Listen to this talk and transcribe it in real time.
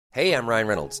Hey, I'm Ryan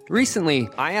Reynolds. Recently,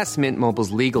 I asked Mint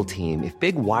Mobile's legal team if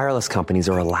big wireless companies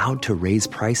are allowed to raise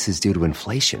prices due to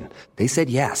inflation. They said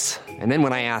yes. And then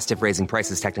when I asked if raising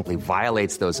prices technically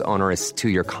violates those onerous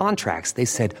two-year contracts, they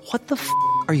said, "What the f***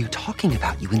 are you talking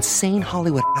about, you insane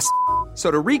Hollywood ass?" So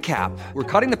to recap, we're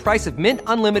cutting the price of Mint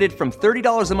Unlimited from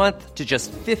 $30 a month to just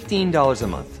 $15 a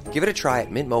month. Give it a try at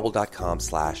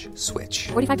mintmobile.com/switch.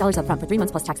 $45 up front for 3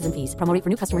 months plus taxes and fees. Promo rate for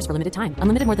new customers for limited time.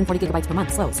 Unlimited more than 40 gigabytes per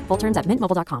month. Slows full terms at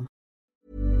mintmobile.com.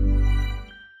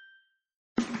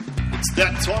 It's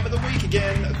that time of the week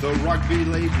again. The Rugby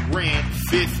League rant,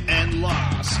 fifth and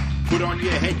last. Put on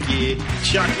your headgear,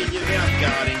 chuck in your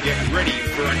mouthguard, and get ready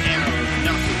for an hour of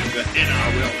nothing but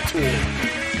NRL talk.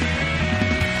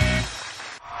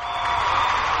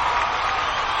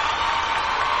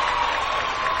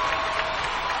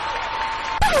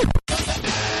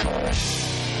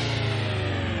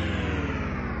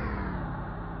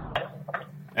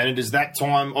 And it is that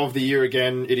time of the year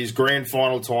again. It is grand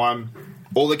final time.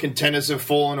 All the contenders have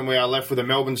fallen and we are left with the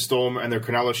Melbourne Storm and the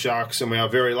Cronulla Sharks, and we are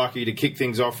very lucky to kick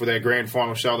things off with our grand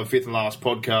final show, the fifth and last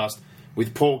podcast,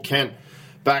 with Paul Kent.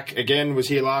 Back again, was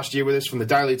here last year with us from the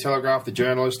Daily Telegraph, the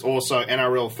journalist, also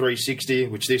NRL 360,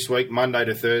 which this week, Monday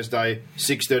to Thursday,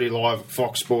 6:30 live,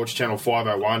 Fox Sports, Channel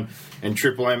 501, and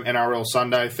Triple M NRL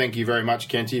Sunday. Thank you very much,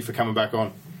 Kenty, for coming back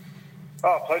on.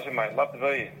 Oh, pleasure, mate. Love to be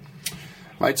here.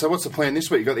 Mate, so what's the plan this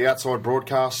week? You got the outside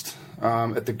broadcast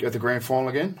at the grand final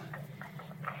again?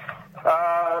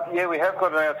 Yeah, we have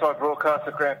got an outside broadcast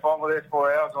at grand final. We're there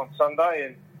 4 hours on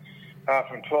Sunday, and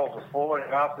from 12 to 4.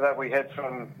 And after that, we head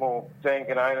from, Dan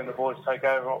Ganane and the boys take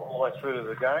over all the way through to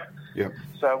the game. Yep.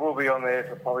 So we'll be on there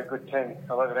for probably a good 10,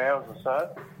 11 hours or so.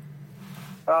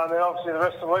 Then obviously the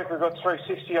rest of the week, we've got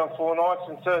 360 on 4 nights,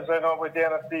 and Thursday night we're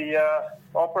down at the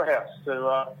Opera House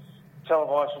to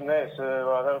televise from there.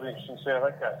 So that'll be interesting to see how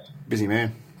that goes. Busy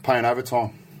man. Paying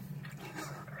overtime.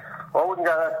 Well, I wouldn't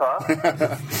go that far.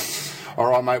 All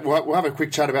right, mate. We'll have a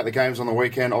quick chat about the games on the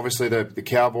weekend. Obviously, the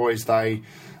Cowboys, they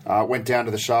went down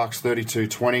to the Sharks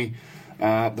 32-20.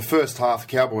 The first half, the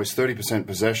Cowboys 30%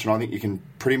 possession. I think you can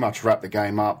pretty much wrap the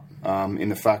game up in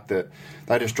the fact that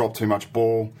they just dropped too much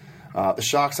ball. The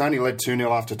Sharks only led 2-0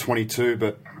 after 22,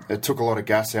 but it took a lot of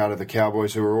gas out of the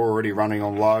Cowboys, who were already running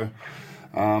on low.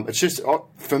 It's just,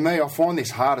 for me, I find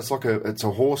this hard. It's like it's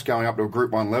a horse going up to a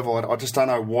Group 1 level. I just don't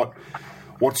know what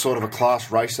sort of a class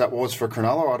race that was for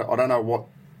Cronulla. I don't know what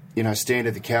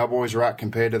standard the Cowboys are at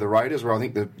compared to the Raiders, where I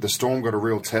think the Storm got a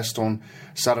real test on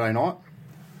Saturday night.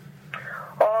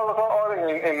 Oh, look, I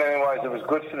think in many ways it was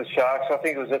good for the Sharks. I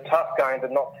think it was a tough game,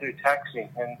 but not too taxing.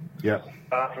 And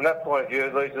from that point of view,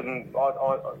 it leaves them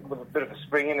with a bit of a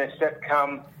spring in their step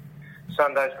come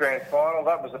Sunday's grand final.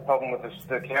 That was the problem with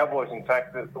the Cowboys. In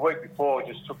fact, the week before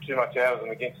just took too much out of them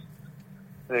against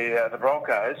the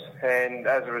Broncos, and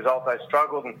as a result they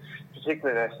struggled, and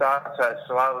particularly they started so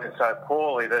slowly and so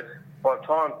poorly that by the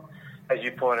time, as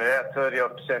you pointed out,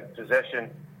 30% possession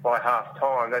by half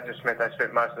time, that just meant they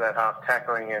spent most of that half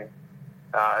tackling, and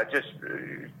it just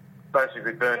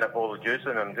basically burned up all the juice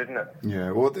in them, didn't it?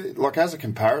 Yeah, well, as a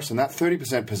comparison, that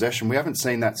 30% possession, we haven't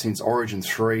seen that since Origin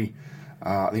 3.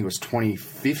 I think it was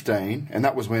 2015, and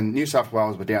that was when New South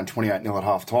Wales were down 28-0 at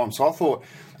half-time. So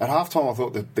at half-time, I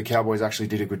thought that the Cowboys actually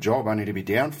did a good job, only to be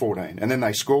down 14. And then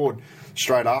they scored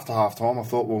straight after half-time. I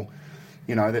thought,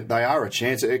 that they are a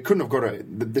chance. It couldn't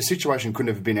have the situation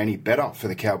couldn't have been any better for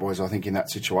the Cowboys, I think, in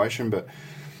that situation. But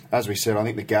as we said, I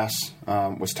think the gas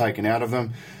was taken out of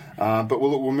them. But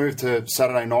we'll move to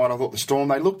Saturday night. I thought the Storm,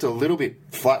 they looked a little bit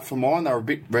flat for mine. They were a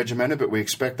bit regimented, but we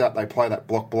expect that. They play that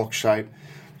block shape.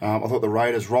 I thought the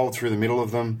Raiders rolled through the middle of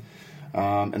them,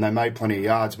 and they made plenty of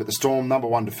yards. But the Storm, number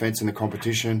one defence in the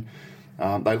competition,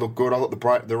 they looked good. I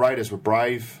thought the Raiders were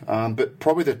brave. But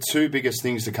probably the two biggest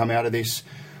things to come out of this,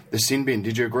 the sin bin.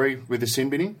 Did you agree with the sin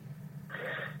binning?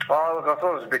 Oh, look, I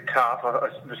thought it was a bit tough.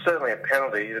 It was certainly a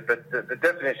penalty, but the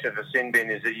definition of a sin bin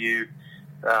is that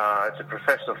it's a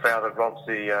professional foul that robs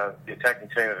the attacking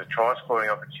team of a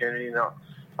try-scoring opportunity. Now,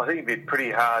 I think it'd be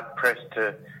pretty hard-pressed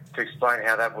to explain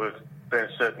how that would have been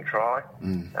a certain try.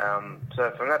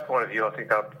 So from that point of view, I think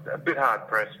they were a bit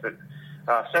hard-pressed, but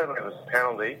certainly it was a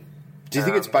penalty. Do you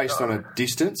think it's based on a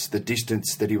distance, the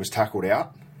distance that he was tackled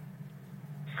out?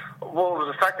 Well, it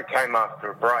was the fact that it came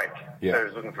after a break. Yeah. So he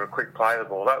was looking for a quick play the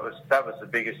ball. That was the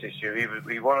biggest issue.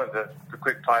 He wanted the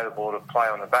quick play the ball to play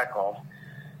on the back of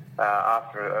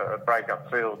after a break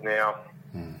upfield. Now,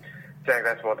 saying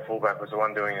that's why the fullback was the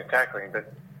one doing the tackling,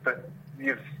 but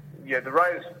the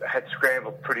Raiders had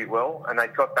scrambled pretty well, and they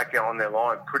got back on their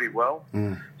line pretty well.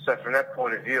 So from that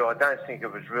point of view, I don't think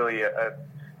it was really a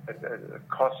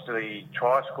costly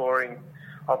try scoring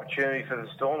opportunity for the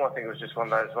Storm. I think it was just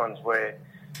one of those ones where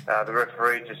the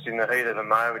referee, just in the heat of the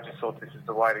moment, just thought this is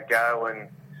the way to go, and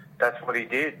that's what he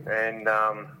did. And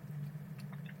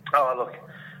look,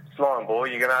 it's line ball.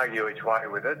 You can argue each way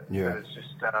with it. Yeah. But it's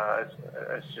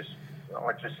just,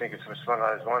 I just think it's just one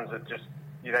of those ones that just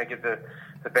you don't get the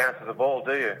bounce of the ball,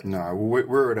 do you? No, well,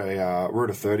 we're at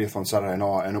a 30th on Saturday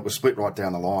night, and it was split right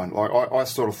down the line. Like I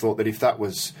sort of thought that if that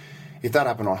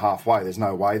happened on halfway, there's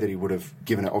no way that he would have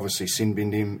given it. Obviously, sin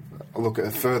binned him. Look,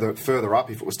 further up,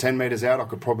 if it was 10 metres out, I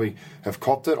could probably have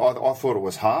copped it. I thought it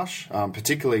was harsh,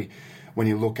 particularly when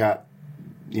you look at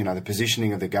the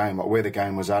positioning of the game, like where the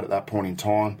game was at that point in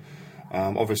time.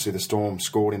 Obviously, the Storm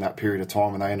scored in that period of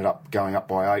time, and they ended up going up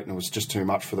by 8, and it was just too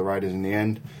much for the Raiders in the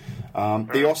end.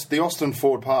 The Austin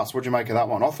forward pass, what do you make of that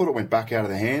one? I thought it went back out of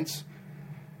their hands.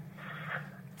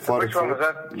 Which one was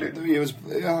that?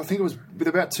 I think it was with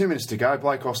about 2 minutes to go.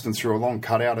 Blake Austin threw a long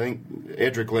cutout. I think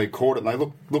Edric Lee caught it, and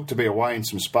they looked to be away in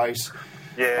some space.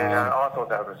 Yeah,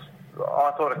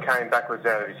 I thought it came backwards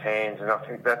out of his hands, and I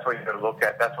think that's what you've got to look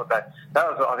at. That's what that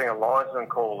was. I think a linesman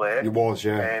call there. It was,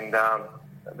 yeah. And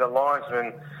the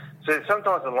linesman. So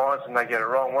sometimes the linesmen, they get it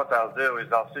wrong. What they'll do is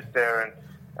they'll sit there and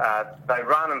they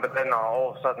run them, but then they'll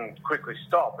all of a sudden quickly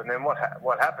stop. And then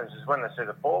what happens is when they see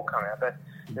the ball come out,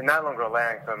 they're no longer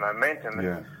allowing for momentum.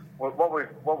 Yeah. And what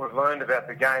we've learned about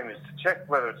the game is to check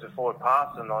whether it's a forward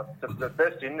pass or not. The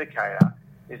best indicator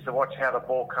is to watch how the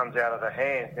ball comes out of the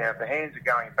hands. Now, if the hands are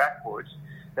going backwards,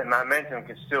 then momentum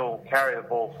can still carry the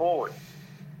ball forward.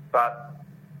 But,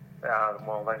 they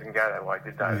didn't go that way,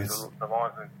 did they? Yes. The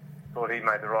linesman thought he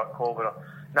made the right call, but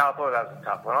I thought that was a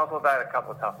tough one. I thought they had a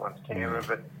couple of tough ones, Canberra,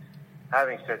 but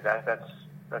having said that,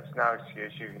 that's no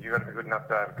excuse. You've got to be good enough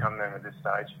to overcome them at this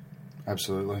stage.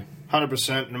 Absolutely.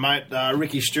 100%. Mate,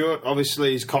 Ricky Stewart,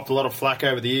 obviously he's copped a lot of flack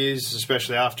over the years,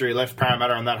 especially after he left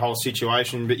Parramatta and that whole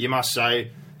situation, but you must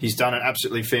say he's done an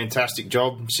absolutely fantastic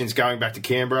job since going back to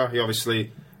Canberra. He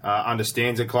obviously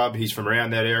understands the club. He's from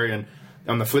around that area. And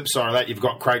on the flip side of that, you've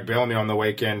got Craig Bellamy on the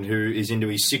weekend, who is into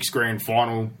his 6th grand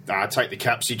final. Take the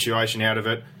cap situation out of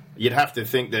it. You'd have to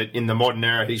think that in the modern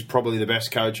era, he's probably the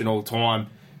best coach in all time.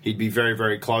 He'd be very,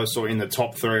 very close or in the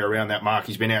top 3 around that mark.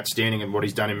 He's been outstanding in what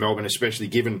he's done in Melbourne, especially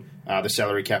given the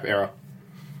salary cap era.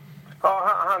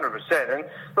 Oh, 100%. And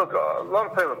look, a lot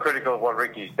of people are critical of what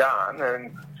Ricky's done,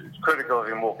 and it's critical of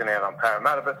him walking out on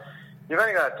Parramatta, but you've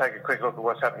only got to take a quick look at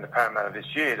what's happened to Parramatta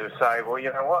this year to say, well,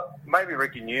 you know what, maybe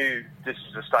Ricky knew this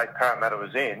is the state Parramatta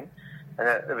was in, and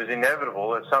that it was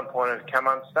inevitable at some point it would come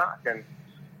unstuck. And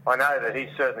I know that he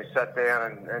certainly sat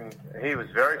down and he was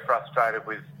very frustrated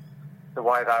with the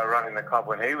way they were running the club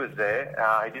when he was there.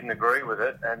 He didn't agree with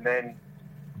it. And then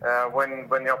when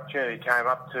the opportunity came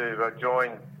up to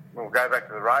join, go back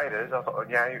to the Raiders, I thought,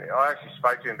 I actually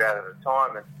spoke to him about it at the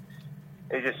time, and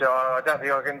he just said, I don't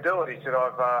think I can do it. He said,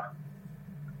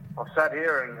 I've sat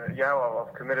here and,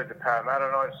 I've committed to Parramatta,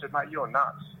 and I said, mate, you're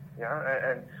nuts.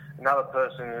 And another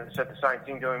person said the same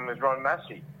thing to him was Ron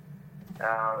Massey. It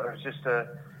was just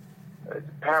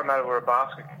Parramatta were a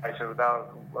basket case. It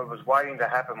was waiting to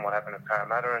happen what happened at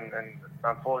Parramatta, and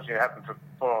unfortunately it happened for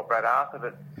poor old Brad Arthur,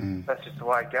 but that's just the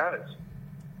way it goes.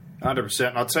 100%.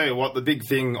 And I'll tell you what, the big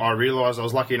thing I realised, I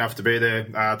was lucky enough to be there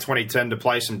 2010 to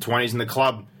play some 20s, and the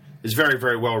club is very,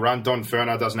 very well run. Don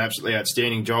Furner does an absolutely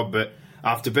outstanding job, but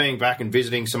after being back and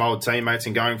visiting some old teammates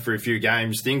and going for a few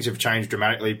games, things have changed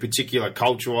dramatically, particularly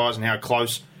culture-wise and how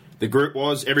close the group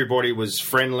was. Everybody was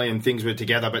friendly and things were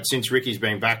together, but since Ricky's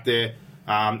been back there,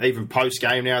 even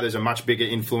post-game now, there's a much bigger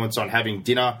influence on having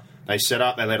dinner. They set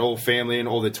up, they let all family in,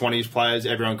 all the 20s players,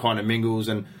 everyone kind of mingles,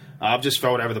 and I've just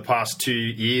felt over the past 2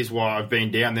 years while I've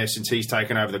been down there since he's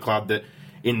taken over the club that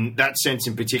in that sense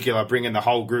in particular, bringing the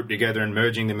whole group together and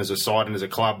merging them as a side and as a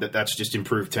club, that's just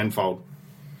improved tenfold.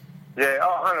 Yeah,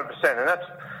 100%, and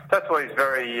that's what he's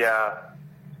very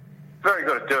very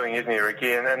good at doing, isn't he,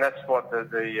 Ricky? And that's what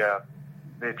the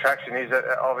attraction is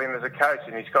of him as a coach,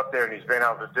 and he's got there and he's been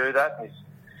able to do that. And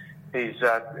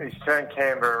he's turned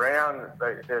Canberra around.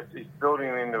 He's building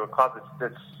him into a club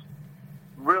that's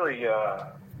really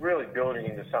really building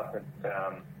into something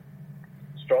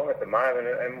strong at the moment.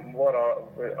 And what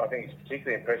I think is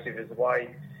particularly impressive is the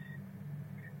way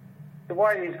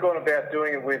he's gone about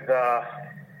doing it with.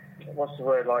 What's the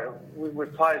word? Like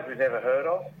with players we've never heard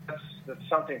of. That's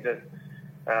something that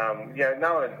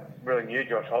no one really knew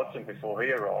Josh Hodgson before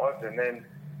he arrived, and then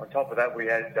on top of that we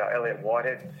had Elliot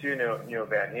Whitehead. Few knew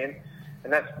about him,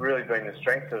 and that's really been the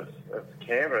strength of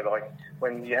Canberra. Like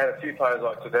when you had a few players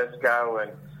like Tedesco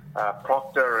and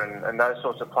Proctor and those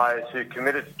sorts of players who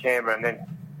committed to Canberra and then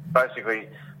basically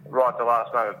right at the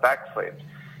last moment backflipped.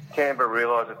 Canberra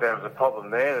realised that there was a problem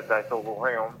there. That they thought, well,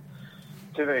 hang on.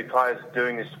 too many players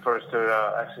doing this for us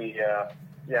to actually,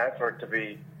 for it to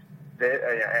be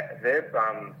their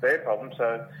problem.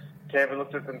 So Canberra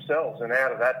looked at themselves, and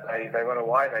out of that, they went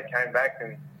away. They came back,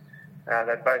 and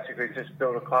they basically just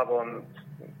built a club on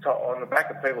the back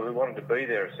of people who wanted to be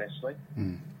there, essentially.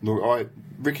 Look,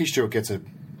 Ricky Stuart gets a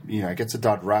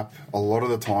dud rap a lot of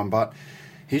the time, but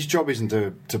his job isn't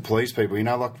to please people. You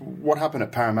know, like what happened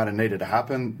at Parramatta needed to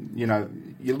happen. You know,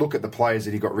 you look at the players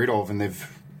that he got rid of, and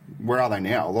where are they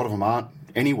now? A lot of them aren't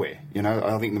anywhere. You know,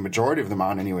 I think the majority of them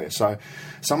aren't anywhere. So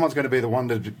someone's going to be the one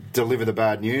to deliver the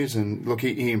bad news. And look,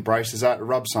 he embraces that. It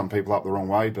rubs some people up the wrong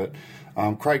way, but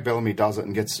Craig Bellamy does it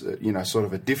and gets sort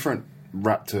of a different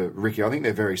rap to Ricky. I think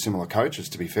they're very similar coaches,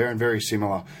 to be fair, and very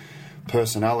similar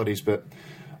personalities, but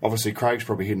obviously Craig's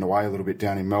probably hidden away a little bit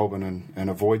down in Melbourne and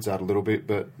avoids that a little bit.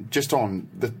 But just on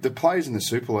the players in the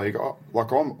Super League, I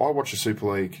watch the Super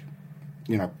League,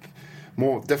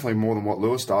 definitely more than what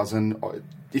Lewis does. And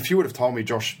if you would have told me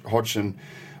Josh Hodgson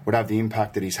would have the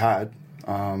impact that he's had,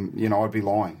 I'd be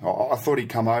lying. I thought he'd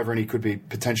come over and he could be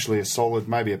potentially a solid,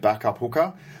 maybe a backup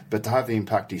hooker, but to have the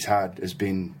impact he's had has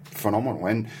been phenomenal.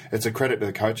 And it's a credit to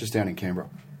the coaches down in Canberra.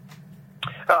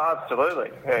 Oh, absolutely.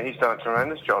 Yeah, he's done a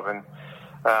tremendous job. And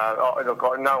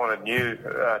no one knew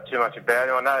too much about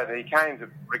him. I know that he came to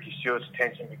Ricky Stewart's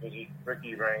attention because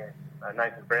Ricky rang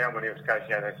Nathan Brown when he was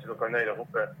coaching and said, look, I need a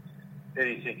hooker. Who do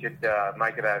you think could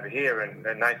make it over here? And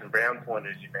Nathan Brown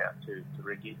pointed him out to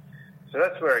Ricky. So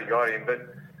that's where he got him.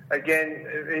 But again,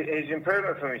 his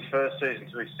improvement from his first season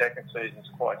to his second season is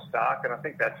quite stark, and I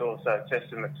think that's also a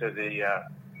testament to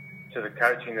the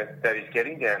coaching that he's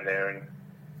getting down there. And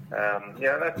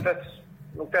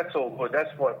that's all good.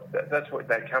 That's what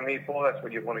they come here for. That's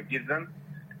what you want to give them.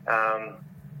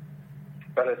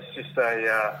 But it's just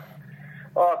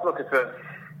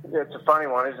it's a funny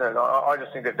one, isn't it? I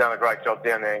just think they've done a great job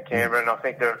down there in Canberra, and I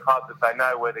think they're a club that they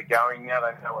know where they're going now.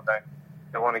 They know what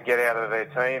they want to get out of their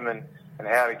team and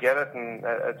how to get it, and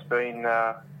it's been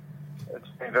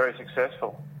very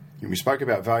successful. We spoke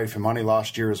about value for money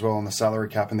last year as well on the salary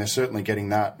cap, and they're certainly getting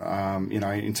that,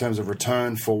 in terms of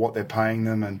return for what they're paying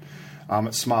them, and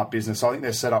it's smart business. I think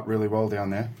they're set up really well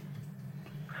down there.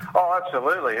 Oh,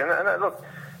 absolutely. And look,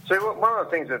 see, one of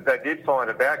the things that they did find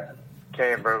about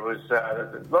Canberra was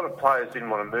a lot of players didn't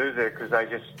want to move there because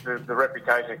the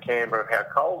reputation of Canberra of how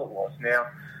cold it was. Now,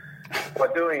 by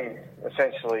doing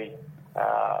essentially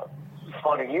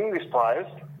finding English players,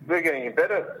 they're getting a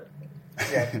better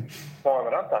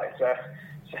climate, aren't they?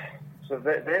 So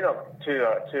they're not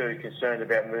too concerned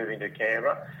about moving to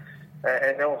Canberra.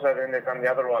 And also then they've done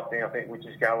the other right thing, I think, which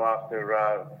is go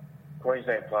after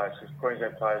Queensland players, because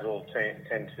Queensland players all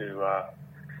tend to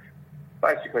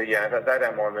basically, they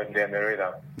don't mind moving down there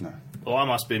either. No. Well, I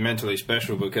must be mentally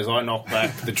special because I knocked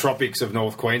back the tropics of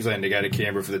North Queensland to go to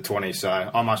Canberra for the 20, so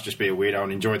I must just be a weirdo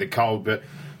and enjoy the cold. But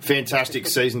fantastic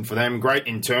season for them, great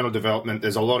internal development.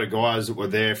 There's a lot of guys that were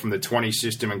there from the 20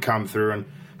 system and come through, and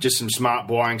just some smart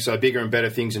buying, so bigger and better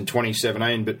things in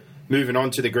 2017. But moving on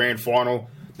to the grand final,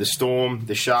 the Storm,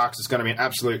 the Sharks, it's going to be an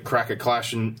absolute cracker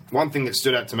clash. And one thing that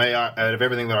stood out to me out of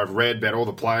everything that I've read about all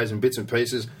the players and bits and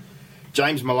pieces,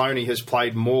 James Maloney has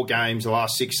played more games the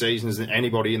last 6 seasons than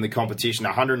anybody in the competition,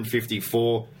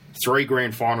 154, 3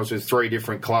 grand finals with 3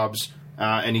 different clubs,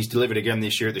 and he's delivered again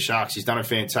this year at the Sharks. He's done a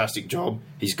fantastic job.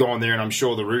 He's gone there, and I'm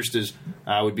sure the Roosters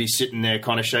would be sitting there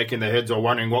kind of shaking their heads or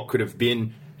wondering what could have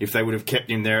been if they would have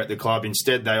kept him there at the club.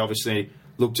 Instead, they obviously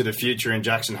looked to the future in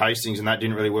Jackson Hastings, and that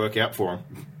didn't really work out for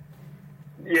him.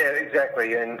 Yeah,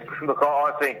 exactly. And look,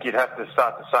 I think you'd have to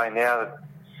start to say now that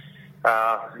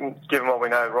given what we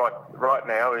know right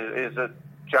now, is that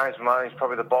James Maloney's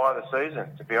probably the buy of the season,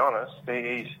 to be honest.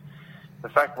 He's the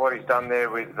fact what he's done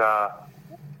there with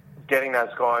getting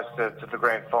those guys to the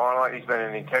grand final, he's been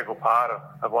an integral part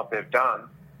of what they've done.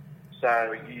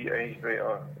 So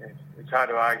it's hard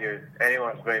to argue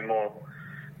anyone's been more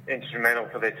instrumental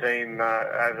for their team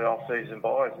over the off-season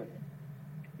buys.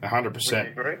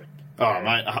 100%. Agree? Oh,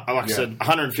 mate, like I said,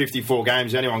 154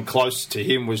 games. Anyone close to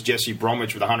him was Jesse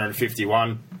Bromwich with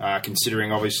 151,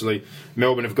 considering, obviously,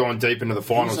 Melbourne have gone deep into the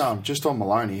finals. Just on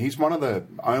Maloney, he's one of the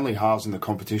only halves in the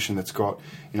competition that's got,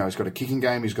 he's got a kicking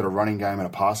game, he's got a running game and a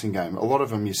passing game. A lot of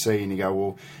them you see and you go,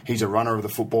 well, he's a runner of the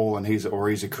football and he's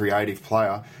a creative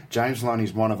player. James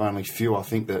Maloney's one of only few, I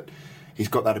think, that he's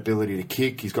got that ability to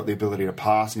kick, he's got the ability to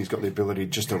pass, and he's got the ability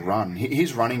just to run.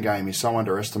 His running game is so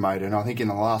underestimated, and I think in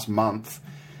the last month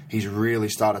he's really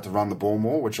started to run the ball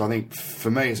more, which I think, for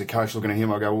me as a coach looking at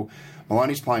him, I go, well,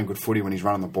 Maloney's playing good footy when he's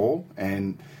running the ball,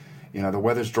 and the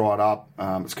weather's dried up.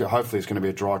 Hopefully it's going to be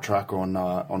a dry track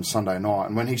on Sunday night,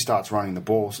 and when he starts running the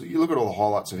ball, so you look at all the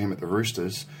highlights of him at the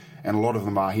Roosters, and a lot of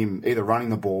them are him either running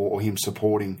the ball or him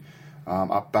supporting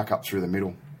back up through the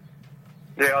middle.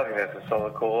 Yeah, I think that's a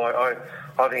solid call. I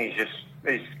think he's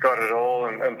got it all,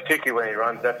 and particularly when he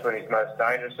runs, that's when he's most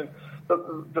dangerous. And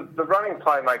the running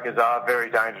playmakers are very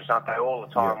dangerous, aren't they? All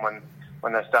the time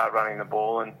when they start running the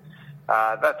ball, and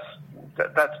that's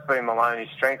been Maloney's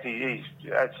strength. He's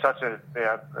had such a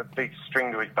big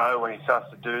string to his bow when he starts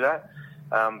to do that.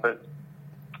 I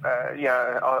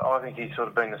think he's sort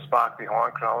of been the spark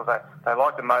behind Cronulla. They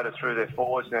like to motor through their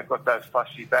forwards, and they've got those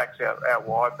flashy backs out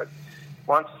wide. But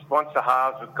once the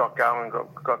halves got going,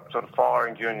 got sort of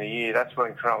firing during the year, that's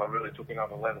when Cronulla really took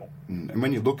another level. And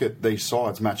when you look at these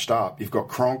sides matched up, you've got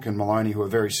Cronk and Maloney who are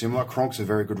very similar. Cronk's a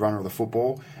very good runner of the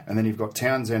football, and then you've got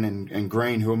Townsend and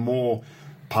Green who are more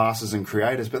passers and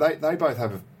creators, but they both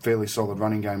have a fairly solid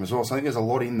running game as well. So I think there's a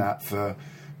lot in that for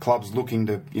clubs looking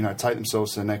to take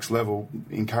themselves to the next level,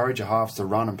 encourage your halves to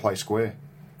run and play square.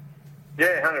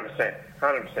 Yeah, 100%.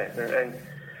 And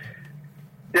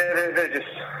they're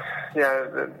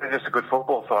just a good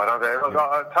football side, aren't they? Look,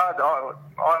 it's hard. I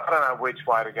don't know which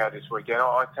way to go this weekend.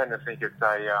 I tend to think it's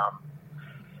a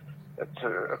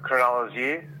Cronulla's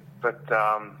year, but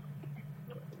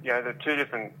they're two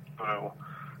different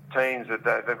teams that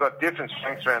they've got different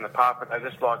strengths around the park, but they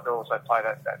just like to also play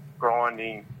that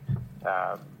grinding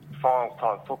final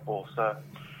type football. So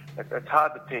it's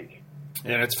hard to pick.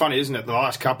 Yeah, and it's funny, isn't it? The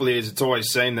last couple of years, it's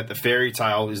always seemed that the fairy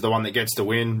tale is the one that gets to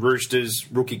win. Roosters,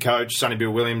 rookie coach, Sonny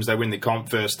Bill Williams, they win the comp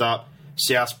first up.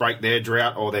 Souths break their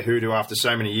drought or their hoodoo after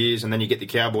so many years, and then you get the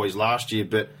Cowboys last year.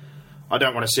 But I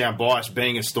don't want to sound biased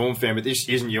being a Storm fan, but this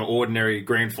isn't your ordinary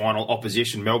grand final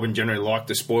opposition. Melbourne generally like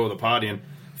to spoil the party, and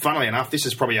funnily enough, this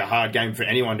is probably a hard game for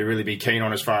anyone to really be keen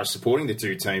on as far as supporting the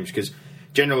two teams, because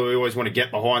generally we always want to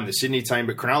get behind the Sydney team,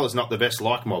 but Cronulla's not the best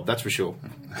like mob, that's for sure.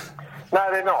 No,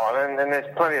 they're not, and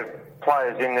there's plenty of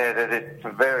players in there that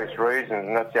for various reasons,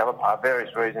 and that's the other part,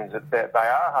 various reasons that they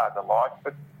are hard to like.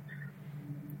 But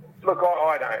look,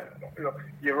 I don't. Look,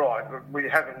 you're right. We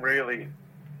haven't really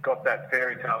got that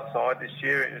fairy tale side this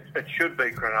year. It should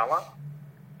be Cronulla.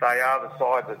 They are the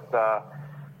side that,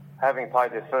 having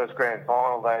played their first grand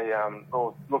final,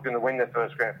 or looking to win their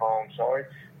first grand final,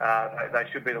 they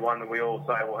should be the one that we all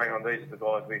say, well, hang on, these are the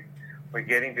guys we're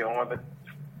getting behind. But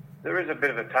there is a bit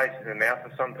of a taste in the mouth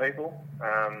for some people.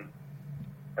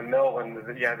 And Melbourne,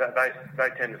 they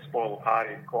tend to spoil the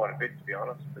party quite a bit, to be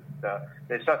honest. But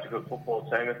they're such a good football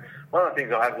team. And one of the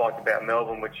things I have liked about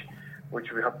Melbourne, which we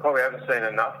probably haven't seen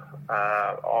enough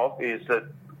of, is that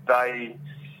the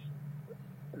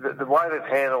way they've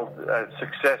handled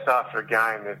success after a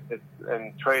game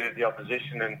and treated the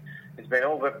opposition, and it's been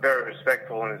all very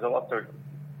respectful, and there's a lot to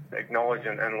acknowledge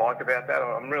and like about that.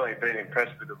 I'm really been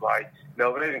impressed with the way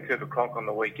Melbourne, even Cooper Cronk on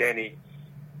the weekend,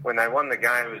 when they won the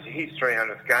game, it was his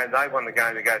 300th game. They won the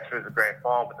game to go through the grand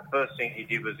final, but the first thing he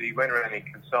did was he went around and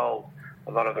consoled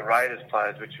a lot of the Raiders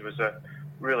players, which was a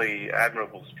really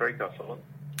admirable streak, I thought.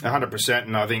 100%,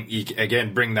 and I think you,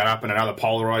 again, bring that up in another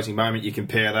polarising moment. You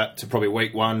compare that to probably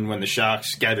week one when the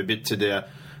Sharks gave a bit to the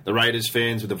Raiders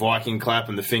fans with the Viking clap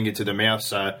and the finger to the mouth,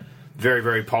 so very,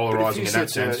 very polarising in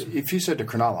that sense. If you said to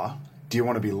Cronulla, do you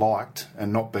want to be liked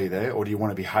and not be there, or do you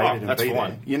want to be hated and be fine.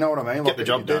 there? You know what I mean? Get the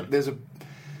job done.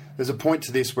 There's a point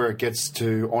to this where it gets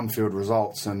to on-field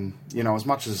results, and as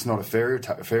much as it's not a fairy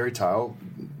tale,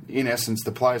 in essence,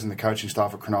 the players and the coaching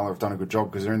staff at Cronulla have done a good job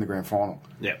because they're in the grand final.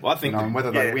 Yeah, well, I think and whether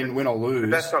they win or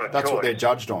lose, that's what they're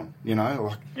judged on. You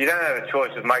don't have a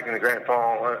choice of making the grand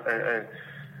final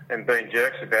and being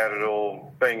jerks about it, or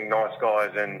being nice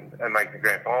guys and making the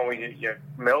grand final.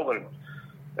 Melbourne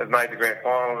have made the grand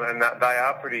final, and they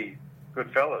are pretty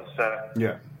good fellas. So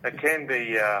it can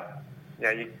be.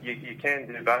 You can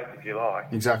do both if you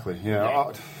like. Exactly.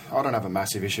 Yeah. I don't have a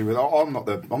massive issue with it. I'm not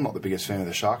the biggest fan of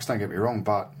the Sharks. Don't get me wrong,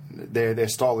 but their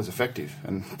style is effective,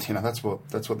 and that's what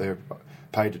they're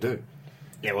paid to do.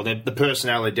 Yeah, well, the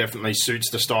personality definitely suits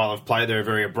the style of play. They're a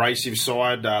very abrasive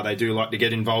side. They do like to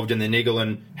get involved in the niggle,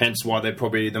 and hence why they're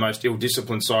probably the most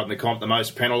ill-disciplined side in the comp, the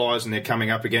most penalised, and they're coming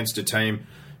up against a team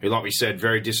who, like we said,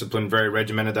 very disciplined, very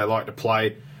regimented. They like to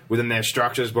play within their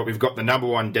structures, but we've got the number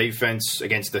one defence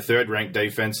against the third-ranked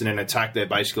defence, and in attack they're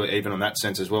basically even on that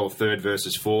sense as well, third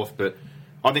versus fourth. But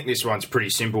I think this one's pretty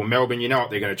simple. Melbourne, you know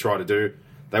what they're going to try to do.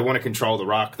 They want to control the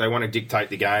ruck. They want to dictate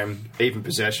the game, even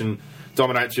possession,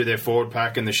 dominate through their forward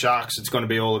pack. And the Sharks, it's going to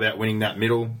be all about winning that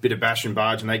middle, bit of bash and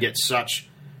barge, and they get such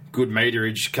good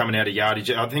meterage coming out of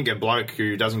yardage. I think a bloke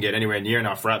who doesn't get anywhere near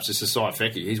enough raps is Sasai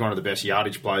Feki. He's one of the best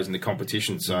yardage players in the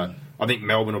competition. So I think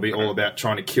Melbourne will be all about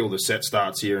trying to kill the set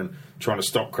starts here and trying to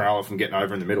stop Cronulla from getting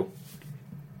over in the middle.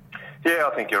 Yeah,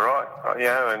 I think you're right.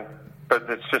 But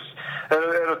it's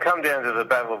It'll come down to the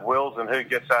battle of wills and who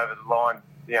gets over the line,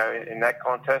 in that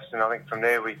contest. And I think from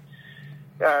there it's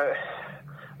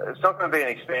not going to be an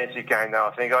expansive game, though.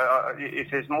 I think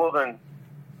if there's more than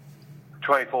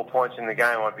 24 points in the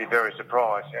game, I'd be very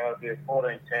surprised. It'll be a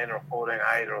 14-10 or a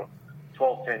 14-8 or a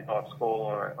 12-10 type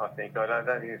score. I think. I don't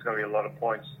think there's going to be a lot of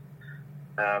points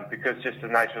because just the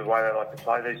nature of the way they like to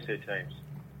play these two teams.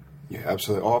 Yeah,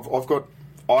 absolutely.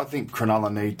 I think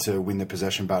Cronulla need to win the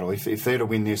possession battle. If they're to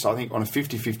win this, I think on a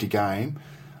 50-50 game,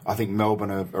 I think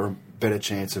Melbourne are a better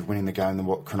chance of winning the game than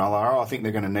what Cronulla are. I think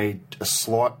they're going to need a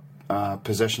slight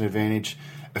possession advantage,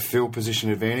 a field position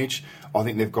advantage. I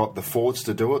think they've got the forwards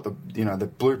to do it. The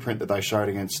blueprint that they showed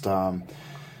against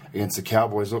the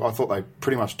Cowboys, I thought they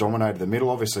pretty much dominated the middle.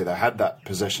 Obviously, they had that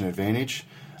possession advantage,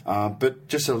 but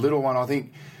just a little one. I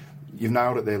think you've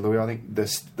nailed it there, Louis. I think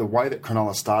the way that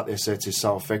Cronulla start their sets is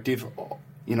so effective.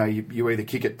 You either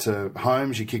kick it to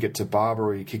Holmes, you kick it to Barber,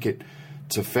 or you kick it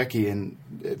to Fecky, and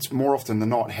it's more often than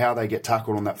not how they get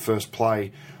tackled on that first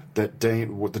play that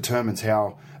determines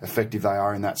how effective they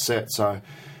are in that set. So,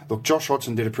 look, Josh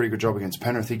Hodgson did a pretty good job against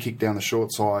Penrith. He kicked down the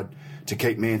short side to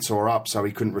keep Mansour up so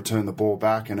he couldn't return the ball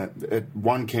back, and it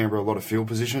won Canberra a lot of field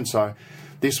position. So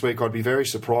this week I'd be very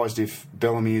surprised if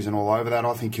Bellamy isn't all over that.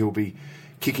 I think he'll be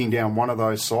kicking down one of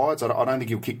those sides. I don't think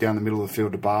he'll kick down the middle of the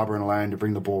field to Barber and allow him to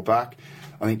bring the ball back.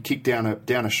 I think kick down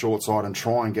a short side and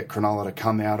try and get Cronulla to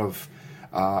come out of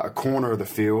a corner of the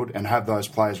field and have those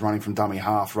players running from dummy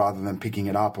half rather than picking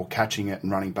it up or catching it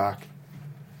and running back.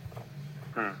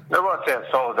 That might sound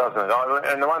solid, doesn't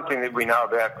it? And the one thing that we know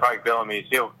about Craig Bellamy is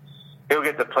he'll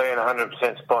get the plan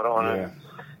 100% spot on. Yeah.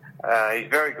 And he's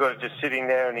very good at just sitting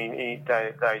there, and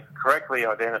they correctly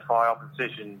identify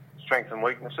opposition strengths and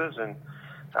weaknesses. And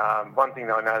one thing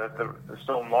that I know that the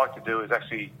Storm like to do is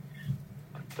actually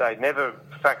they never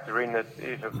factor in that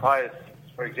if a player,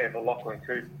 for example, Lachlan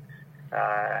Coote,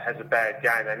 has a bad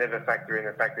game, they never factor in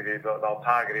the fact that they'll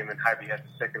target him and hope he has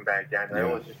a second bad game. They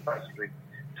always just basically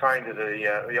train to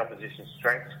the opposition's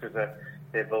strengths because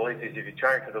their belief is if you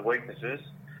train for the weaknesses,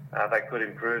 they could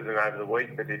improve them over the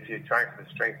week, but if you train for the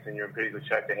strengths, then you're in pretty good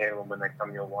shape to handle them when they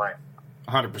come your way.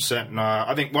 100%. And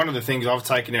I think one of the things I've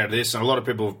taken out of this, and a lot of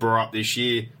people have brought up this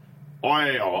year,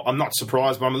 I'm not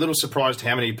surprised, but I'm a little surprised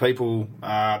how many people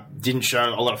didn't show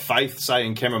a lot of faith, say,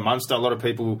 in Cameron Munster. A lot of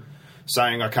people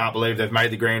saying, I can't believe they've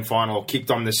made the grand final or kicked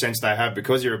on the sense they have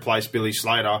because he replaced Billy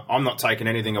Slater. I'm not taking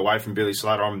anything away from Billy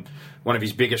Slater. I'm one of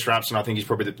his biggest raps, and I think he's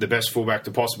probably the best fullback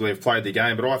to possibly have played the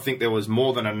game. But I think there was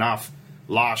more than enough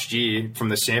last year from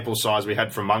the sample size we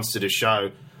had from Munster to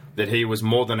show that he was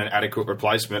more than an adequate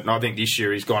replacement. And I think this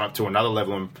year he's gone up to another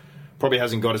level and probably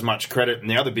hasn't got as much credit. And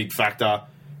the other big factor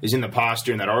is in the past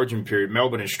during that Origin period,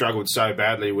 Melbourne has struggled so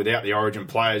badly without the Origin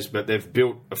players, but they've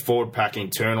built a forward pack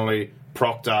internally.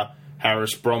 Proctor,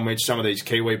 Harris, Bromwich, some of these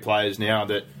Kiwi players now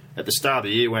that at the start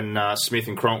of the year when Smith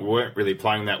and Cronk weren't really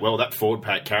playing that well, that forward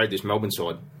pack carried this Melbourne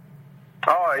side.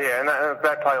 Oh, yeah, and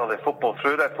they play all their football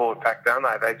through that forward pack, don't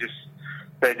they?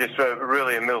 They're just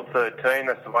really a middle third team.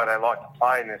 That's the way they like to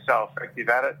play, and they're so effective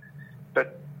at it.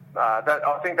 But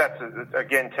I think that's,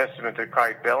 again, testament to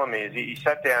Craig Bellamy. Is he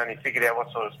sat down and he figured out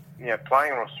what sort of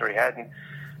playing roster he had, and,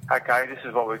 okay, this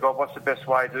is what we've got. What's the best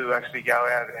way to actually go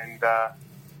out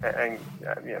and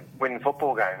win the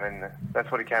football game? And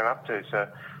that's what he came up to. So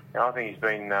I think he's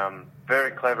been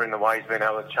very clever in the way he's been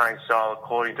able to change style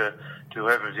according to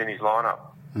whoever's in his lineup.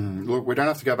 Look, we don't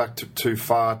have to go back too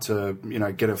far to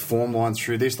get a form line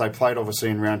through this. They played obviously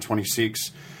in round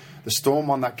 26. The Storm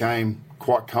won that game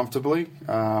quite comfortably.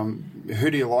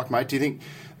 Who do you like, mate? Do you think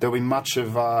there'll be much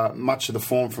of the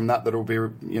form from that'll be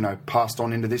passed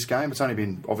on into this game? It's only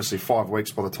been obviously 5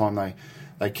 weeks by the time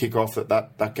they kick off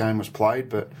that game was played.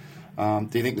 But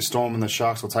do you think the Storm and the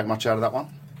Sharks will take much out of that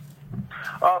one?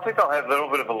 I think I'll have a little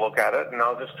bit of a look at it, and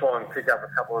I'll just try and pick up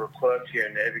a couple of quirks here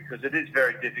and there because it is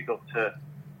very difficult to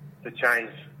change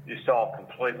your style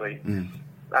completely.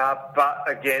 But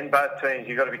again, both teams,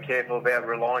 you've got to be careful about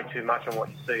relying too much on what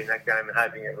you see in that game and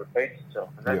hoping it repeats itself.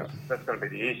 And that's going to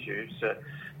be the issue. So,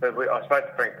 I spoke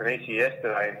to Frank Panisi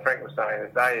yesterday, and Frank was saying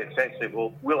that they essentially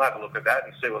will have a look at that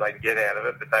and see what they can get out of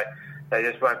it, but they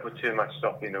just won't put too much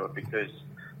stock into it because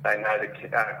they know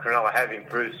that Cronulla have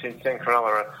improved since then.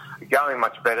 Cronulla are going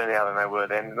much better now than they were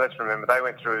then. Let's remember, they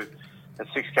went through a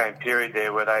 6-game period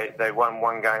there where they won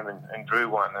one game and drew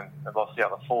one and lost the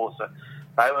other 4. So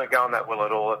they weren't going that well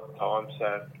at all at the time.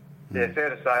 So, yeah, fair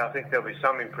to say, I think there'll be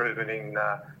some improvement in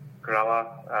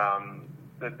Cronulla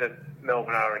that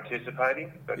Melbourne are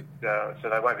anticipating. But so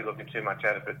they won't be looking too much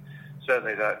at it. But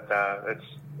certainly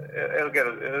it'll get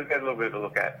a little bit of a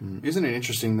look at. Isn't it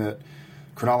interesting that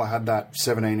Cronulla had that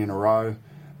 17 in a row?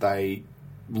 They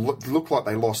looked like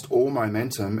they lost all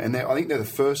momentum, and I think they're the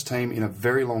first team in a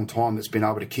very long time that's been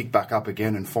able to kick back up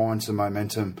again and find some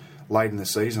momentum late in the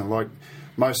season. Like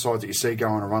most sides that you see go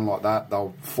on a run like that,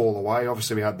 they'll fall away.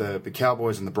 Obviously, we had the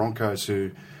Cowboys and the Broncos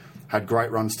who had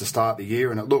great runs to start the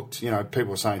year, and it looked,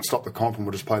 people were saying stop the comp and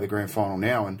we'll just play the grand final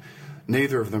now, and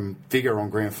neither of them figure on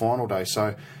grand final day.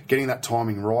 So getting that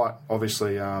timing right,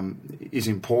 obviously, is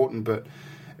important, but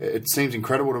it seems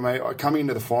incredible to me. Coming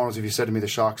into the finals, if you said to me the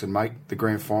Sharks would make the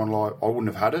grand final, I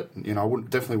wouldn't have had it. I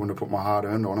definitely wouldn't have put my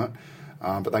hard-earned on it.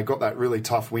 But they got that really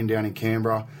tough win down in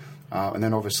Canberra, and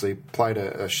then obviously played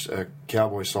a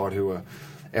Cowboys side who were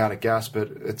out of gas. But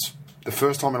it's the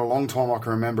first time in a long time I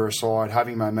can remember a side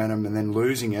having momentum and then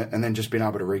losing it and then just being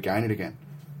able to regain it again.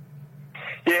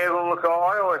 Yeah, well, look,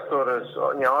 I always thought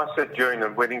I said during the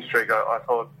winning streak, I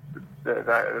thought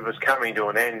that it was coming to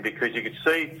an end because you could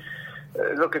see,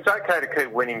 look, it's okay to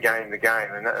keep winning game to game,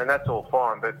 and that's all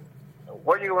fine, but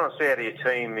what you want to see out of your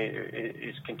team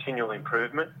is continual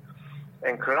improvement.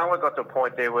 And Cronulla got to a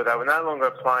point there where they were no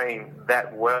longer playing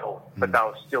that well, but they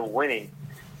were still winning.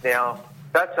 Now,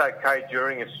 that's okay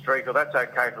during a streak, or that's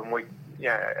okay from week,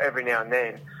 every now and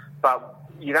then, but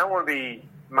you don't want to be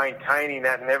maintaining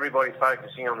that and everybody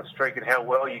focusing on the streak and how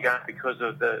well you're going because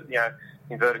of the,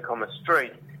 inverted commas,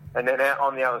 streak. And then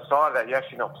on the other side of that, you're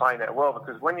actually not playing that well,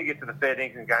 because when you get to the fair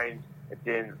dinkum games at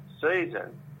the end of the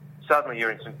season, suddenly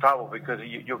you're in some trouble because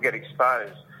you'll get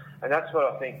exposed. And that's what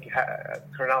I think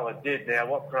Cronulla did. Now,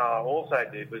 what Cronulla also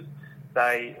did was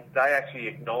they actually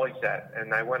acknowledged that, and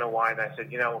they went away and they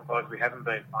said, guys, we haven't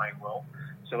been playing well,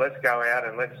 so let's go out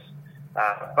and let's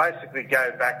basically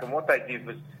go back. And what they did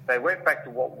was they went back to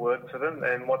what worked for them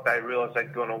and what they realised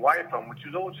they'd gone away from, which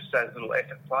was all just those little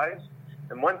effort plays.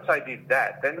 And once they did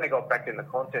that, then they got back in the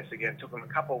contest again. It took them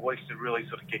a couple of weeks to really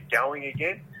sort of get going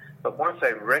again. But once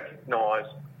they recognised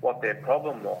what their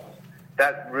problem was,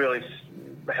 that really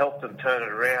helped them turn it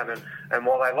around. And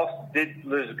while they did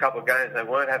lose a couple of games, they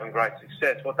weren't having great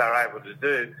success. What they were able to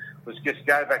do was just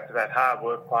go back to that hard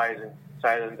work plays and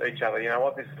say to each other,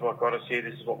 what, this is what got us here.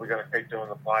 This is what we're going to keep doing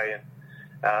the play. And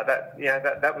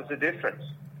that was the difference.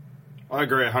 I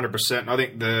agree 100%. I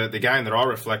think the game that I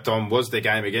reflect on was the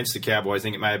game against the Cowboys. I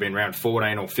think it may have been round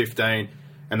 14 or 15,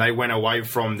 and they went away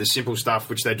from the simple stuff,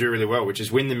 which they do really well, which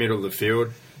is win the middle of the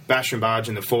field, bash and barge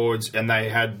in the forwards, and they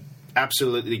had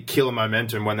absolutely killer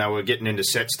momentum when they were getting into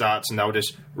set starts, and they were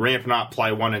just ramping up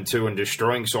play 1 and 2 and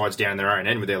destroying sides down their own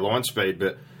end with their line speed.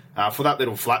 But for that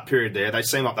little flat period there, they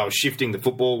seemed like they were shifting the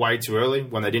football way too early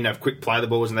when they didn't have quick play the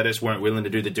balls and they just weren't willing to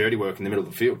do the dirty work in the middle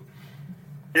of the field.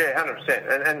 Yeah,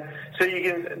 100%. And so you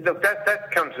can look.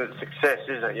 That comes with success,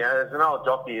 isn't it? There's an old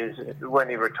jockey. When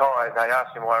he retired, they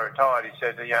asked him why he retired. He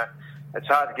said, it's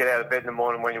hard to get out of bed in the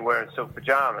morning when you're wearing silk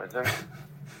pajamas, and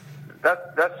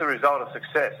that's the result of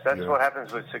success. That's what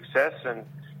happens with success, and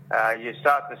you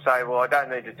start to say, well, I don't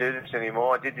need to do this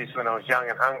anymore. I did this when I was young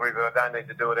and hungry, but I don't need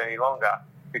to do it any longer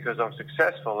because I'm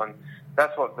successful. And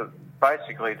that's what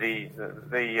basically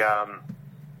the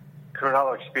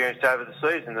Cronulla experienced over the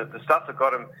season, that the stuff that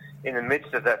got them in the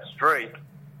midst of that streak,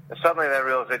 suddenly they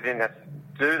realised they didn't have to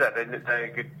do that.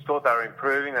 They thought they were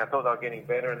improving, they thought they were getting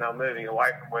better, and they were moving away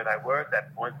from where they were at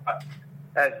that point. But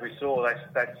as we saw,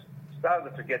 they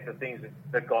started to forget the things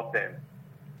that got them.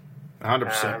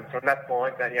 100%. From that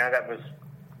point, that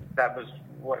was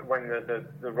when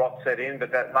the rot set in.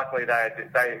 But luckily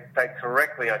they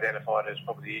correctly identified it as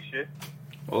probably the issue.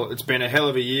 Well, it's been a hell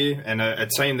of a year, and a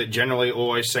team that generally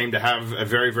always seem to have a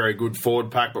very, very good forward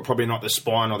pack, but probably not the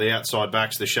spine or the outside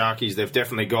backs. The Sharkies, they've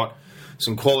definitely got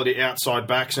some quality outside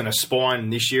backs and a spine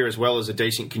this year, as well as a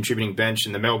decent contributing bench.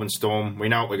 And the Melbourne Storm, we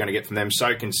know what we're going to get from them.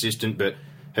 So consistent, but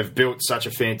have built such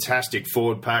a fantastic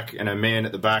forward pack and a man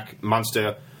at the back,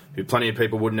 Munster, who plenty of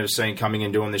people wouldn't have seen coming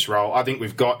and doing this role. I think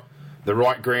we've got the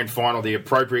right grand final, the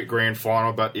appropriate grand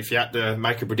final, but if you had to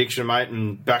make a prediction, mate,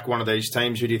 and back one of these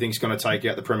teams, who do you think is going to take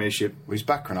out the premiership? Well, he's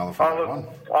back Cronulla for that one.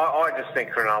 I just think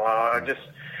Cronulla.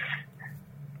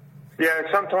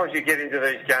 Sometimes you get into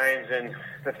these games and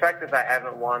the fact that they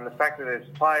haven't won, the fact that there's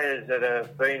players that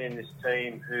have been in this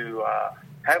team who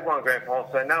have won grand finals,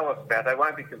 so they know what's about. They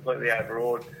won't be completely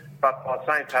overawed, but by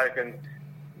the same token,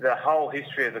 the whole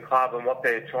history of the club and what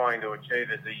they're trying to achieve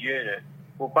as a unit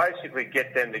will basically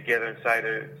get them together and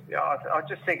say I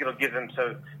just think it'll give them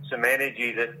some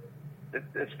energy that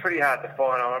it's pretty hard to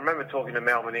find. I remember talking to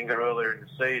Mal Meninga earlier in the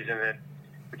season, and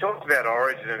we talked about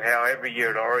Origin and how every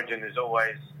year at Origin there's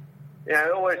always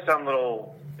some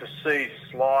little perceived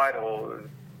slight, or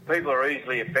people are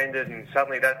easily offended, and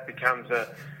suddenly that becomes a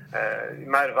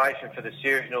motivation for the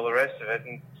series and all the rest of it.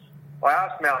 And I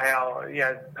asked Mel how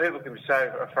people can be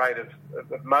so afraid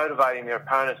of motivating their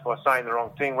opponents by saying the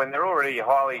wrong thing when they're already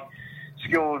highly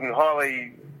skilled and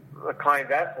highly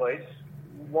acclaimed athletes.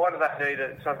 Why do they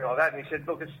need something like that? And he said,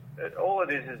 look, all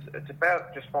it is it's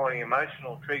about just finding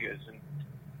emotional triggers. And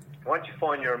once you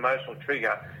find your emotional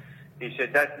trigger, he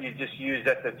said that you just use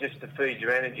that to feed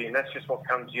your energy, and that's just what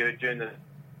comes to you during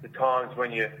the times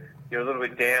when you're a little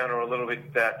bit down or a little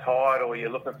bit tired, or you're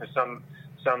looking for some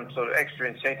sort of extra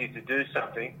incentive to do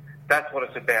something. That's what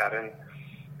it's about, and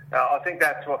I think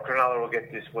that's what Cronulla will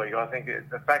get this week. I think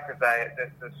the fact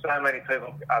that so many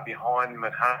people are behind them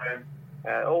at home,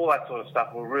 all that sort of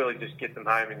stuff will really just get them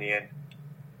home in the end.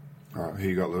 All right, who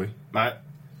you got, Louis? Mate,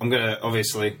 I'm going to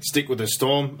obviously stick with the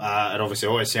Storm. It obviously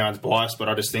always sounds biased, but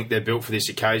I just think they're built for this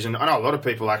occasion. I know a lot of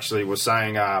people actually were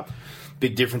saying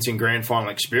big difference in grand final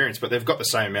experience, but they've got the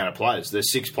same amount of players.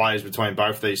 There's 6 players between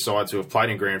both these sides who have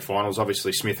played in grand finals.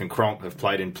 Obviously, Smith and Cronk have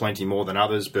played in plenty more than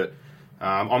others, but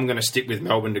I'm going to stick with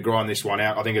Melbourne to grind this one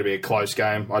out. I think it'll be a close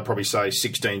game. I'd probably say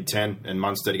 16-10 and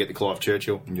Munster to get the Clive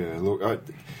Churchill. Yeah, look,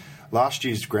 last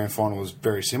year's grand final was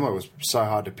very similar. It was so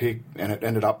hard to pick, and it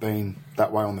ended up being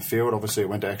that way on the field. Obviously, it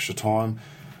went to extra time.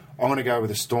 I'm going to go with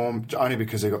the Storm only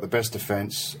because they've got the best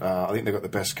defence. I think they've got the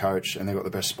best coach and they've got the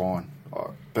best spine.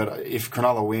 But if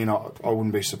Cronulla win, I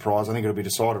wouldn't be surprised. I think it'll be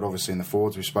decided, obviously, in the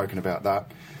forwards. We've spoken about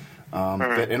that.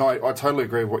 And I totally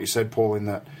agree with what you said, Paul, in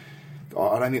that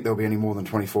I don't think there'll be any more than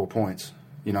 24 points.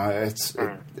 You know, it's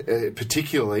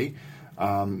particularly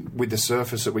with the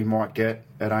surface that we might get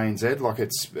at ANZ. Like,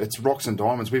 it's rocks and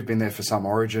diamonds. We've been there for some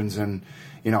Origins, and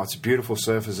it's a beautiful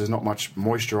surface. There's not much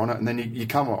moisture on it, and then you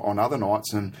come on other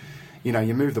nights and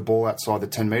you move the ball outside the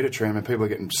 10-metre tram and people are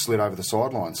getting slid over the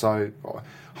sideline. So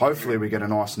hopefully we get a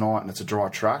nice night and it's a dry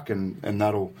track, and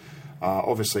that'll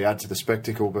obviously add to the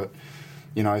spectacle. But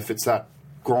if it's that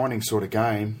grinding sort of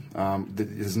game,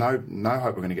 there's no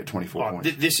hope we're going to get 24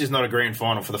 points. This is not a grand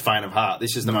final for the faint of heart.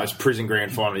 This is the most prison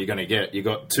grand final you're going to get. You've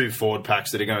got 2 forward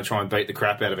packs that are going to try and beat the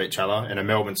crap out of each other, and a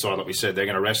Melbourne side, like we said, they're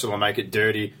going to wrestle and make it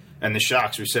dirty. And the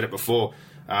Sharks, we've said it before,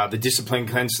 the discipline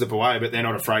can slip away, but they're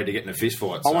not afraid to get in a fist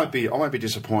fight. So. I won't be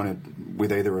disappointed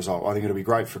with either result. I think it'll be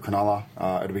great for Cronulla.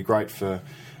 It'll be great for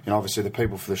obviously the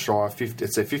people for the Shire.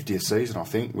 It's their 50th season, I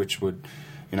think, which would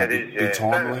be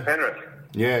timely.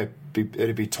 Yeah,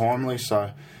 it'd be timely.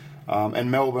 So, and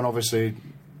Melbourne, obviously,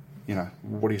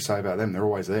 what do you say about them? They're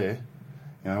always there.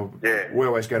 We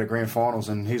always go to grand finals,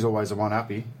 and he's always the one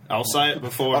happy. I'll say it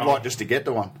before. I'd like just to get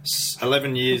to one.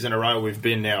 11 years in a row we've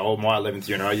been now, or my 11th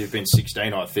year in a row. You've been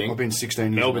 16, I think. I've been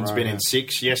 16 years Melbourne's in a row, been in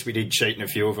 6. Yes, we did cheat in a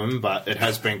few of them, but it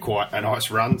has been quite a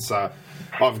nice run. So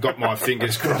I've got my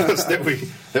fingers crossed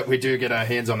that we do get our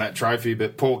hands on that trophy.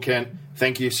 But Paul Kent,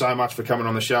 thank you so much for coming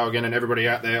on the show again, and everybody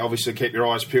out there, obviously keep your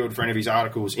eyes peeled for any of his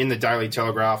articles in the Daily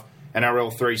Telegraph,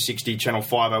 NRL 360, Channel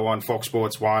 501, Fox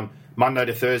Sports 1, Monday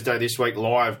to Thursday this week,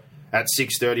 live at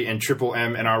 6:30, and Triple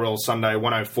M NRL Sunday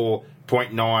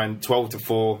 104.9, 12 to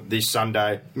 4 this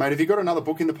Sunday. Mate, have you got another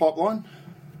book in the pipeline?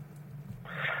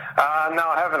 No,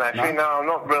 I haven't actually. No, I'm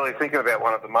not really thinking about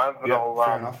one at the moment. But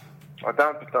fair enough. I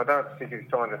don't think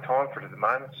it's finding the time for it at the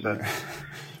moment. So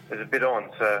there's a bit on.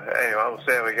 So anyway, we'll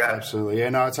see how we go. Absolutely. Yeah,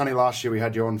 no, it's only last year we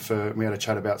had you on we had a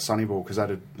chat about Sunnyball because that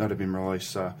had been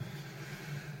released. So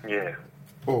yeah.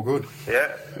 All good.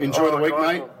 Yeah. Enjoy the week,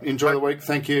 mate. Enjoy the week.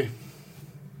 Thank you.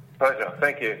 Pleasure.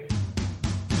 Thank you.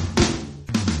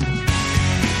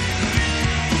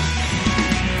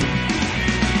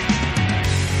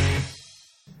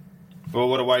 Well,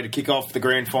 what a way to kick off the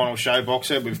grand final show,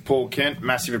 Boxer, with Paul Kent.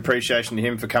 Massive appreciation to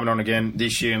him for coming on again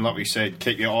this year. And like we said,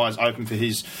 keep your eyes open for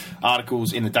his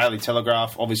articles in the Daily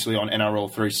Telegraph, obviously on NRL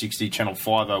 360, Channel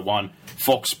 501,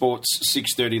 Fox Sports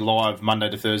 6:30 live Monday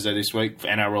to Thursday this week for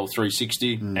NRL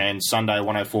 360, and Sunday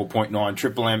 104.9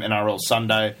 Triple M NRL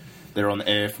Sunday. They're on the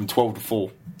air from 12 to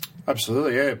 4.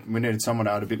 Absolutely, yeah. We needed someone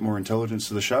to add a bit more intelligence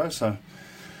to the show, so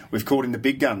we've called in the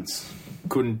big guns.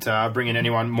 Couldn't bring in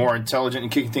anyone more intelligent.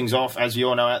 And kicking things off, as you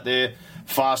all know out there,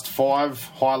 Fast 5,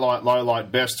 highlight,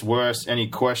 lowlight, best, worst. Any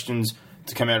questions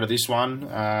to come out of this one?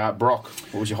 Brock,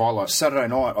 what was your highlight? Saturday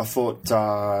night, I thought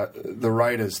the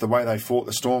Raiders, the way they fought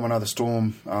the Storm, I know the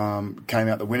Storm came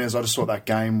out the winners. I just thought that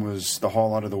game was the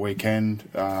highlight of the weekend.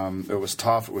 It was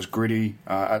tough, it was gritty.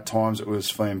 At times it was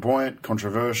flamboyant,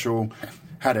 controversial,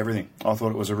 had everything. I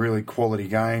thought it was a really quality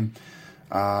game.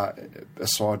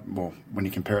 When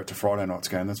you compare it to Friday night's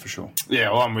game, that's for sure.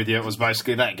 Yeah, well, I'm with you. It was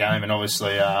basically that game, and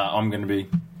obviously I'm going to be,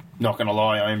 not going to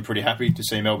lie, I am pretty happy to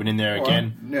see Melbourne in there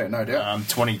again. Yeah, no doubt.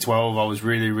 2012, I was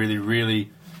really, really, really...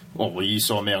 Well, you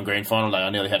saw me on grand final day. I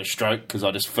nearly had a stroke because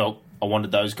I just felt I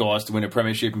wanted those guys to win a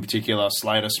premiership, in particular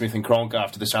Slater, Smith and Cronk,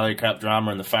 after the salary cap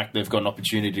drama and the fact they've got an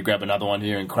opportunity to grab another one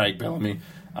here in Craig Bellamy.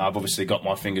 I've obviously got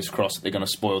my fingers crossed that they're going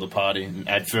to spoil the party and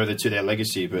add further to their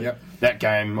legacy. But that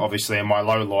game, obviously, in my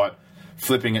low light,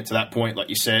 flipping it to that point, like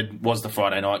you said, was the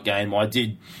Friday night game. I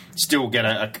did still get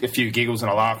a few giggles and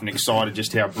a laugh and excited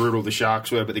just how brutal the Sharks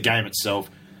were, but the game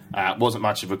itself wasn't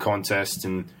much of a contest.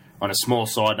 And on a small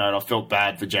side note, I felt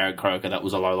bad for Jarrod Croker. That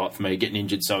was a low light for me, getting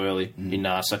injured so early in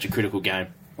such a critical game.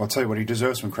 Well, I'll tell you what, he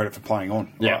deserves some credit for playing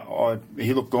on. Yeah.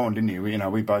 He looked gone, didn't he?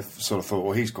 We both sort of thought,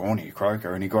 well, he's gone here,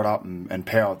 Croker, and he got up and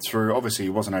powered through. Obviously, he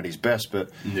wasn't at his best,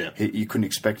 but you couldn't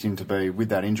expect him to be with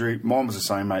that injury. Mine was the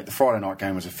same, mate. The Friday night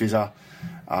game was a fizzer,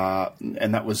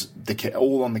 and that was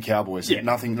all on the Cowboys. Yeah.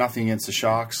 Nothing against the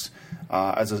Sharks.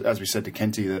 As we said to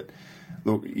Kenty, that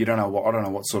look, I don't know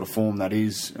what sort of form that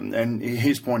is, and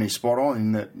his point is spot on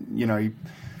in that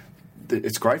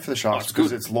it's great for the Sharks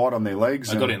because it's light on their legs.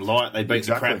 They got in light. They beat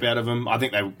the crap out of them. I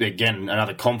think they, again,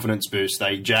 another confidence boost.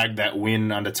 They jagged that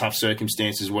win under tough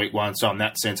circumstances week one. So in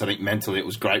that sense, I think mentally it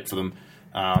was great for them.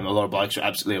 A lot of blokes were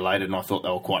absolutely elated, and I thought they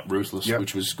were quite ruthless,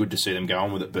 which was good to see them go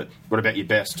on with it. But what about your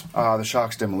best? The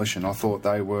Sharks' demolition. I thought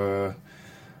they were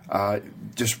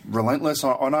just relentless.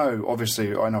 I know,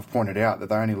 obviously, and I've pointed out that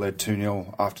they only led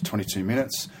 2-0 after 22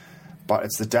 minutes. But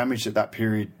it's the damage that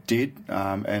period did,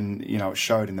 and it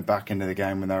showed in the back end of the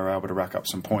game when they were able to rack up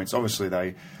some points. Obviously,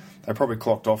 they probably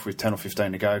clocked off with 10 or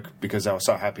 15 to go because they were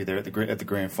so happy there at the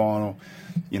grand final.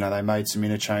 They made some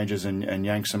interchanges and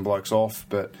yanked some blokes off.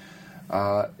 But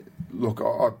look,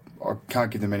 I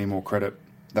can't give them any more credit.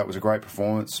 That was a great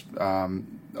performance. I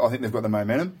think they've got the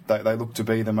momentum. They look to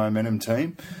be the momentum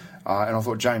team. And I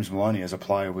thought James Maloney as a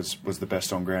player was the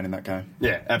best on ground in that game.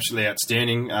 Yeah, absolutely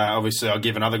outstanding. Obviously, I'll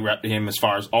give another rap to him as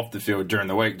far as off the field during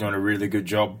the week, doing a really good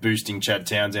job boosting Chad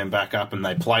Townsend back up, and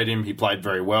they played him. He played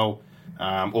very well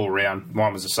all round.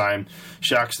 Mine was the same.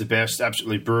 Sharks the best,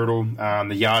 absolutely brutal.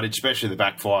 The yardage, especially the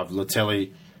back five,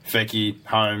 Latelli, Fecky,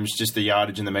 Holmes, just the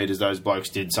yardage and the metres those blokes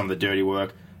did, some of the dirty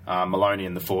work. Maloney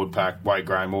in the forward pack, Wade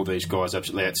Graham, all these guys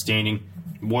absolutely outstanding.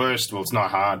 Worst, well, it's not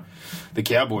hard. The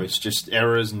Cowboys, just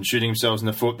errors and shooting themselves in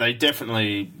the foot. They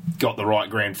definitely got the right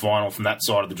grand final from that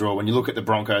side of the draw. When you look at the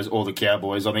Broncos or the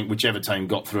Cowboys, I think whichever team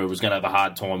got through was going to have a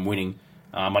hard time winning.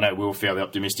 I know we're fairly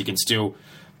optimistic and still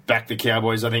back the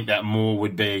Cowboys. I think that more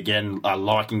would be, again,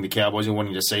 liking the Cowboys and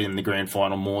wanting to see them in the grand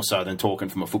final more so than talking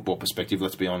from a football perspective,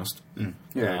 let's be honest.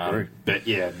 Yeah, I agree. But,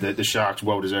 yeah, the Sharks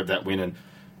well deserved that win, and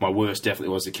my worst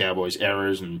definitely was the Cowboys'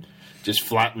 errors and just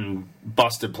flat and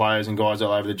busted players and guys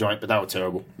all over the joint, but they were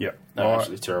terrible. Yeah. They were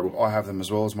absolutely terrible. I have them as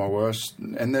well as my worst.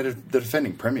 And they're the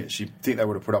defending premiers. You'd think they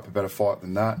would have put up a better fight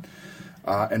than that.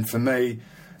 And for me,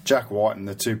 Jack White and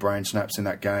the two brain snaps in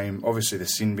that game, obviously the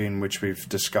sin bin, which we've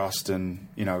discussed, and,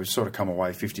 we've sort of come away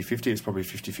 50-50. It's probably a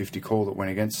 50-50 call that went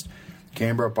against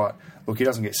Canberra. But, look, he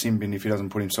doesn't get sin binned if he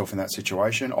doesn't put himself in that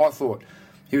situation. I thought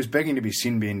he was begging to be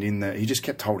sin binned in that he just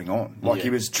kept holding on. He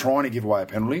was trying to give away a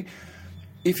penalty.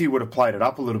 If he would have played it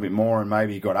up a little bit more and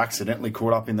maybe he got accidentally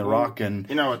caught up in the ruck and...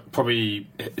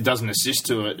 it doesn't assist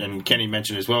to it, and Kenny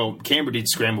mentioned as well, Canberra did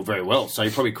scramble very well, so he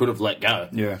probably could have let go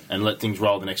and let things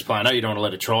roll the next play. I know you don't want to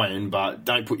let a try in, but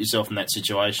don't put yourself in that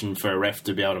situation for a ref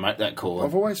to be able to make that call.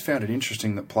 I've always found it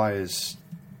interesting that players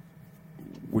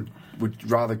would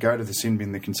rather go to the sin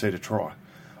bin than concede a try.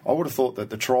 I would have thought that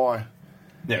the try...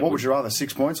 Yeah, what would you rather,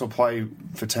 6 points or play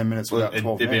for 10 minutes without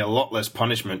 12 There'd be a lot less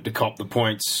punishment to cop the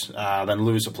points than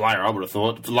lose a player, I would have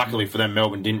thought. Luckily for them,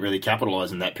 Melbourne didn't really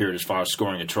capitalise in that period as far as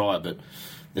scoring a try, but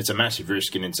it's a massive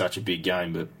risk in such a big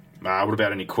game. But what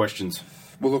about any questions?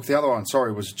 Well, look, the other one,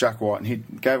 was Jack White, and he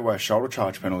gave away a shoulder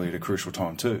charge penalty at a crucial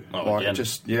time too.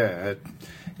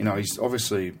 He's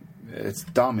obviously... It's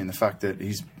dumb in the fact that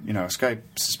he's,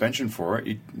 escaped suspension for it.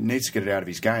 He needs to get it out of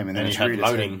his game. And then he had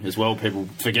loading as well. People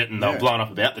forgetting they were blown up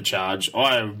about the charge.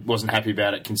 I wasn't happy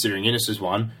about it considering Innis's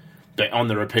one. But on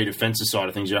the repeat offences side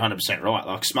of things, you're 100%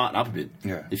 right. Smarten up a bit.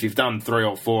 Yeah. If you've done 3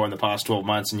 or 4 in the past 12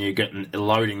 months and you're getting a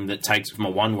loading that takes from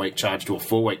a 1-week charge to a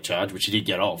 4-week charge, which he did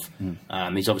get off,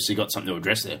 he's obviously got something to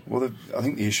address there. Well, I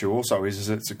think the issue also is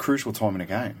it's a crucial time in a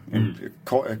game.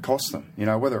 It costs them.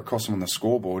 Whether it costs them on the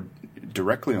scoreboard,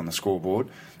 directly on the scoreboard,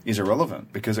 is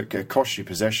irrelevant because it costs you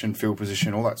possession, field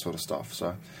position, all that sort of stuff.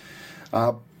 So,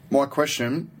 my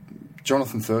question,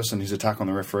 Jonathan Thurston, his attack on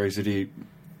the referees, did he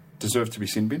deserve to be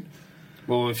sin bin?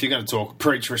 Well, if you're going to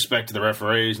preach respect to the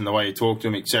referees and the way you talk to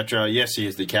them, etc., yes, he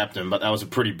is the captain, but that was a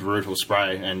pretty brutal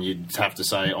spray, and you'd have to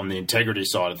say on the integrity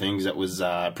side of things, that was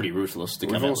pretty ruthless to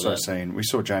come out with that. We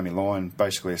saw Jamie Lyon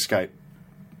basically escape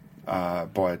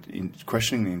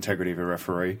questioning the integrity of a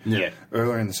referee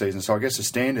earlier in the season. So I guess the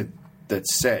standard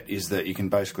that's set is that you can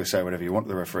basically say whatever you want to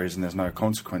the referees and there's no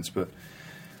consequence. But,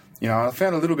 you know, I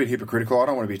found it a little bit hypocritical. I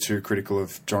don't want to be too critical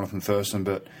of Jonathan Thurston,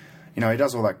 but, you know, he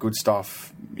does all that good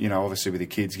stuff, you know, obviously with the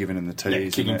kids giving him the tees. Yeah,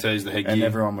 kicking tees, the headgear. And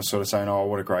everyone was sort of saying, oh,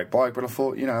 what a great bloke. But I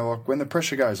thought, you know, like when the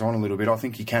pressure goes on a little bit, I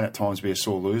think he can at times be a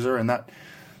sore loser. And that,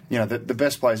 you know, the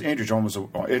best players, Andrew Johns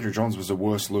was the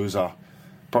worst loser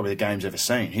probably the game's ever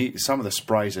seen. Some of the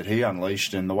sprays that he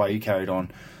unleashed and the way he carried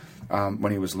on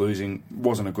when he was losing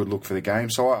wasn't a good look for the game.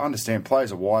 So I understand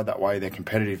players are wired that way, they're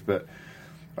competitive, but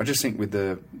I just think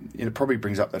it probably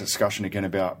brings up the discussion again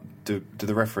about do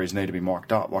the referees need to be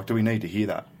mic'd up? Like, do we need to hear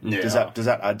that? Yeah. Does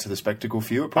that add to the spectacle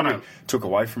for you? It probably took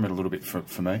away from it a little bit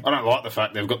for me. I don't like the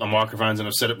fact they've got the microphones, and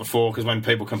I've said it before, because when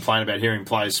people complain about hearing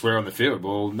players swear on the field,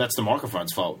 well, that's the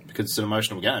microphone's fault, because it's an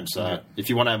emotional game. So if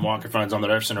you want to have microphones on the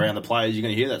refs and around the players, you're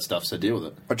going to hear that stuff, so deal with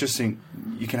it. I just think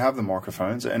you can have the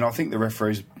microphones, and I think the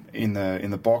referees in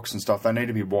the box and stuff, they need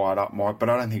to be wired up, Mike,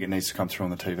 but I don't think it needs to come through on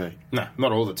the TV. No,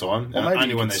 not all the time. Well, maybe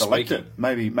only when they're speaking. It.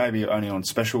 Maybe only on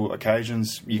special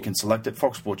occasions you can select it.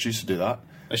 Fox Sports used to do that.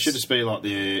 It should just be like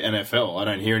the NFL. I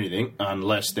don't hear anything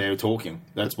unless they're talking.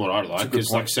 That's what I like. Because,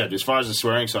 like I said, as far as the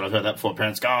swearing side, I've heard that before.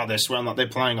 Parents go, they're swearing like they're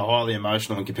playing a highly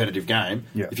emotional and competitive game.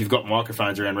 Yeah. If you've got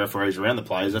microphones around referees, around the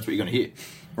players, that's what you're going to hear.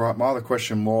 Right, my other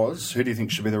question was, who do you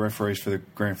think should be the referees for the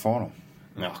grand final?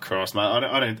 Oh, Christ, mate.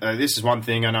 I don't this is one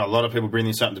thing. I know a lot of people bring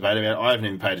this up and debate about it. I haven't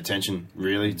even paid attention,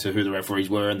 really, to who the referees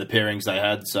were and the pairings they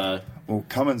had. So, well,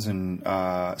 Cummins and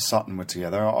Sutton were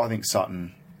together. I think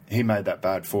Sutton, he made that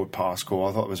bad forward pass call.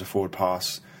 I thought it was a forward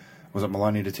pass. Was it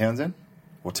Maloney to Townsend?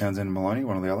 Or Townsend and Maloney,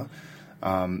 one or the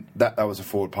other? That was a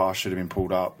forward pass, should have been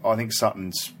pulled up. I think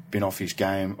Sutton's been off his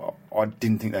game. I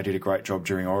didn't think they did a great job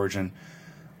during Origin.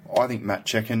 I think Matt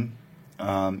Cecchin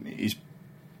is...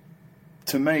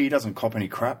 To me, he doesn't cop any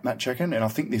crap, Matt Cecchin, and I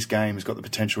think this game has got the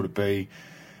potential to be...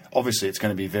 Obviously, it's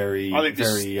going to be very... I think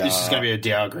this is going to be a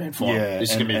Dow grand final. Yeah, this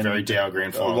is going to be a very Dow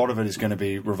grand final. A lot of it is going to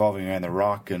be revolving around the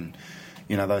ruck and,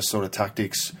 you know, those sort of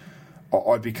tactics.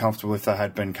 I'd be comfortable if they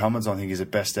had Ben Cummins. I think he's the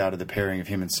best out of the pairing of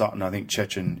him and Sutton. I think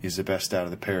Cecchin is the best out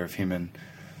of the pair of him and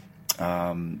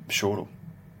Shortall.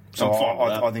 So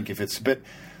I think if it's... But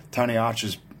Tony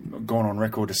Archer's gone on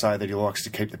record to say that he likes to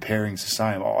keep the pairings the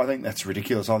same. I think that's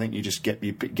ridiculous. I think you just get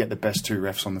the best two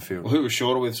refs on the field. Well, who was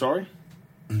Shortall with, sorry?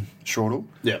 Shortall?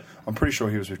 Yeah. I'm pretty sure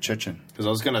he was with Cecchin. Because I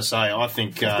was going to say, I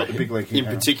think in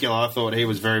particular, I thought he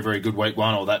was very, very good week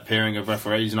one, or that pairing of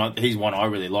referees, and he's one I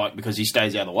really like because he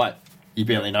stays out of the way. You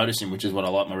barely notice him, which is what I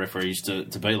like my referees to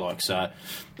be like. So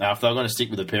if they're going to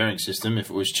stick with the pairing system, if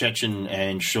it was Cecchin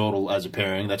and Shortall as a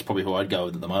pairing, that's probably who I'd go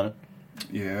with at the moment.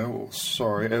 Yeah, well,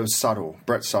 sorry. It was Suttle.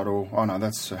 Brett Suttle. Oh, no,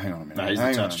 that's... hang on a minute. No, he's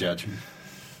the touch judge.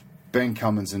 Ben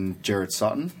Cummins and Jared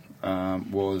Sutton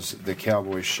was the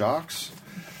Cowboys Sharks.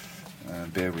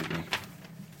 Bear with me.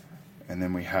 And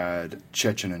then we had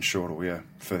Cecchin and Shortall,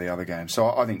 for the other game. So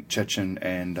I think Cecchin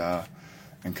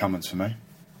and Cummins for me.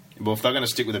 Well, if they're going to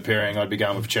stick with a pairing, I'd be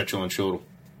going with Cecchin and Shortall.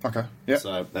 Okay, yeah.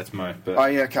 So that's me. But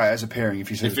okay, as a pairing,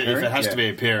 if you said if it has to be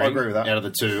a pairing, I agree with that. Out of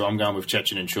the two, I'm going with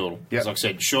Cecchin and Shortall. Because like I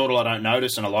said, Shortall I don't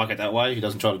notice, and I like it that way. He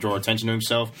doesn't try to draw attention to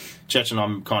himself. Cecchin,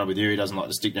 I'm kind of with you. He doesn't like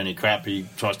to stick to any crap. He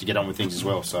tries to get on with things as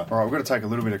well. So, all right, we've got to take a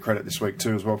little bit of credit this week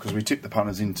too as well, because we tipped the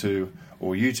punters into,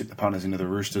 or you tipped the punters into the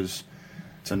Roosters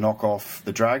to knock off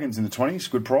the Dragons in the 20s.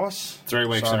 Good price. 3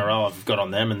 weeks in a row I've got on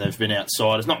them, and they've been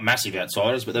outsiders. Not massive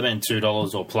outsiders, but they've been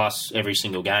 $2 or plus every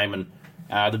single game. And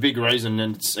the big reason,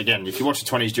 and it's, again, if you watch the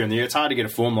 20s during the year, it's hard to get a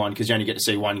form line because you only get to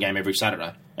see one game every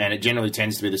Saturday. And it generally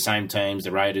tends to be the same teams,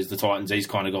 the Raiders, the Titans, these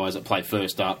kind of guys that play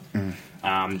first up.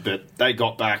 But they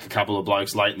got back a couple of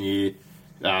blokes late in the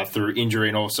year through injury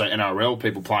and also NRL,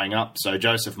 people playing up. So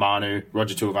Joseph Manu,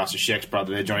 Roger Tuivasa-Sheck's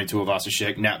brother there, Johnny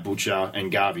Tuivasa-Sheck, Nat Butcher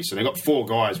and Garvey. So they got 4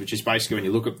 guys, which is basically when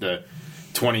you look at the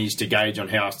 20s to gauge on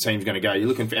how a team's going to go, you're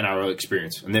looking for NRL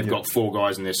experience. And they've got 4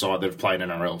 guys on their side that have played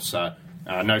NRL. So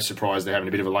no surprise they're having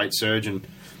a bit of a late surge, and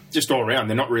just all around,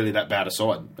 they're not really that bad a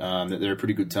side. They're a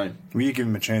pretty good team. Will you give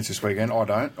them a chance this weekend? I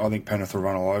don't. I think Penrith will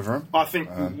run all over them. I think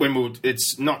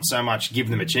it's not so much give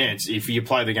them a chance. If you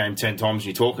play the game 10 times and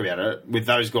you talk about it, with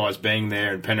those guys being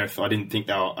there and Penrith, I didn't think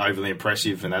they were overly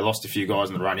impressive, and they lost a few guys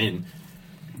in the run-in.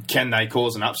 Can they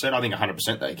cause an upset? I think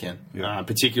 100% they can. Yeah.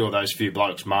 Particularly those few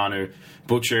blokes, Manu,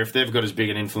 Butcher, if they've got as big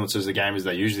an influence as the game as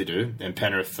they usually do, and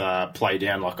Penrith play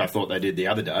down like I thought they did the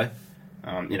other day,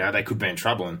 they could be in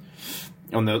trouble. And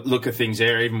on the look of things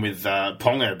there, even with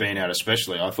Ponga being out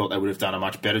especially, I thought they would have done a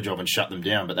much better job and shut them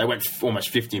down. But they went almost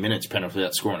 50 minutes, Penrith,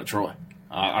 without scoring a try.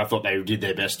 I thought they did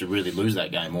their best to really lose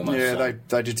that game almost. Yeah, so.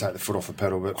 they did take the foot off the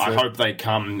pedal. But I hope they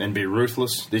come and be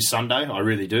ruthless this Sunday. I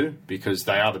really do, because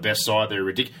they are the best side. They're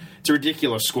It's a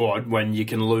ridiculous squad when you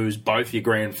can lose both your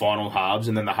grand final halves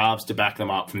and then the halves to back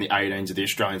them up from the 18s of the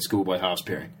Australian schoolboy halves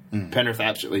pairing. Penrith are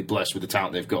absolutely blessed with the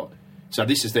talent they've got. So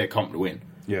this is their comp to win.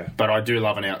 Yeah. But I do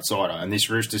love an outsider. And this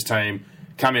Roosters team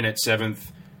come in at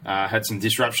 7th, had some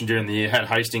disruption during the year, had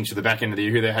Hastings for the back end of the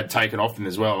year, who they had taken off them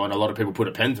as well, and a lot of people put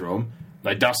a pen through them.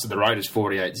 They dusted the Raiders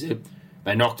 48-zip.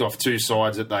 They knocked off two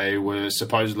sides that they weren't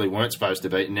supposed to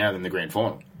beat, and now they're in the grand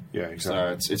final. Yeah,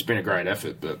 exactly. So it's been a great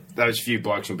effort. But those few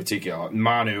blokes in particular,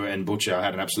 Manu and Butcher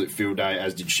had an absolute field day,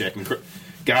 as did Sheck. And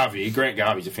Grant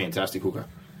Garvey's a fantastic hooker.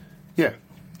 Yeah.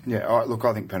 Look,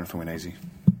 I think Penrith will win easy.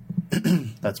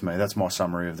 That's me. That's my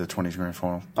summary of the 20s grand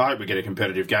final. I hope we get a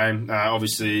competitive game.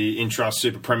 Obviously, Intrust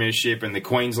Super Premiership and the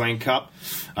Queensland Cup.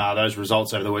 Those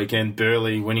results over the weekend.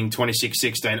 Burleigh winning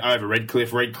 26-16 over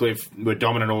Redcliffe. Redcliffe were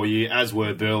dominant all year, as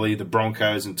were Burleigh, the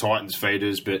Broncos and Titans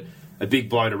feeders. But a big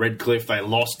blow to Redcliffe. They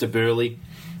lost to Burleigh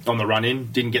on the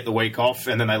run-in, didn't get the week off,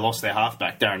 and then they lost their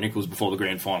halfback, Darren Nichols, before the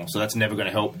grand final. So that's never going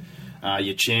to help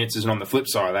your chances. And on the flip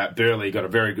side of that, Burleigh got a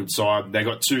very good side. They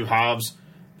got two halves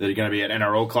that are going to be at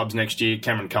NRL clubs next year.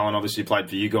 Cameron Cullen obviously played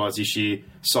for you guys this year.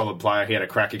 Solid player. He had a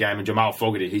cracker game. And Jamal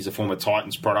Fogarty, he's a former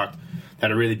Titans product,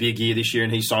 had a really big year this year,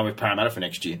 and he signed with Parramatta for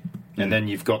next year. And then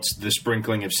you've got the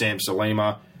sprinkling of Sam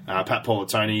Salima. Pat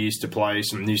Politoni used to play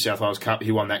some New South Wales Cup.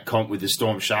 He won that comp with the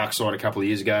Storm Sharks side a couple of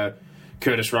years ago.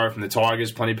 Curtis Rowe from the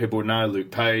Tigers, plenty of people would know.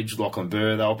 Luke Page, Lachlan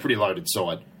Burr, they were a pretty loaded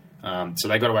side. So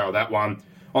they got away with that one.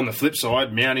 On the flip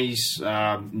side,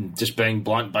 Mounties, just being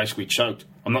blunt, basically choked.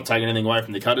 I'm not taking anything away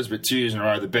from the Cutters, but 2 years in a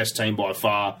row, the best team by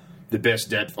far, the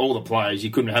best depth, all the players. You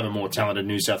couldn't have a more talented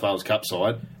New South Wales Cup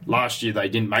side. Last year, they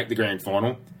didn't make the grand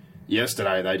final.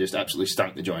 Yesterday, they just absolutely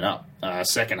stunk the joint up.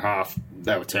 Second half,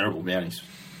 they were terrible, Mounties.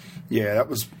 Yeah, that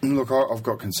was... Look, I've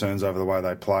got concerns over the way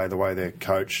they play, the way they're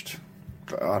coached.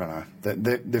 I don't know.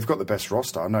 They've got the best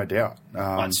roster, no doubt.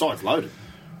 Side's loaded.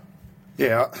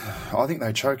 Yeah, I think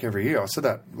they choke every year. I said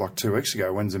that like 2 weeks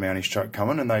ago. When's the Mounties choke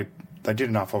coming? And they did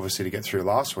enough, obviously, to get through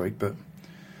last week, but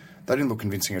they didn't look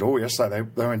convincing at all yesterday.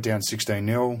 They went down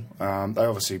 16-0. They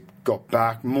obviously got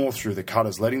back more through the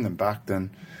Cutters letting them back than,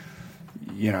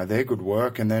 their good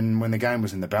work. And then when the game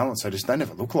was in the balance, they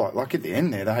never looked like at the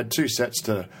end there, they had 2 sets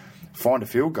to find a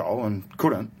field goal and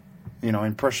couldn't,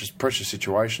 in pressure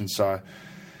situations. So,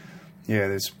 yeah,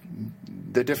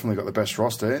 they've definitely got the best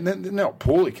roster. And they're not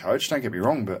poorly coached, don't get me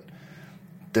wrong, but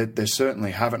they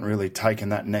certainly haven't really taken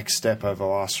that next step over the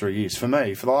last 3 years. For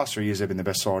me, for the last 3 years, they've been the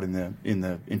best side in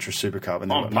the Intra Super Cup.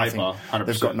 And on paper, 100%.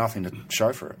 They've got nothing to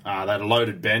show for it. They had a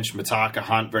loaded bench. Mataka,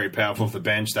 Hunt, very powerful off the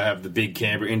bench. They have the big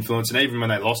Canberra influence. And even when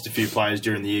they lost a few players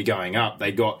during the year going up,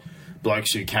 they got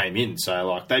blokes who came in.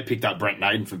 So, they picked up Brent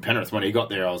Naden from Penrith. When he got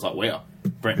there, I was like, wow.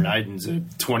 Brent Naden's a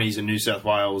 20s in New South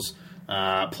Wales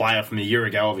player from a year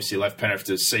ago. Obviously left Penrith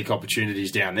to seek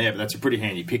opportunities down there, but that's a pretty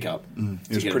handy pickup.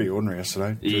 He was pretty ordinary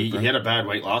yesterday. He had a bad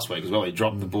week last week as well. He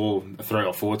dropped the ball 3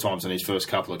 or 4 times in his first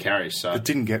couple of carries. So it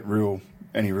didn't get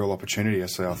any real opportunity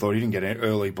yesterday. I thought he didn't get an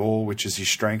early ball, which is his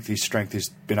strength. His strength is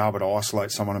being able to isolate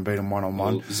someone and beat them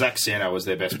one-on-one. Well, Zach Sano was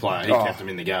their best player. He kept them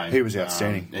in the game. He was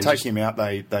outstanding. Take him out,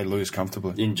 they lose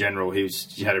comfortably. In general, he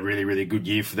had a really, really good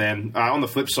year for them. On the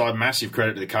flip side, massive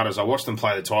credit to the Cutters. I watched them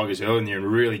play the Tigers earlier in the year and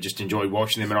really just enjoyed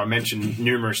watching them. And I mentioned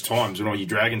numerous times when all you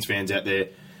Dragons fans out there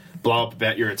blow up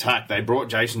about your attack, they brought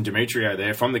Jason Demetrio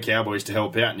there from the Cowboys to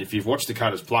help out. And if you've watched the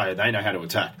Cutters play, they know how to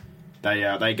attack.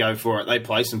 They go for it. They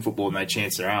play some football and they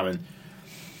chance their arm. And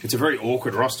it's a very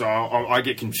awkward roster. I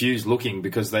get confused looking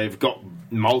because they've got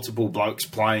multiple blokes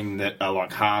playing that are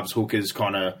like halves, hookers,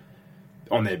 kind of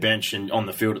on their bench and on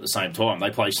the field at the same time. They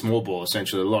play small ball,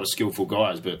 essentially. A lot of skillful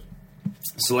guys. But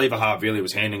Saliva Harvili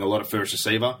was handling a lot of first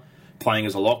receiver, playing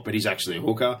as a lock, but he's actually a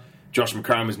hooker. Josh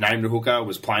McCrone was named a hooker,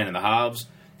 was playing in the halves.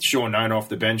 Sean Nona off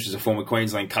the bench is a former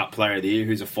Queensland Cup Player of the Year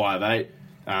who's a 5'8".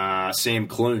 Sam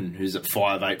Clune, who's at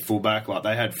 5'8" fullback. Like,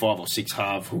 they had 5 or 6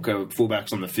 half hooker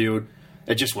fullbacks on the field.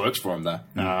 It just works for them, though.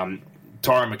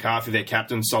 Tyron McCarthy, their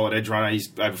captain, solid edge runner. He's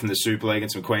over from the Super League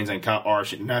and some Queensland Cup,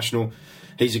 Irish International.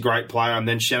 He's a great player. And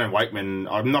then Shannon Wakeman,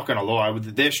 I'm not going to lie,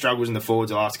 with their struggles in the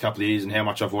forwards the last couple of years and how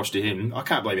much I've watched of him, I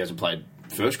can't believe he hasn't played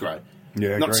first grade.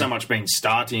 Yeah, not so much been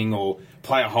starting or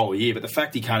play a whole year, but the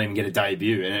fact he can't even get a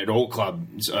debut. And at all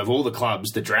clubs, of all the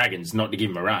clubs, the Dragons, not to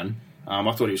give him a run, I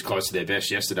thought he was close to their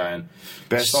best yesterday. And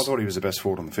I thought he was the best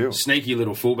forward on the field. Sneaky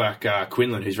little fullback,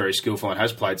 Quinlan, who's very skillful and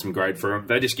has played some grade for him.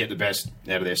 They just get the best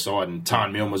out of their side. And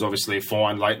Tarn Milne was obviously a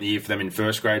find late in the year for them in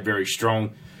first grade, very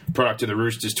strong. Product of the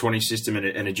Roosters 20 system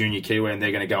and a junior Kiwi, and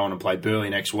they're going to go on and play Burleigh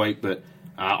next week. But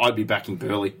I'd be backing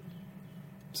Burleigh.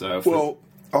 So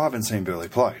I haven't seen Burleigh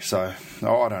play, so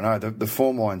I don't know. The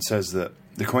form line says that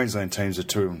the Queensland teams are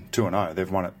 2-0.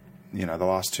 They've won it, the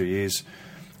last 2 years.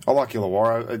 I like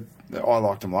Illawarra. I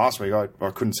liked them last week. I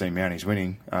couldn't see Mounties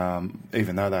winning,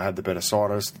 even though they had the better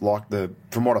side. I just like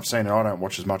from what I've seen, and I don't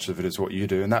watch as much of it as what you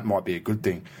do, and that might be a good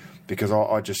thing because I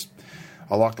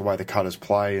like the way the Cutters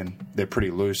play, and they're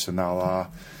pretty loose, and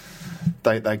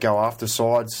they go after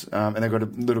sides, and they've got a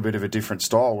little bit of a different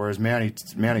style. Whereas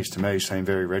Mounties to me seem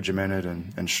very regimented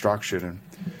and structured, and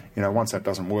once that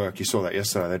doesn't work, you saw that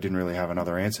yesterday. They didn't really have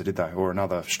another answer, did they, or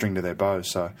another string to their bow?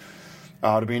 So.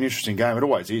 It'll be an interesting game. It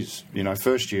always is.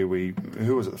 First year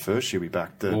who was it? The first year we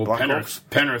backed the Blackhawks.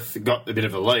 Penrith got a bit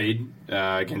of a lead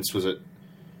against. Was it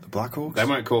the Blackhawks? They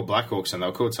weren't called Blackhawks, and they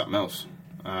were called something else.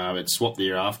 It swapped the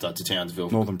year after to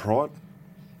Townsville. Northern Pride.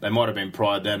 They might have been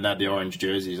Pride then. They had the orange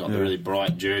jerseys, the really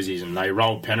bright jerseys, and they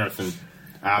rolled Penrith. And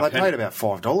they paid about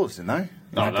 $5, didn't they?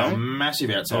 No, they were massive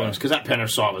outsiders because that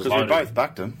Penrith side was loaded. We both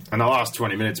backed them. And the last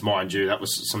 20 minutes, mind you, that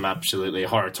was some absolutely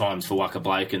horror times for Waka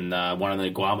Blake, and one of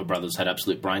the Guama brothers had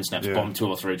absolute brain snaps, bombed 2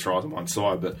 or 3 tries on one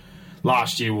side. But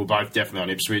last year, we were both definitely on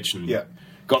Ipswich and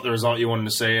got the result you wanted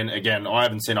to see. And again, I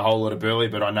haven't seen a whole lot of Burleigh,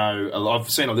 but I know I've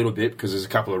seen a little bit because there's a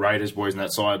couple of Raiders boys on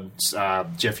that side,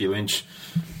 Jeffy Lynch,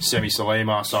 Semi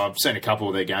Salima. So I've seen a couple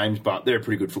of their games, but they're a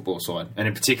pretty good football side. And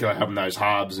in particular, having those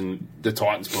Harbs and the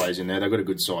Titans players in there, they've got a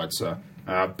good side. So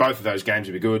both of those games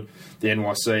will be good, the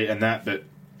NYC and that. But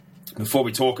before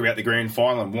we talk about the grand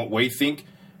final and what we think,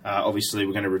 obviously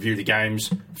we're going to review the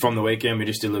games from the weekend. We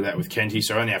just did a little bit with Kenty,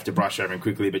 so I only have to brush over them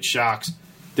quickly. But Sharks,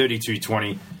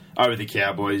 32-20 over the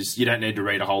Cowboys. You don't need to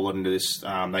read a whole lot into this.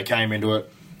 They came into it.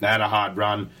 They had a hard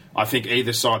run. I think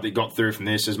either side that got through from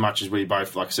this, as much as we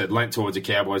both, like I said, leant towards the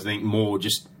Cowboys, I think more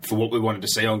just for what we wanted to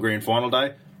see on grand final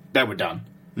day, they were done.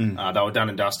 They were done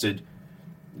and dusted.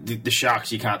 The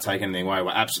Sharks, you can't take anything away,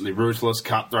 were absolutely ruthless,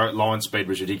 cutthroat, line speed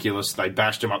was ridiculous. They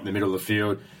bashed them up in the middle of the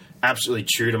field, absolutely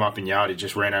chewed them up in yardage,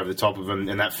 just ran over the top of them.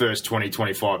 In that first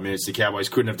 20-25 minutes, the Cowboys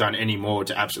couldn't have done any more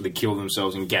to absolutely kill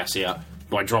themselves and gas out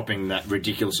by dropping that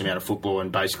ridiculous amount of football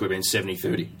and basically being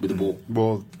 70-30 with the ball.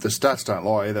 Well, the stats don't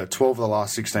lie either. 12 of the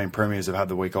last 16 premiers have had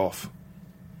the week off.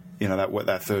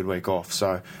 That third week off.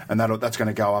 So, and that's going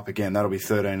to go up again. That'll be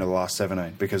 13 of the last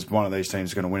 17 because one of these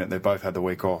teams is going to win it. They both had the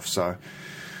week off. So,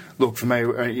 look, for me,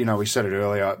 we said it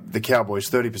earlier, the Cowboys,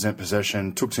 30%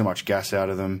 possession, took too much gas out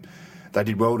of them. They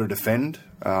did well to defend.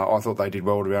 I thought they did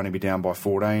well to only be down by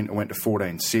 14. It went to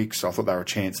 14-6. I thought they were a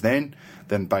chance then.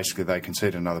 Then basically they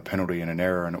conceded another penalty and an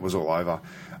error, and it was all over.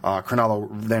 Cronulla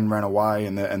then ran away,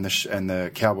 and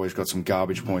the Cowboys got some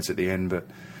garbage points at the end, but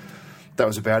that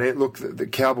was about it. Look, the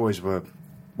Cowboys were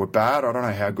bad. I don't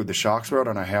know how good the Sharks were. I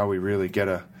don't know how we really get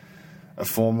a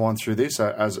form line through this,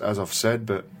 as I've said,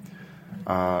 but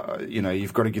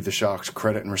you've got to give the Sharks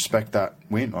credit and respect that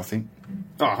win, I think.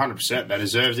 Oh, 100%. They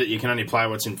deserves it. You can only play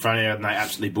what's in front of you, and they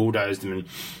absolutely bulldozed them. And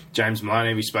James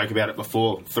Maloney, we spoke about it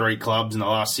before, 3 clubs in the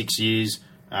last 6 years,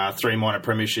 3 minor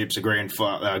premierships,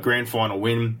 a grand final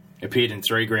win, appeared in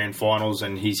 3 grand finals,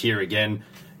 and he's here again.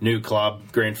 New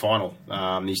club, grand final.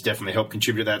 He's definitely helped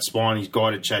contribute to that spine. He's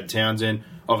guided Chad Townsend.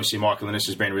 Obviously, Michael Innes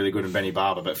has been really good, and Benny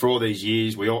Barber. But for all these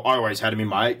years, I always had him in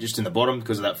my 8, just in the bottom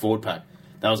because of that forward pack.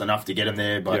 That was enough to get him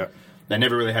there, but they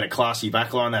never really had a classy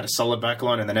backline. They had a solid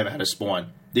backline, and they never had a spine.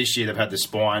 This year, they've had the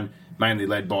spine, mainly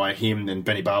led by him, and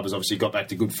Benny Barber's obviously got back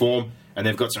to good form, and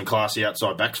they've got some classy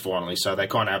outside backs finally. So they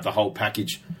kind of have the whole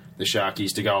package, the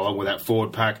Sharkies, to go along with that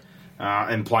forward pack.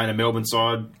 And playing a Melbourne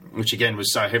side, which again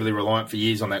was so heavily reliant for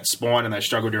years on that spine, and they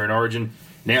struggled during Origin.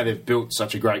 Now they've built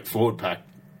such a great forward pack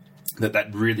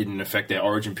that really didn't affect their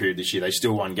Origin period this year. They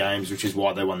still won games, which is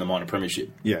why they won the minor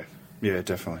premiership. Yeah,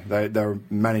 definitely. They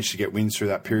managed to get wins through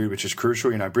that period, which is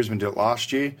crucial. Brisbane did it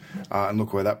last year, and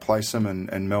look where that placed them,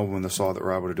 and Melbourne, the side that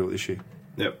were able to do it this year.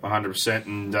 Yep, 100%.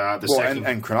 And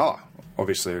and Cronulla.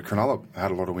 Obviously, Cronulla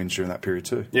had a lot of wins during that period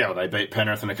too. Yeah, well, they beat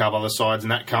Penrith and a couple other sides,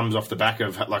 and that comes off the back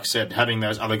of, like I said, having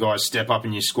those other guys step up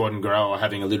in your squad and grow, or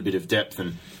having a little bit of depth,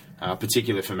 and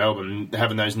particularly for Melbourne,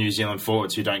 having those New Zealand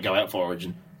forwards who don't go out for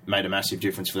Origin made a massive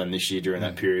difference for them this year during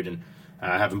that period. And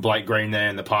having Blake Green there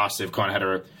in the past, they've kind of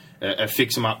had a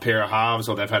fix-em-up pair of halves,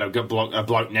 or they've had a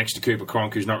bloke next to Cooper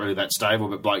Cronk who's not really that stable,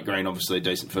 but Blake Green, obviously a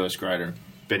decent first grader.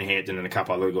 Benny Hampton and a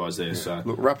couple other guys there. Yeah. So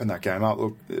look, wrapping that game up,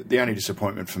 the only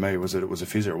disappointment for me was that it was a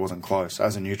fizzer. It wasn't close.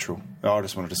 As a neutral, I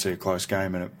just wanted to see a close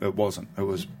game, and it wasn't. It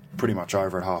was pretty much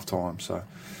over at half-time. So,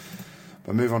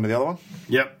 but move on to the other one.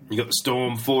 Yep, you got the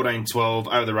Storm,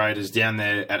 14-12 over the Raiders down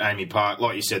there at Amy Park.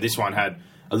 Like you said, this one had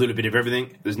a little bit of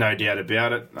everything. There's no doubt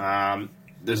about it.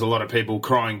 There's a lot of people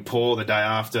crying poor the day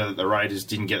after the Raiders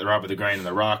didn't get the rub of the green in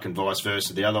the ruck, and vice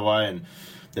versa the other way. And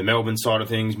the Melbourne side of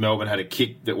things. Melbourne had a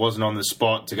kick that wasn't on the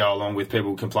spot to go along with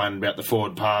people complaining about the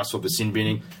forward pass or the sin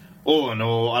binning. All in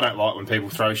all, I don't like when people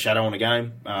throw shadow on a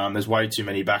game. There's way too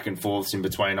many back and forths in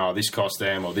between, this cost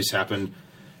them or this happened.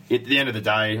 At the end of the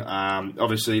day,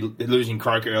 obviously losing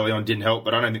Croker early on didn't help,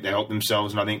 but I don't think they helped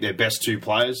themselves, and I think their best two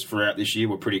players throughout this year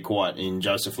were pretty quiet in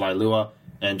Joseph Leilua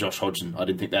and Josh Hodgson. I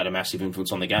didn't think they had a massive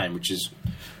influence on the game, which is,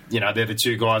 they're the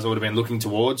two guys I would have been looking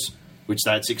towards, which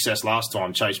they had success last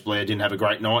time. Chase Blair didn't have a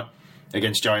great night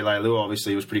against Joey Leilua.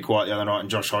 Obviously, he was pretty quiet the other night, and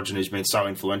Josh Hodgson, who's been so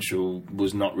influential,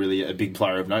 was not really a big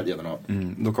player of note the other night.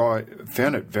 Look, I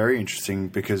found it very interesting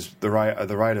because the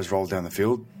Raiders rolled down the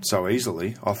field so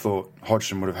easily. I thought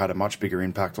Hodgson would have had a much bigger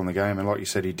impact on the game, and like you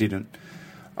said, he didn't.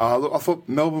 Look, I thought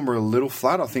Melbourne were a little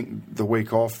flat. I think the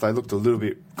week off, they looked a little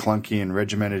bit clunky and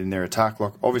regimented in their attack.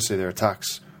 Like, obviously, their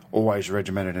attack's always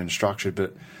regimented and structured,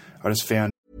 but I just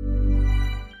found...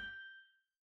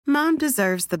 Mom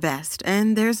deserves the best,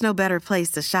 and there's no better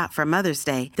place to shop for Mother's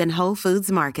Day than Whole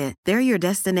Foods Market. They're your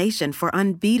destination for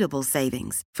unbeatable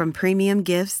savings, from premium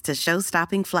gifts to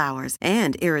show-stopping flowers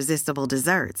and irresistible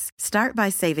desserts. Start by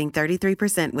saving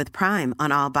 33% with Prime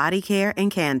on all body care and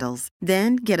candles.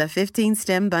 Then get a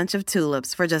 15-stem bunch of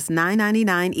tulips for just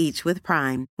 $9.99 each with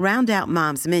Prime. Round out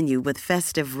Mom's menu with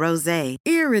festive rosé,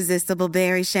 irresistible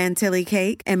berry chantilly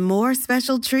cake, and more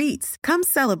special treats. Come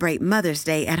celebrate Mother's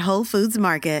Day at Whole Foods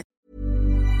Market.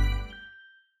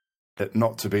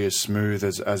 Not to be as smooth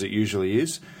as it usually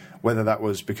is. Whether that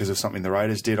was because of something the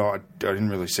Raiders did, I didn't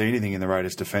really see anything in the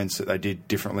Raiders' defence that they did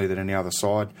differently than any other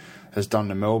side has done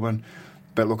to Melbourne.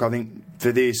 But look, I think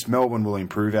for this, Melbourne will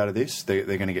improve out of this. They're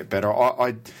going to get better.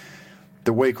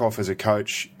 The week off as a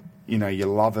coach, you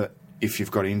love it if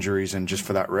you've got injuries and just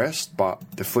for that rest. But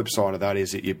the flip side of that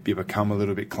is that you become a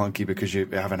little bit clunky because you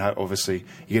haven't had, obviously,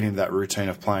 you get into that routine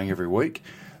of playing every week.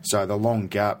 So the long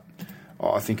gap,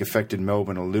 I think, affected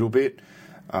Melbourne a little bit.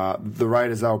 The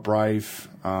Raiders, they were brave,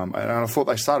 and I thought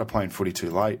they started playing footy too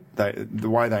late. The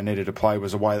way they needed to play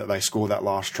was the way that they scored that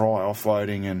last try,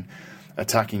 offloading and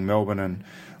attacking Melbourne and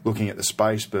looking at the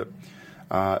space. But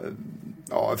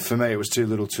for me, it was too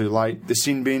little too late. The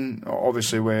sin bin,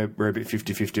 obviously, we're a bit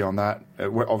 50-50 on that. It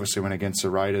obviously went against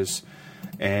the Raiders.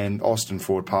 And Austin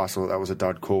forward pass, that was a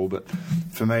dud call. But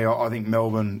for me, I think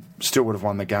Melbourne still would have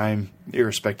won the game,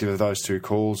 irrespective of those two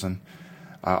calls, and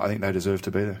I think they deserve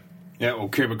to be there. Yeah, well,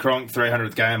 Cooper Cronk,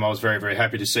 300th game, I was very, very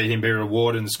happy to see him be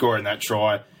rewarded and scoring that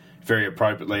try very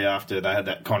appropriately after they had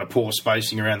that kind of poor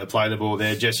spacing around the play the ball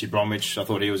there. Jesse Bromwich, I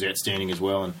thought he was outstanding as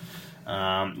well.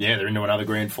 And they're into another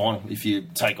grand final. If you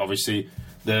take, obviously,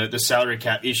 the salary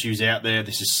cap issues out there,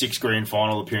 this is 6 grand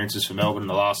final appearances for Melbourne in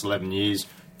the last 11 years,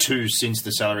 2 since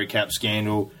the salary cap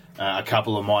scandal, a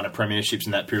couple of minor premierships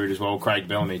in that period as well. Craig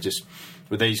Bellamy, just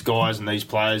with these guys and these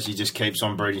players, he just keeps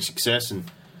on breeding success, and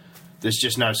there's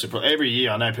just no surprise. Every year,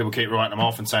 I know people keep writing them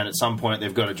off and saying at some point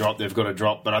they've got to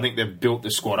drop, but I think they've built the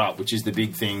squad up, which is the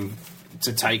big thing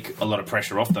to take a lot of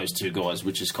pressure off those two guys,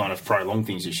 which is kind of prolonged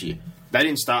things this year. They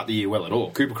didn't start the year well at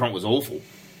all. Cooper Cronk was awful.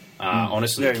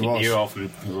 Honestly, yeah, kicked the year off, and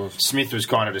Smith was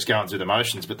kind of just going through the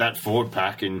motions, but that forward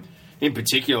pack, and in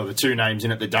particular, the two names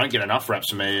in it that don't get enough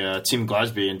raps for me, Tim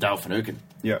Glasby and Dale Finucane.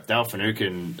 Yeah. Dale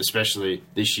Finucane, especially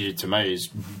this year, to me, is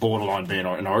borderline being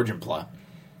an Origin player.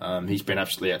 He's been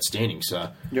absolutely outstanding. So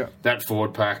that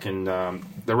forward pack and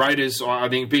the Raiders, I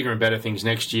think bigger and better things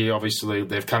next year. Obviously,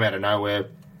 they've come out of nowhere,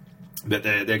 but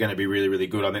they're going to be really, really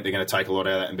good. I think they're going to take a lot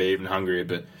out of that and be even hungrier.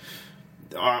 But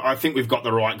I think we've got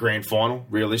the right grand final,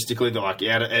 realistically. Like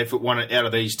if it won out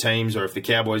of these teams, or if the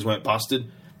Cowboys weren't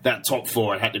busted, that top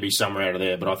 4 had to be somewhere out of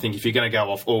there. But I think if you're going to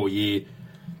go off all year,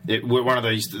 we're one of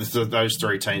those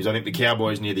 3 teams. I think the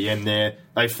Cowboys near the end there,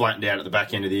 they flattened out at the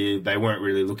back end of the year. They weren't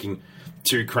really looking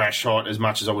too crash hot as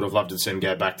much as I would have loved to see them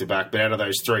go back to back. But out of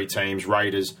those 3 teams,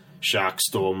 Raiders, Sharks,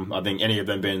 Storm, I think any of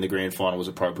them being in the grand final was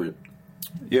appropriate.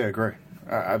 Yeah, agree.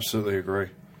 Absolutely agree.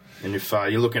 And if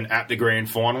you're looking at the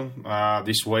grand final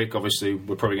this week, obviously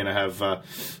we're probably going to have a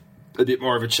bit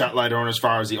more of a chat later on as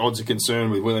far as the odds are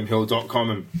concerned with WilliamHill.com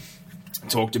and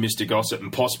talk to Mr. Gossip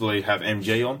and possibly have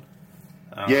MG on.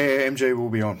 MG will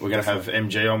be on. We're going to have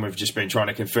MG on. We've just been trying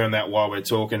to confirm that while we're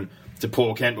talking to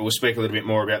Paul Kent, but we'll speak a little bit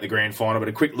more about the grand final. But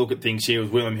a quick look at things here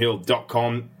with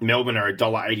WilliamHill.com. Melbourne are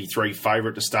 $1.83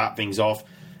 favourite to start things off.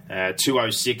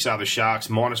 2.06 are the Sharks,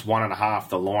 minus 1.5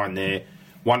 the line there.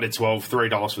 1 to 12,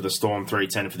 $3 for the Storm,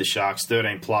 $3.10 for the Sharks,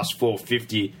 13 plus,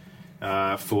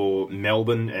 $4.50 for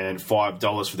Melbourne, and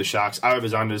 $5 for the Sharks.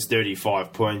 Overs, unders,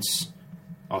 35 points.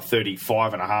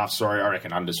 35.5. Sorry, I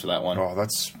reckon unders for that one.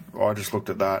 I just looked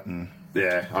at that and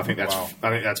I think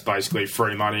that's basically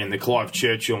free money. And the Clive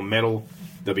Churchill medal,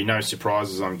 there'll be no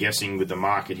surprises, I'm guessing, with the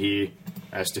market here.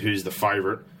 as to who's the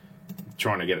favourite.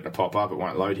 Trying to get it to pop up. It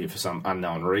won't load here for some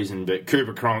unknown reason. But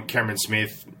Cooper Cronk, Cameron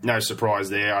Smith, no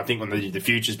surprise there. I think when the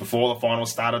futures before the final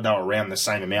started, they were around the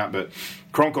same amount. But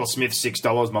Cronk or Smith,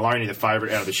 $6. Maloney, the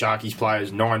favourite out of the Sharkies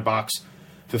players, $9.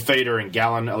 Fafita and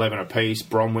Gallen, 11 apiece.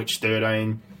 Bromwich,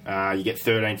 13. You get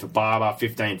 13 for Barber,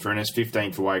 15 for Ennis,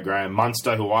 15 for Wade Graham.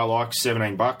 Munster, who I like,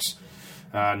 $17.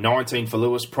 19 for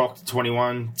Lewis, Proctor,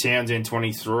 21. Townsend,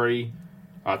 23.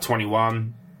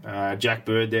 21. Jack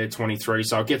Bird there, 23.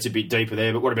 So it gets a bit deeper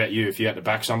there. But what about you if you had to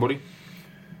back somebody?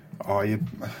 I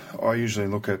usually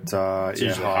look at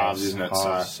usually halves, isn't it?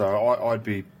 Halves. So I'd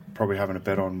be probably having a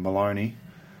bet on Maloney.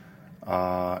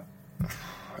 And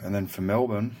then for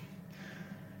Melbourne,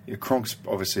 Cronk's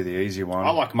obviously the easy one. I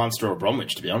like Munster or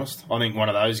Bromwich, to be honest. I think one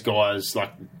of those guys,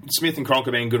 like Smith and Cronk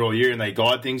have been good all year and they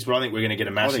guide things, but I think we're going to get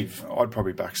a massive... I'd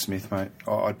probably back Smith, mate.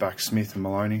 I'd back Smith and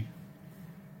Maloney.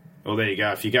 Well, there you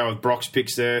go. If you go with Brock's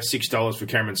picks there, $6 for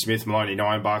Cameron Smith, Maloney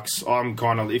 $9. I'm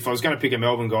kind of, if I was going to pick a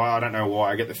Melbourne guy, I don't know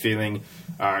why. I get the feeling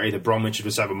either Bromwich will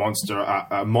just have a monster,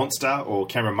 or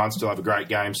Cameron Munster will have a great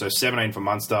game. So 17 for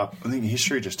Munster. I think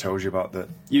history just tells you about that.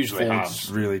 Usually Fords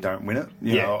halves really don't win it.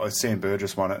 You know, Sam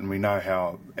Burgess won it, and we know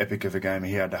how epic of a game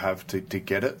he had to have to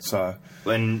get it. So,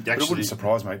 and actually, it wouldn't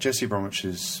surprise me. Jesse Bromwich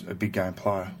is a big game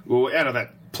player. Well, out of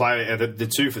that player, the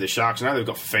two for the Sharks, I know they've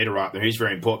got Fafita right there. He's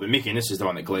very important, but Mick Innes is the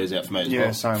one that glares out for me as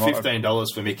well. Same. $15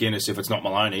 for Mick Innes if it's not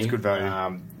Maloney. It's good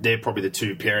value. They're probably the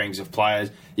two pairings of players.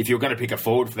 If you're going to pick a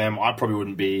forward for them, I probably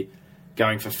wouldn't be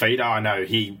going for Fafita. I know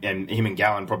him and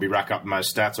Gallen probably rack up the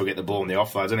most stats or get the ball in the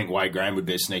offloads. I think Wade Graham would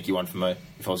be a sneaky one for me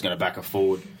if I was going to back a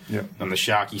forward on the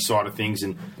Sharky side of things.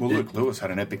 And Luke Lewis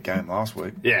had an epic game last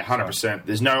week. Yeah, 100%. So.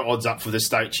 There's no odds up for the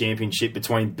state championship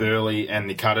between Burleigh and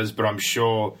the Cutters, but I'm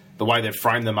sure the way they've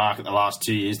framed the market the last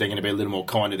 2 years, they're going to be a little more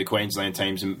kind to the Queensland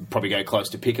teams and probably go close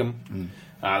to pick them.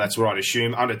 That's what I'd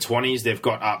assume. Under 20s, they've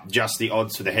got up just the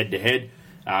odds for the head-to-head.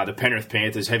 The Penrith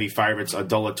Panthers, heavy favourites,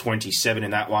 $1.27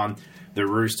 in that one. The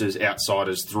Roosters,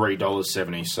 outsiders,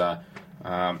 $3.70. So,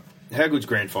 how good's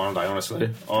grand final day, honestly?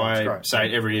 I say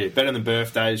it every year. Better than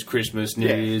birthdays, Christmas, New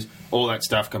Year's, all that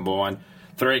stuff combined.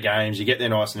 3 games, you get there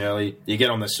nice and early, you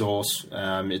get on the sauce.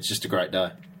 It's just a great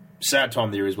day. Sad time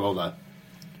of the year as well, though,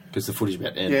 because the footy's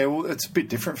about to end. Yeah, well, it's a bit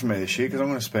different for me this year because I'm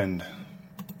going to spend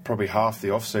probably half the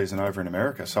off-season over in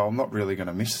America, so I'm not really going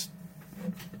to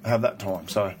have that time.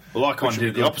 So, well, I kind of did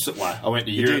it the opposite way. I went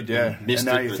to Europe, and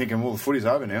now you're thinking, well, the footy's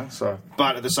over now. So,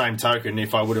 but at the same token,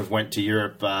 if I would have went to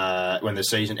Europe when the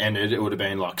season ended, it would have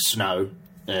been like snow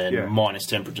and minus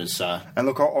temperatures. So, and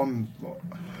look,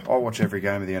 I watch every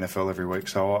game of the NFL every week,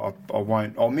 so I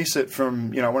won't. I'll miss it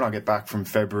from when I get back from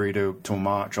February till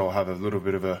March. I'll have a little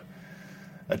bit of a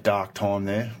dark time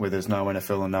there where there's no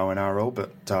NFL and no NRL,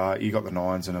 but you got the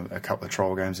Nines and a couple of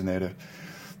trial games in there to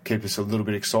keep us a little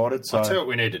bit excited. So I'll tell you what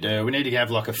we need to do. We need to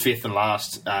have like a fifth and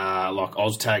last like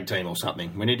Oz tag team or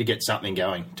something. We need to get something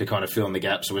going to kind of fill in the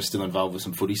gap so we're still involved with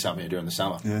some footy somewhere during the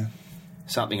summer. Yeah.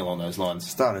 Something along those lines.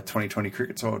 Start a 2020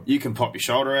 cricket side. You can pop your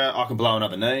shoulder out. I can blow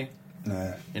another knee.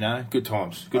 No. Good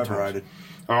times. Good Overrated. times.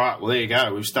 All right, well, there you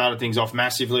go. We've started things off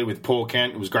massively with Paul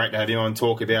Kent. It was great to have him on,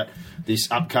 talk about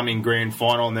this upcoming grand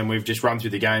final, and then we've just run through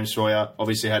the games for you.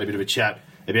 Obviously had a bit of a chat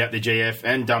about the GF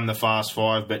and done the Fast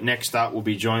Five, but next up we'll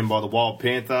be joined by the Wild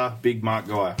Panther, Big Mark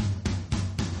Geyer.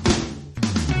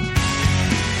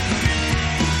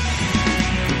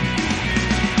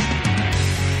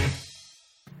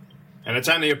 And it's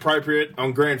only appropriate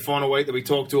on grand final week that we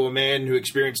talk to a man who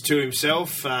experienced two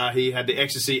himself. He had the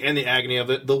ecstasy and the agony of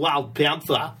it. The Wild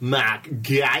Panther, Mark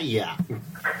Geyer.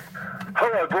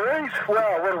 Hello, boys.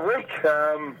 Wow, what a week.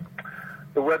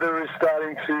 The weather is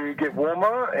starting to get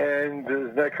warmer, and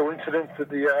there's no coincidence that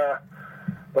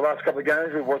the last couple of games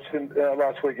we've watched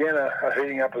last weekend are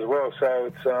heating up as well.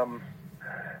 So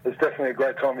it's definitely a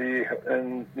great time of year,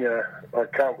 and I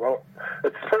can't. Well,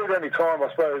 it's probably the only time, I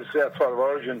suppose, outside of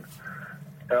Origin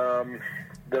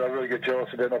that I really get jealous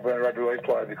about not being a rugby league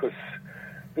player, because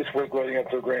this week leading up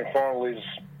to a grand final is,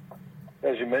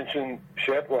 as you mentioned,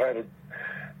 Shep, I had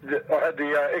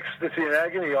the ecstasy and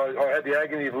agony. I had the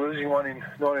agony of losing one in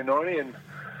 1990,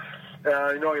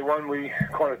 and in 91 we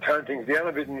kind of toned things down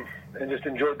a bit and just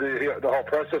enjoyed the whole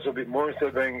process a bit more instead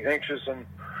of being anxious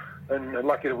and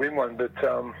lucky to win one. But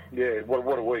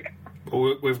what a week.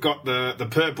 Well, we've got the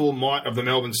purple might of the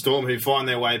Melbourne Storm, who find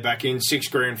their way back in 6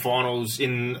 grand finals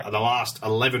in the last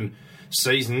 11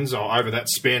 seasons, or over that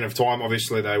span of time.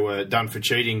 Obviously, they were done for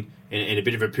cheating in a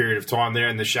bit of a period of time there.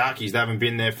 And the Sharkies, they haven't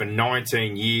been there for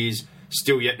 19 years,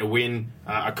 still yet to win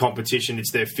a competition.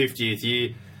 It's their 50th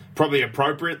year. Probably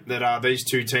appropriate that these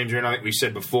two teams are in. I think we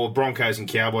said before, Broncos and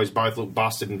Cowboys both look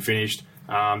busted and finished.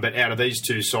 But out of these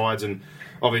two sides, and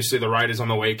obviously the Raiders on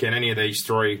the weekend, any of these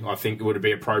three, I think would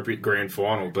be appropriate grand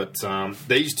final. But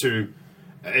these two,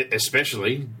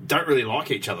 especially, don't really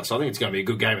like each other. So I think it's going to be a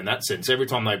good game in that sense. Every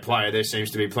time they play, there seems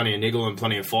to be plenty of niggle and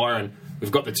plenty of fire, and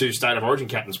we've got the two State of Origin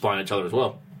captains playing each other as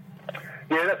well.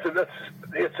 Yeah,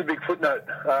 that's a big footnote.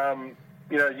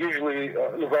 Usually,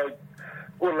 look, I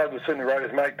would love to see the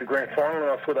Raiders make the grand final,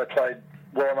 and I thought they played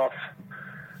well enough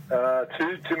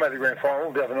to make the grand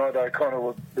final. The other night they kind of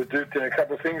were duped in a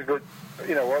couple of things, but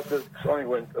you know what? It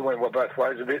went both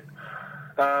ways a bit.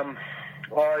 I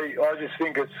just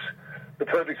think it's the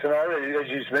perfect scenario, as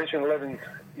you just mentioned, 11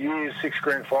 years, 6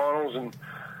 grand finals, and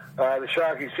the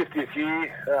Sharkies' 50th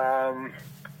year.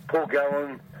 Paul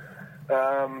Gallen,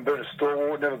 been a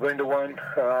stalwart, never been to one.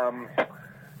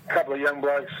 A couple of young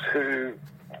blokes who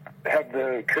had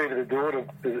the key to the door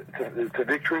to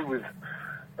victory with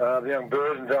the young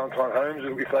Bird and Valentine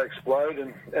Holmes if they explode,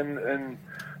 and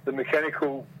the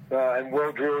mechanical and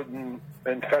well-drilled and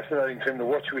fascinating team to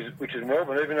watch, which is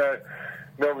Melbourne. Even though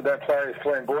Melbourne don't play as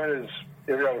flamboyant as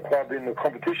every other club in the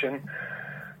competition,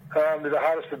 they're the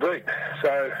hardest to beat.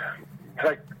 So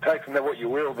take from that what you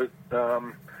will, but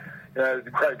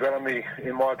Craig Bellamy,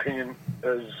 in my opinion,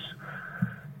 has,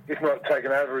 if not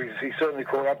taken over, he's certainly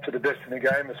caught up to the best in the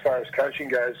game as far as coaching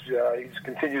goes. He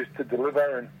continues to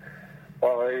deliver, and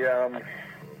I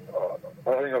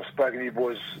think I've spoken to you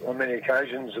boys on many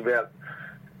occasions about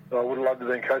I would have loved to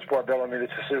have been coached by Bellamy to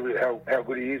see how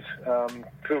good he is.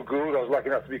 Phil Gould, I was lucky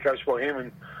enough to be coached by him,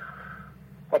 and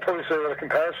I probably see a lot of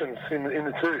comparisons in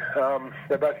the two.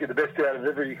 They both get the best out of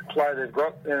every player they've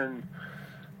got, and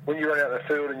when you run out in the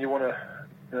field and you want to,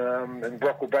 and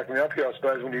Brock will back me up here, I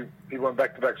suppose, when he won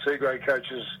back-to-back C-grade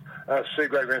grand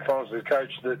finals as a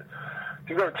coach, that if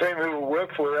you've got a team who will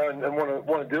work for you and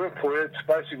want to do it for you, it's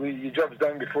basically your job's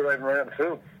done before they even run out in the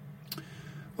field.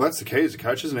 Well, that's the key as a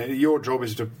coach, isn't it? Your job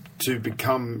is to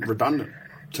become redundant,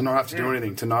 to not have to do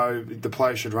anything, to know the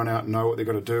players should run out and know what they've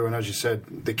got to do. And as you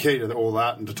said, the key to all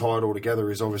that and to tie it all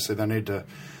together is obviously they need to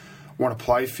want to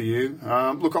play for you.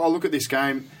 Look, I'll look at this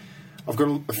game. I've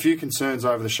got a few concerns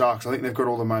over the Sharks. I think they've got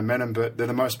all the momentum, but they're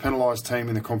the most penalised team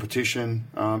in the competition.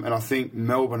 And I think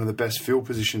Melbourne are the best field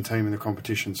position team in the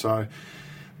competition. So,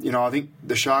 I think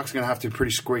the Sharks are going to have to be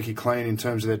pretty squeaky clean in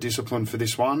terms of their discipline for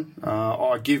this one.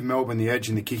 I give Melbourne the edge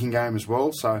in the kicking game as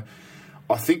well. So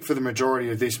I think for the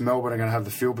majority of this, Melbourne are going to have the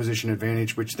field position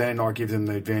advantage, which then I give them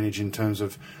the advantage in terms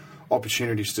of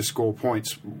opportunities to score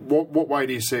points. What way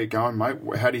do you see it going, mate?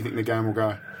 How do you think the game will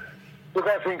go? Look,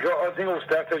 I think all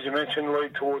stats, as you mentioned,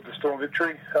 lead towards the Storm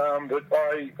victory. But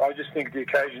I just think the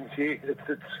occasion's here.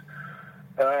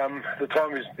 The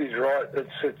time is right.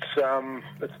 It's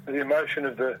the emotion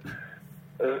of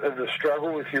the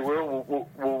struggle, if you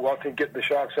will I think get the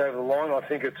Sharks over the line. I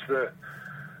think it's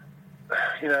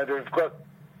they've got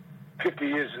 50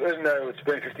 years. Even though it's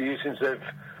been 50 years since they've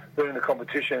been in the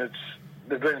competition,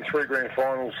 they've been in 3 grand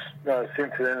finals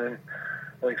since then, and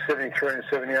I think 73 and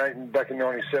 78 and back in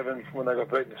 97 when they got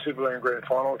beaten in the Super League grand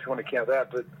final, if you want to count that.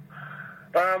 But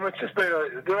it's just been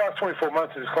the last 24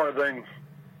 months has kind of been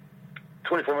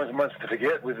 24 months to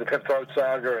forget with the peptide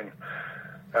saga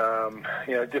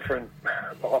and different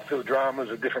off-field dramas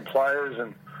with different players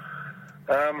and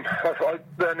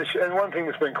one thing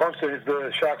that's been constant is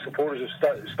the Shark supporters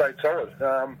have stayed solid.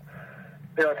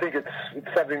 I think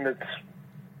it's something that's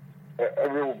a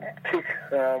real tick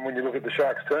when you look at the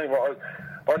Sharks team.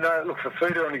 I know, look,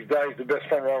 Fafita on his day is the best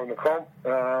front row in the comp.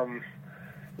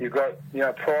 You've got,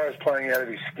 Price playing out of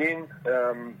his skin.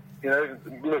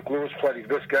 Luke Lewis played his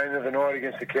best game of the night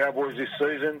against the Cowboys this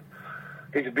season.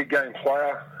 He's a big game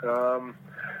player.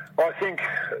 I think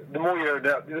the more you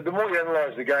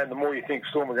analyse the game, the more you think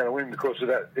Storm are going to win because of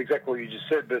that, exactly what you just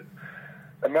said. But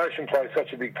emotion plays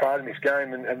such a big part in this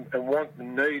game, and want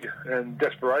and need and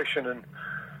desperation. And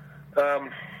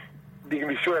you can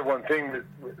be sure of one thing, that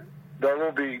they'll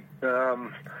all be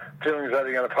feeling as though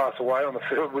they're going to pass away on the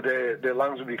field. With their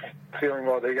lungs will be feeling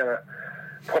like they're going to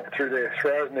pop through their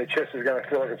throat, and their chest is going to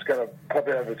feel like it's going to pop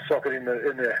out of its socket in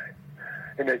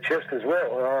their chest as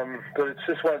well. But it's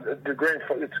just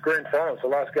it's grand final. It's the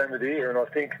last game of the year, and I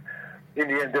think in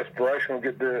the end, desperation will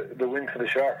get the win for the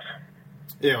Sharks.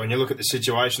 Yeah, when you look at the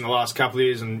situation the last couple of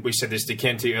years, and we said this to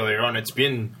Kenty earlier on, it's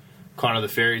been kind of the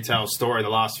fairy tale story the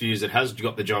last few years that has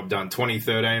got the job done.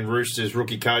 2013, Roosters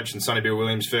rookie coach and Sonny Bill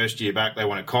Williams first year back, they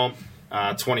won a comp.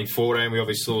 2014, we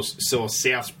obviously saw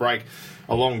Souths break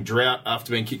a long drought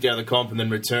after being kicked out of the comp and then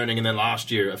returning, and then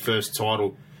last year a first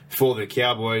title for the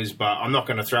Cowboys. But I'm not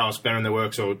going to throw a spanner in the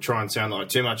works or try and sound like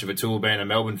too much of a tool being a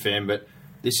Melbourne fan, but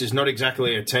this is not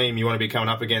exactly a team you want to be coming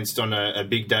up against on a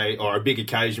big day or a big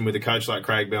occasion with a coach like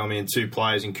Craig Bellamy and two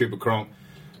players in Cooper Cronk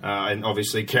and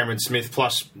obviously Cameron Smith,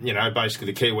 plus, basically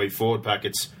the Kiwi forward pack.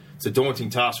 It's a daunting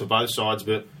task for both sides,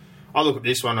 but I look at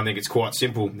this one, I think it's quite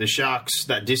simple. The Sharks,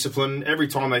 that discipline, every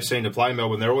time they seem to play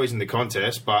Melbourne, they're always in the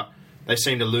contest, but they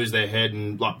seem to lose their head,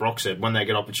 and like Brock said, when they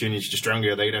get opportunities to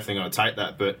Strungia, they're definitely going to take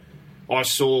that. But I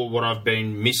saw what I've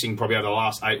been missing probably over the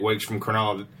last 8 weeks from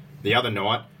Cronulla the other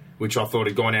night, which I thought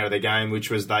had gone out of their game, which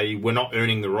was they were not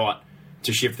earning the right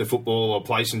to shift the football or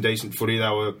play some decent footy. They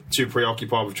were too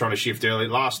preoccupied with trying to shift early.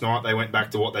 Last night, they went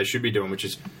back to what they should be doing, which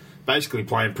is basically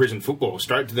playing prison football,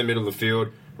 straight to the middle of the field,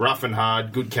 rough and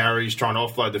hard, good carries, trying to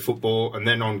offload the football, and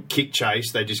then on kick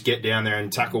chase, they just get down there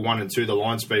and tackle 1 and 2. The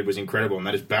line speed was incredible, and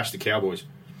they just bashed the Cowboys.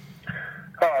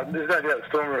 Oh, there's no doubt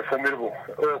Storm are formidable.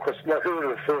 Because, who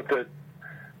would have thought that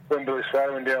when Billy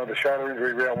Slater went down with the shoulder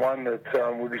injury round 1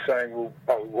 that we'd be saying,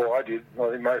 well, I did. I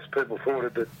think most people thought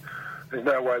it, that there's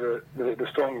no way the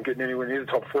Storm can get anywhere near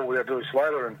the top 4 without Billy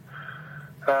Slater.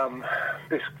 And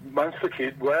this Munster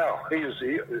kid, wow, I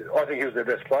think he was their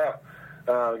best player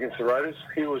against the Raiders.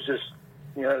 He was just,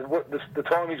 the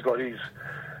time he's got,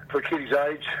 for a kid his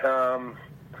age,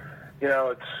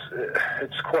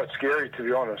 it's quite scary, to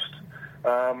be honest.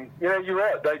 You're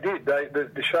right, they did.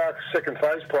 The Sharks' second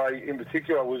phase play in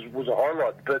particular was a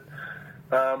highlight, but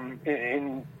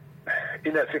in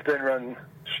that 15-run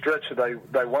stretch that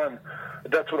they won,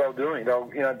 that's what they were doing.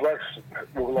 Blacks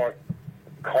were like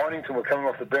Heinington were coming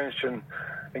off the bench and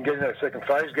getting that second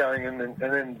phase going, and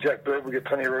then Jack Bird would get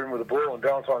plenty of room with the ball, and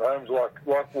Valentine Holmes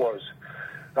likewise.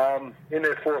 In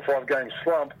their 4 or 5 game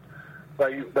slump,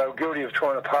 they were guilty of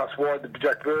trying to pass wide to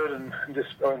Jack Bird and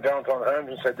just on Valentine Holmes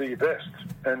and say, do your best,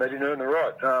 and they didn't earn the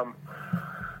right.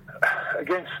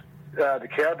 Against the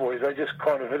Cowboys, they just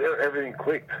kind of, everything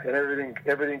clicked, and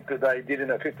everything that they did in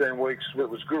that 15 weeks that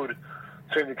was good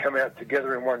seemed to come out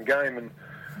together in one game. And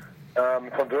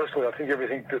conversely, I think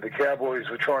everything that the Cowboys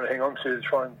were trying to hang on to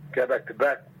try and go back to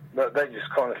back, they just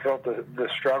kind of felt that the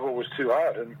struggle was too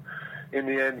hard. And in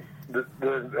the end,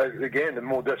 the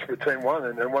more desperate team won,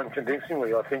 and won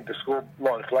convincingly. I think the score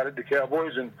line flattered the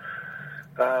Cowboys, and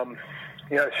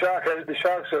the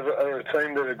Sharks are a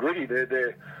team that are gritty.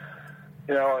 They're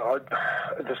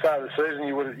at the start of the season,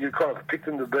 you kind of picked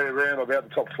them to be around about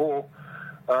the top 4,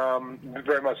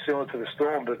 very much similar to the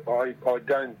Storm. But I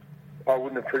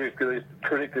wouldn't have predicted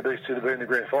these two to be in the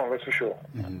grand final. That's for sure.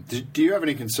 Mm-hmm. Do you have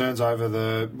any concerns over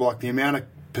the amount of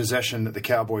possession that the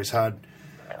Cowboys had?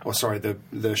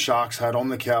 The Sharks had on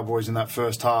the Cowboys in that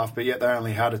first half, but yet they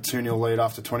only had a 2-0 lead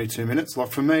after 22 minutes.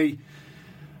 For me,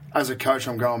 as a coach,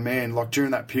 I'm going, man,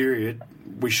 during that period,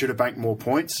 we should have banked more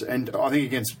points. And I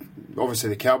think obviously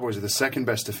the Cowboys are the second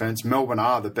best defence. Melbourne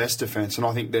are the best defence, and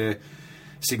I think they're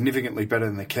significantly better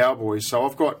than the Cowboys. So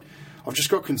I've just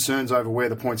got concerns over where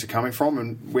the points are coming from.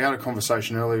 And we had a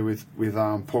conversation earlier with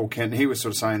Paul Kent, and he was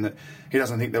sort of saying that he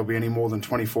doesn't think there'll be any more than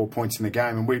 24 points in the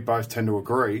game, and we both tend to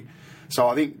agree. So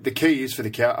I think the key is for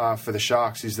the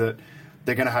Sharks is that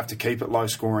they're going to have to keep it low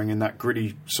scoring in that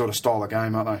gritty sort of style of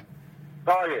game, aren't they?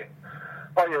 Oh yeah.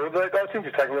 Well, I think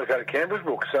to take a look out of Canberra's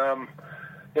books.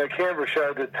 Canberra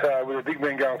showed that with the big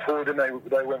men going forward, and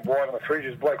they went wide on the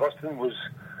fringes. Blake Austin was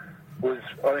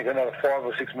I think another 5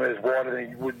 or 6 metres wider than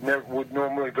he would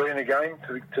normally be in a game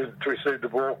to receive the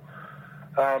ball,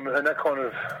 and that kind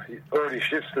of already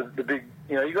shifts the big.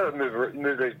 You got to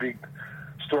move these big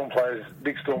Storm players,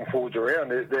 big Storm forwards around.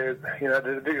 They're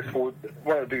the biggest forward,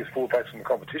 one of the biggest forward packs in the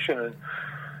competition, and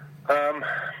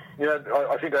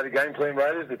I think they had a game plan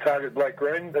Raiders to target Blake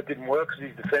Green. That didn't work because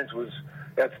his defence was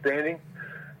outstanding.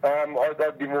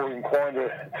 I'd be more inclined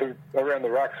to around the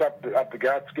rucks, up the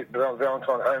guts, get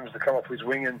Valentine Holmes to come off his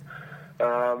wing and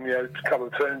a couple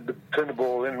of turn the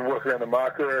ball in and work around the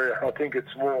marker area. I think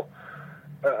it's more.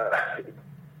 The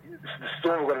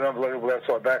Storm have got an unbelievable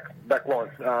outside back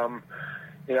line.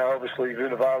 Obviously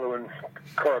Vunivalu and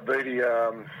Korobidi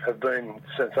have been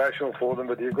sensational for them,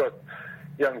 but you've got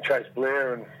young Chase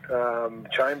Blair and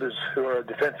Chambers who are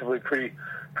defensively pretty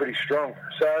strong.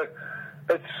 So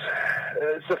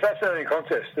it's a fascinating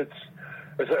contest. It's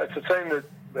a team that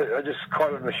are just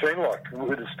kind of machine-like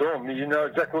with the Storm. You know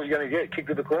exactly what you're going to get, kicked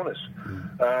to the corners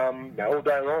all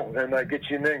day long, and they get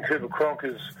you in there. And Cooper Cronk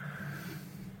is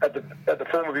at the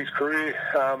form of his career.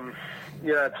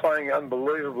 Playing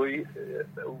unbelievably.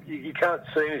 You can't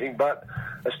see anything but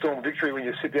a Storm victory when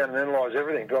you sit down and analyse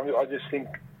everything. But I just think,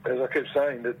 as I keep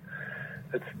saying, that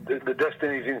it's the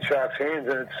destiny's in Sharks' hands,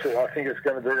 and I think it's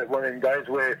going to be one of them days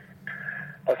where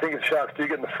I think if Sharks do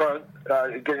get in the front,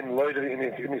 get in the lead in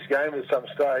this game at some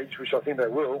stage, which I think they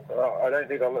will, I don't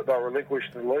think they'll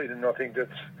relinquish the lead, and I think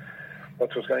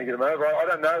what's going to get them over. I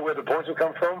don't know where the points will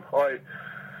come from.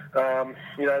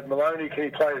 Maloney, can he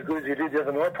play as good as he did the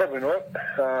other night? Probably not.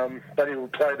 But he will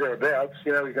play thereabouts.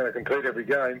 He's going to compete every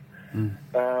game.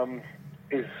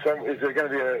 Is there going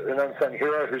to be an unsung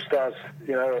hero who stars, a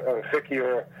Fecky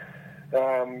or,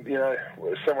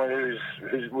 someone who's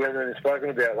we haven't even spoken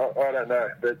about? I don't know.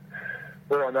 But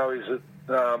all I know is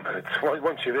that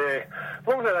once you're there, as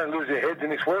long as they don't lose their heads in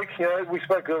this week, we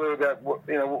spoke earlier about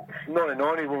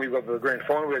 1990 when we got the grand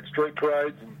final, we had street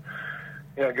parades and.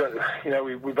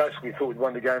 We basically thought we'd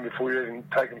won the game before we'd even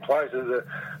taken place. The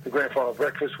grand final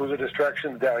breakfast was a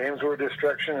distraction. The Dally M's were a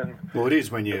distraction. Well, it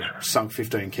is when you sunk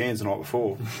 15 cans the night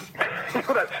before.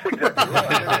 Well, that's exactly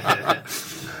right.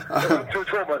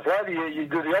 12 months later, you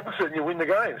do the opposite and you win the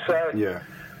game. So, yeah.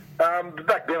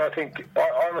 Back then,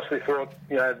 I honestly thought,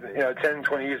 10,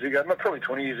 20 years ago, not probably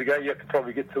 20 years ago, you have to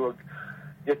probably get to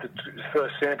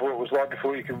first sample what it was like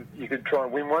before you could try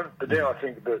and win one. But now I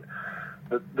think that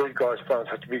these guys play on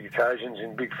such big occasions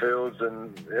in big fields,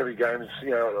 and every game is,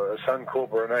 a Suncorp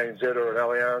or an ANZ or an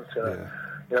Allianz.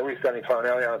 We used to only play on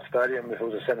Allianz Stadium if it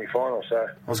was a semi-final. So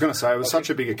I was going to say, it was such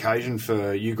a big occasion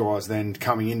for you guys then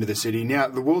coming into the city. Now,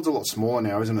 the world's a lot smaller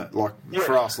now, isn't it?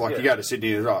 For us, you go to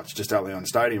Sydney, it's just Allianz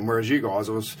Stadium, whereas you guys,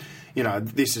 it was,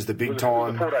 this is the big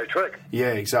time. It was a 4-day trek.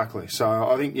 Yeah, exactly. So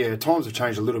I think, times have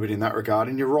changed a little bit in that regard,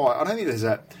 and you're right. I don't think there's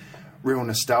that real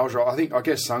nostalgia. I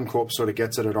guess Suncorp sort of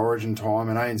gets it at Origin time,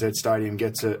 and ANZ Stadium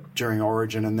gets it during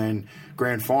Origin and then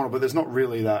Grand Final, but there's not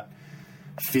really that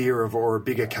fear of or a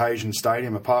big occasion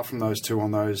stadium apart from those two on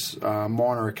those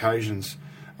minor occasions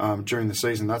during the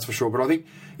season, that's for sure. But I think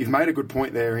you've made a good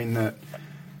point there in that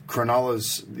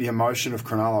the emotion of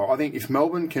Cronulla. I think if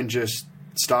Melbourne can just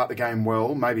start the game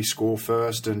well, maybe score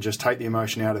first and just take the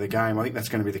emotion out of the game, I think that's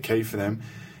going to be the key for them.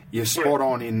 You're spot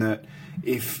on in that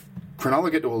if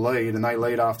Cronulla get to a lead and they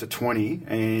lead after 20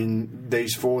 and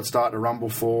these forwards start to rumble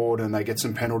forward and they get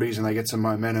some penalties and they get some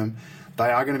momentum, they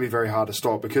are going to be very hard to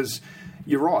stop because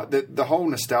you're right, the whole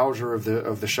nostalgia of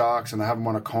the Sharks and they haven't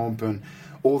won a comp and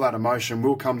all that emotion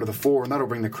will come to the fore and that'll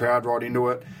bring the crowd right into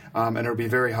it and it'll be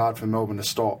very hard for Melbourne to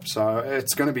stop. So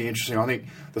it's going to be interesting. I think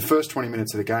the first 20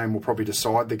 minutes of the game will probably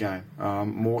decide the game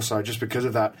more so just because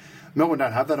of that. Melbourne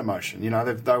don't have that emotion. They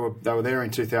were there in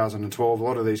 2012. A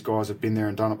lot of these guys have been there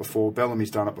and done it before.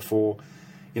 Bellamy's done it before.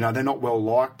 They're not well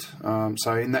liked.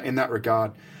 So in that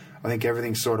regard, I think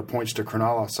everything sort of points to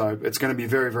Cronulla. So it's going to be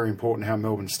very, very important how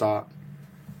Melbourne start.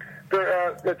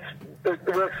 But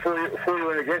it works for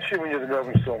you and against you when you're the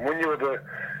Melbourne Storm. When you're the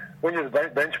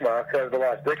benchmark over the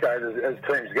last decade as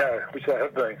teams go, which they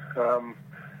have been.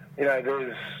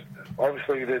 There's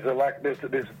obviously there's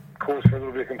cause for a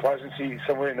little bit of complacency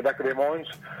somewhere in the back of their minds.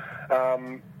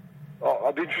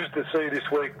 I'd be interested to see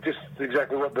this week just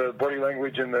exactly what the body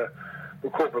language and the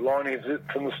corporate line is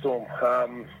from the Storm.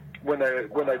 When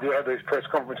they do have these press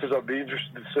conferences, I'd be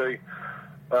interested to see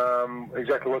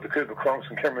exactly what the Cooper Cronks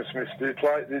and Cameron Smiths do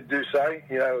say.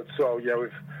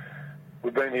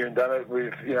 We've been here and done it.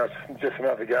 It's just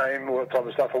another game, all that type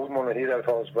of stuff. I wouldn't want to hear that if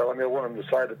I was Bellamy. I want them to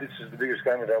say that this is the biggest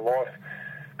game of our life.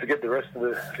 Forget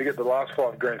the last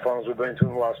 5 grand finals we've been to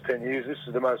in the last 10 years. This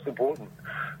is the most important,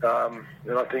 and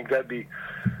I think that'd be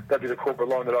the corporate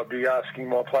line that I'd be asking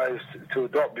my players to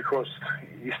adopt because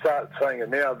you start saying it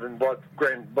now, then by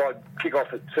kick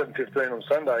off at 7:15 on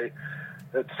Sunday,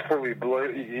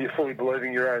 you're fully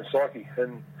believing your own psyche.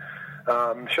 And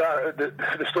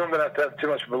the Storm don't have to have too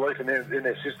much belief in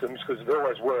their systems because it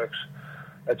always works.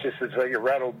 It's just as they get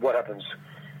rattled, what happens?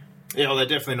 Yeah, well, they're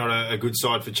definitely not a good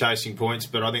side for chasing points,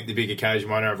 but I think the big occasion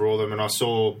won't overawe them. And I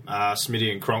saw Smitty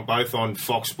and Cronk both on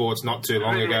Fox Sports not too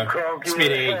long ago.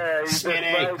 Smitty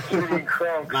and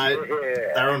Cronk. Mate,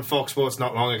 they were on Fox Sports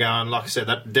not long ago, and like I said,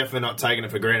 they're definitely not taking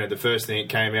it for granted. The first thing that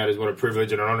came out is what a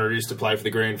privilege and an honour it is to play for the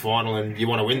grand final, and you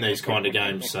want to win these kind of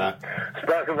games. So.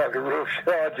 Spoken like a real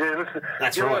shard, listen,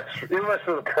 that's right. You almost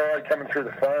feel the pride coming through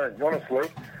the phone, honestly.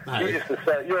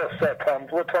 You're so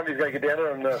pumped. What time are you going to get down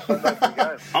there on Sunday for the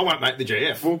game? I won't make the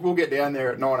GF. We'll get down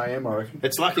there at 9 a.m, I reckon.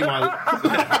 It's lucky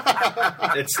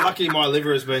my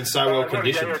liver has been so well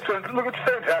conditioned. Look, it's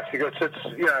fantastic. I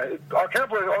can't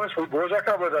believe, honestly, boys, how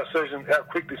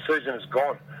quick this season has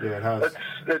gone. Yeah, it has.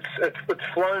 It's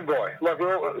flown by.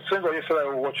 It seems like yesterday we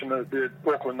were watching the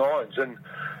Auckland Nines, and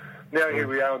now here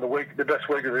we are in the best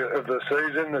week of the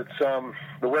season. It's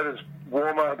the weather's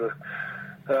warmer.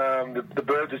 The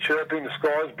birds are chirping, the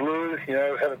sky's blue.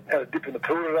 Had a dip in the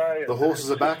pool today. The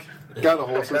horses are back. Go the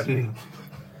horses.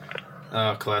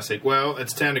 Classic. Well,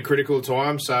 it's down to critical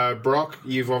time. So, Brock,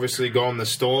 you've obviously gone the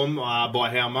Storm. By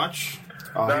how much?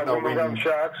 We'll run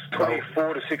Sharks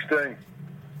 24-16.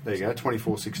 There you go,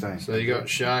 24-16. So you got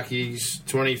Sharkies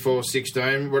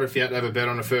 24-16. What if you had to have a bet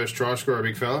on a first try scorer,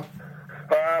 big fella?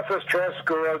 First try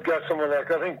scorer, I'd go somewhere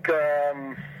like, I think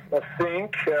they're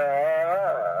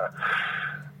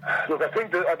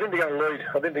going to lead.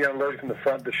 I think they're going to lead from the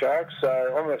front, the Sharks. So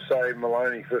I'm going to say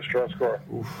Maloney, first try scorer.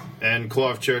 Oof. And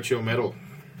Clive Churchill medal.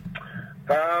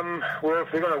 Well,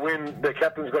 if they're going to win, their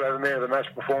captain's got to have a man of the match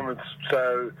performance.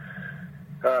 So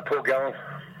Paul Gallen.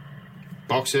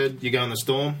 Boxhead, you going the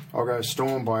Storm? I'll go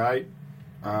Storm by 8,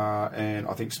 and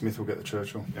I think Smith will get the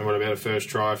Churchill. And what about a first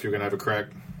try if you're going to have a crack?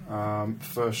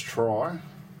 First try,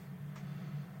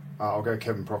 I'll go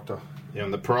Kevin Proctor. Yeah,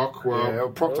 on the Proc? Well, yeah,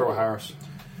 Proctor or Harris.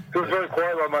 It was very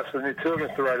quiet like much of the too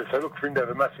against the Raiders, so look for him to have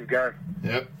a massive game.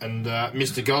 Yep, and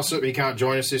Mr. Gossip, he can't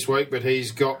join us this week, but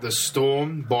he's got the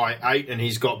Storm by 8, and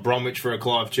he's got Bromwich for a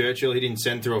Clive Churchill. He didn't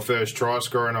send through a first try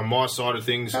scorer, and on my side of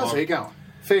things... How's he going?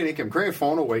 Fair Nickham, grand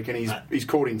final week, and he's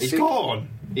caught in He's sick.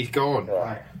 He's gone.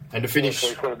 Right. And to finish...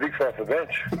 He's got a big fella for the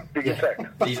bench. Big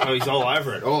impact. He's all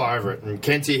over it. And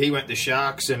Kenty, he went to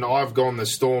Sharks, and I've gone the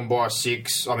Storm by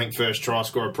 6. I think first try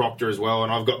scorer Proctor as well,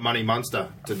 and I've got Money Munster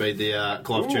to beat the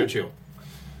Clive Churchill.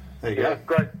 There you go.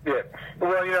 Great, yeah.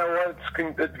 Well, you know what,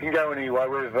 it can go any way.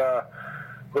 We've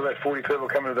had 40 people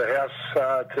coming to the house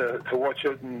to watch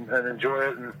it and enjoy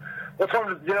it. And what time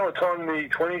the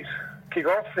 20s kick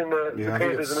off in the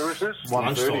Panthers and the Roosters?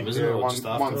 1:30, isn't it?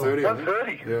 1:30.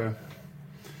 1:30? Yeah.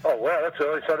 Oh, wow, that's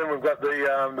early. So then we've got the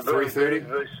 3:30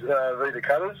 v the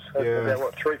Cutters. About,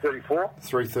 what, 3:34?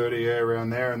 3:30, yeah,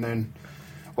 around there. And then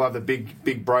we'll have the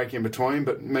big break in between.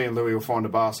 But me and Louis will find a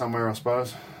bar somewhere, I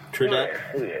suppose. True that.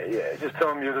 Yeah. Just tell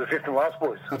them you're the fifth and last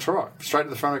boys. That's right. Straight to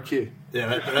the front of queue.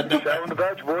 Yeah, Show them the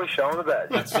badge, boys. Show them the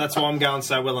badge. That's why I'm going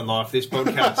so well in life. This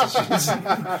podcast.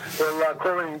 Well,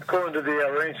 calling to the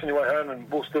ranch on your way home, and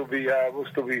we'll still be.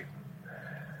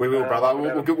 We will, brother.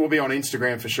 We'll be on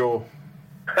Instagram for sure.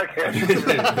 Okay.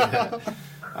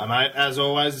 Mate, as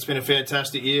always, it's been a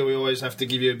fantastic year. We always have to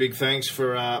give you a big thanks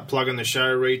for plugging the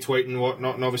show, retweeting,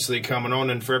 whatnot, and obviously coming on.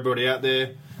 And for everybody out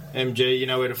there, MG, you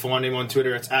know where to find him on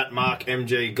Twitter. It's at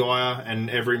 @MarkMGGuyer, and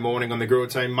every morning on the Grill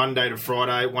Team, Monday to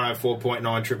Friday,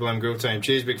 104.9 Triple M Grill Team.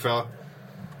 Cheers, big fella.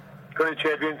 Good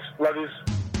champions. Love yous.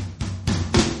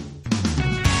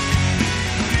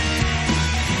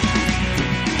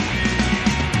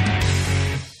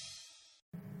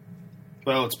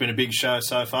 Well, it's been a big show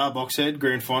so far, Boxhead.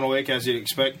 Grand final week, as you'd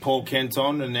expect. Paul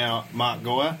Kenton and now Mark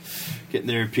Goyer getting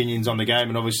their opinions on the game.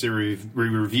 And obviously we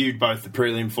reviewed both the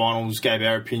prelim finals, gave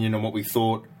our opinion on what we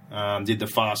thought, did the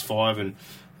Fast Five. And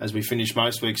as we finish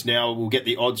most weeks now, we'll get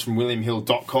the odds from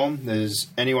WilliamHill.com. There's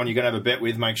anyone you're going to have a bet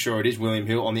with, make sure it is William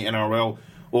Hill on the NRL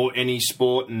or any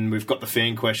sport. And we've got the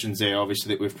fan questions there,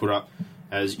 obviously, that we've put up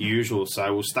as usual.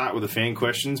 So we'll start with the fan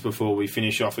questions before we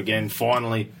finish off again,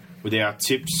 finally, with our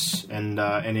tips and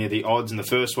any of the odds. In the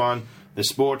first one, the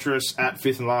Sportress at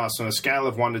fifth and last. On a scale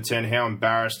of 1 to 10, how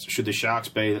embarrassed should the Sharks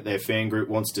be that their fan group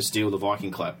wants to steal the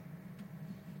Viking clap?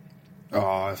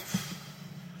 It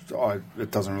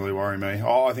doesn't really worry me.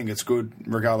 I think it's good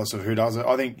regardless of who does it.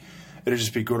 I think it'd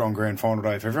just be good on grand final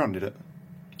day if everyone did it.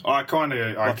 Like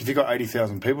if you got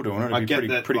 80,000 people doing it, it'd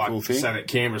be a pretty cool thing. Say that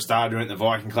Canberra started doing it, the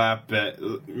Viking clap, but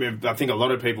I think a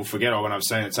lot of people forget when I've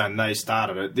seen it saying they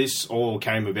started it. This all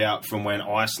came about from when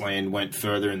Iceland went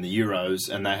further in the Euros,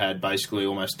 and they had basically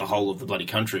almost the whole of the bloody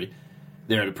country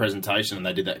there at a presentation, and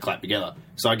they did that clap together.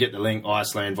 So I get the link,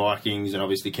 Iceland, Vikings, and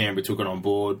obviously Canberra took it on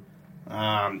board.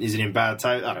 Is it in bad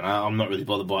taste? I don't know. I'm not really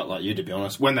bothered by it like you, to be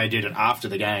honest. When they did it after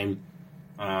the game,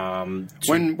 when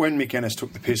Mick Ennis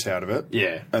took the piss out of it,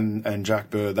 yeah, and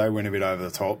Jack Bird, they went a bit over the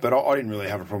top, but I didn't really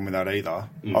have a problem with that either.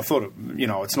 I thought,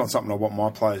 it's not something I want my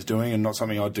players doing, and not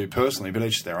something I'd do personally, but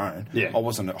each their own. Yeah, I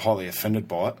wasn't highly offended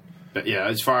by it. But yeah,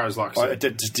 as far as it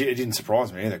didn't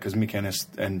surprise me either, because Mick Ennis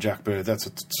and Jack Bird, that's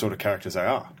the sort of characters they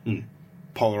are.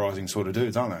 Polarising sort of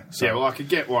dudes, aren't they? So, yeah, well, I could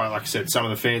get why, like I said, some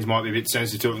of the fans might be a bit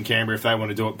sensitive to it in Canberra if they want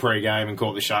to do it pre-game and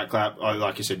call it the shark clap.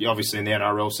 Like you said, obviously in the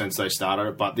NRL sense they started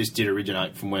it, but this did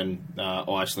originate from when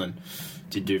Iceland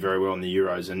did do very well in the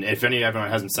Euros. And if everyone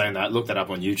hasn't seen that, look that up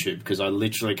on YouTube, because I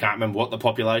literally can't remember what the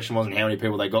population was and how many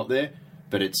people they got there,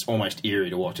 but it's almost eerie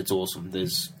to watch. It's awesome.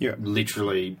 There's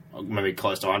literally maybe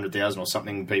close to 100,000 or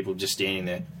something people just standing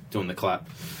there doing the clap.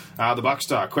 The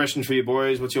Buckstar, question for you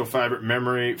boys. What's your favourite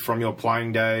memory from your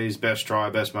playing days, best try,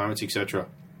 best moments, etc.?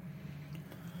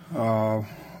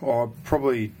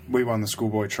 Probably we won the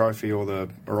Schoolboy Trophy or the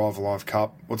Arrive Alive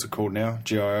Cup. What's it called now?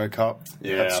 GIO Cup.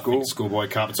 Yeah, at school. I think Schoolboy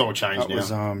Cup. It's all changed now.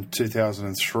 That was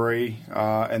 2003.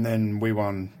 And then we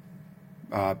won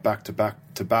back-to-back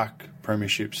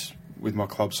premierships with my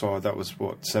club side. That was,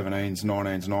 17s,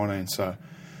 19s, 19s. So...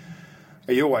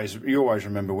 You always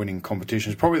remember winning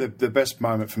competitions. Probably the best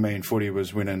moment for me in footy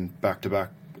was winning back-to-back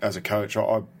as a coach.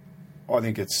 I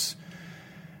think it's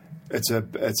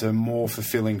a more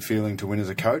fulfilling feeling to win as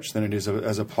a coach than it is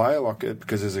as a player.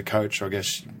 Because as a coach, I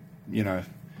guess, I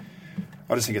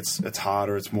just think it's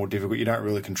harder, it's more difficult. You don't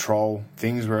really control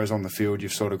things, whereas on the field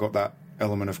you've sort of got that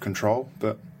element of control.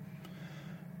 But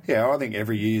yeah, I think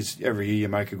every year you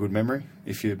make a good memory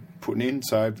if you're putting in.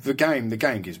 So the game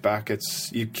gives back.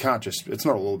 It's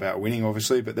not all about winning,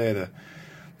 obviously, but they're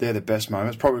the best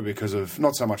moments. Probably because of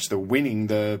not so much the winning,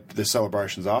 the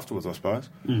celebrations afterwards, I suppose.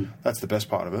 That's the best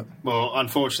part of it. Well,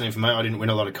 unfortunately for me, I didn't win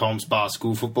a lot of comps bar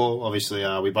school football. Obviously,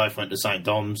 we both went to St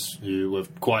Dom's, who were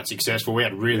quite successful. We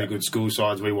had really good school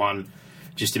sides. We won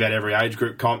just about every age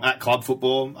group comp. At club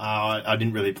football, I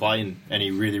didn't really play in any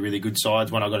really, really good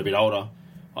sides. When I got a bit older,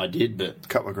 I did, but... A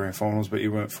couple of grand finals, but you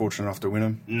weren't fortunate enough to win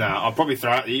them. No, I'll probably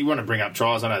throw out... You want to bring up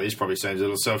tries. I know this probably seems a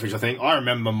little selfish, I think. I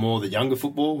remember more the younger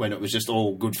football when it was just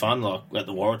all good fun, like at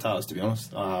the Waratahs, to be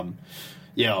honest. I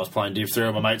was playing Div 3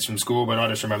 with my mates from school, but I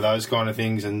just remember those kind of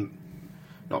things and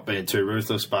not being too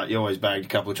ruthless, but you always bagged a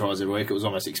couple of tries every week. It was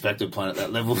almost expected playing at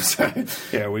that level. So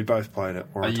yeah, we both played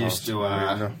at Waratahs. I used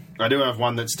to... I do have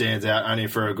one that stands out only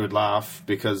for a good laugh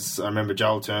because I remember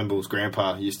Joel Turnbull's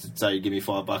grandpa used to say, give me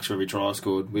 $5 for every try I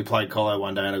scored. We played Colo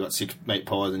one day and I got 6 meat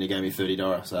pies and he gave me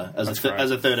 $30. So as a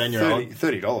 13-year-old...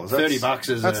 $30? $30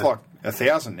 is... That's like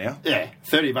 $1,000 now. Yeah,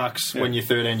 $30 when you're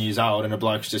 13 years old and a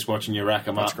bloke's just watching you rack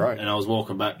them up. That's great. And I was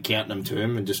walking back, counting them to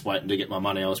him and just waiting to get my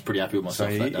money. I was pretty happy with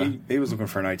myself that day. He was looking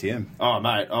for an ATM. Oh,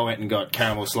 mate, I went and got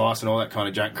caramel slice and all that kind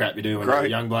of junk crap you do when you're a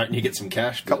young bloke and you get some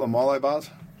cash. A couple of Milo bars?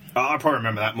 I probably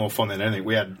remember that more fun than anything.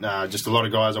 We had just a lot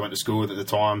of guys I went to school with at the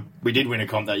time. We did win a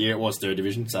comp that year. It was 3rd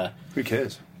division, so... Who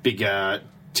cares? Big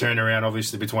turnaround,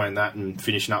 obviously, between that and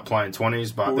finishing up playing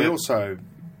 20s. But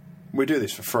we do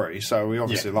this for free, so we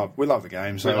obviously love the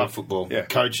game. So we love football. Yeah.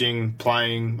 Coaching,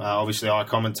 playing, obviously I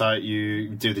commentate, you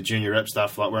do the junior rep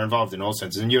stuff. Like, we're involved in all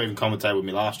senses. And you even commentated with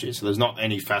me last year, so there's not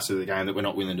any facet of the game that we're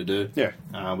not willing to do. Yeah.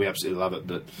 We absolutely love it,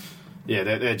 but... Yeah,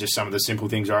 they're just some of the simple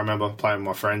things I remember playing with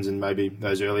my friends and maybe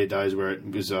those earlier days where it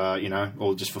was,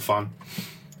 all just for fun.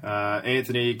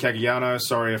 Anthony Caggiano,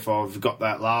 sorry if I've got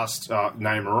that last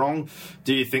name wrong.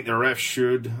 Do you think the refs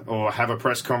should or have a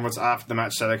press conference after the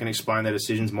match so they can explain their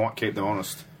decisions, might keep them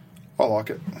honest? I like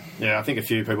it. Yeah, I think a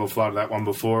few people floated that one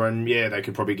before, and yeah, they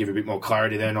could probably give a bit more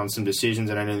clarity then on some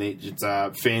decisions and anything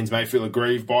that fans may feel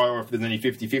aggrieved by or if there's any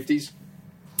 50-50s.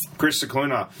 Chris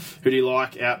Cicluna, who do you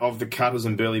like out of the Cutters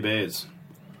and Burleigh Bears?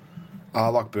 I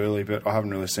like Burleigh, but I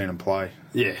haven't really seen him play.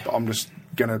 Yeah. I'm just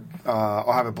going to...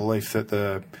 I have a belief that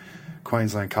the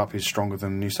Queensland Cup is stronger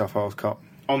than the New South Wales Cup.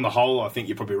 On the whole, I think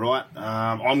you're probably right.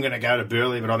 I'm going to go to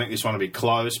Burleigh, but I think this one will be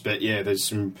close. But yeah, there's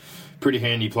some pretty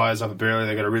handy players up at Burleigh.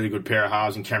 They've got a really good pair of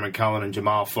halves in Cameron Cullen and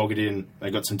Jamal Fogarty, and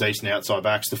they've got some decent outside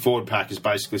backs. The forward pack is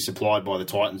basically supplied by the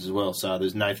Titans as well. So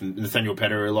there's Nathaniel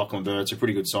Pettigrew, Lachlan Burr. It's a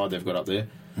pretty good side they've got up there.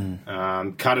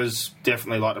 Cutters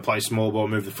definitely like to play small ball,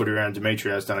 move the footy around.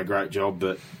 Dimitri has done a great job,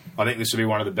 but I think this will be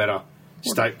one of the better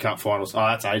State Cup finals. Oh,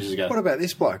 that's ages ago. What about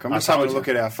this bloke? I'm just having a look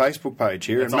at our Facebook page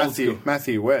here. And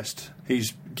Matthew West,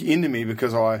 he's into me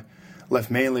because I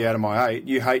left Manly out of my 8.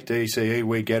 You hate DCE,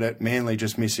 we get it. Manly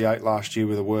just missed the 8 last year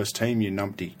with a worse team, you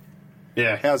numpty.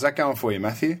 Yeah. How's that going for you,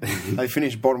 Matthew? They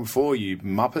finished bottom 4, you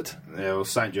muppet. Yeah, well,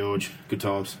 St George, good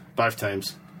times. Both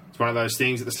teams. It's one of those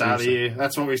things at the start of the year.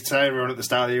 That's what we say everyone at the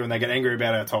start of the year when they get angry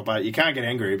about our top 8. You can't get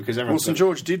angry because everyone... Well, St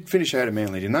George did finish ahead of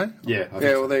Manly, didn't they? Yeah.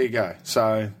 Well, there you go.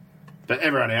 So... But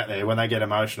everyone out there, when they get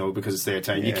emotional because it's their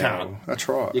team, you can't. Well, that's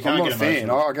right. You can't I'm not a fan.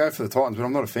 I go for the Titans, but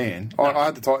I'm not a fan. No. I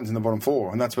had the Titans in the bottom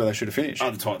 4, and that's where they should have finished. Oh,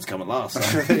 the Titans come at last.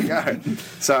 So. There you go.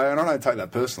 So, and I don't take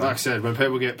that personally. Like I said, when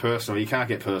people get personal, you can't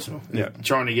get personal. Yeah.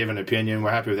 Trying to give an opinion,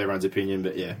 we're happy with everyone's opinion,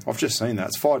 but yeah. I've just seen that.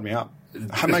 It's fired me up.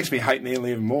 It makes me hate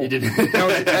Manly even more. You did.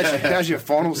 How's your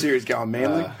final series going,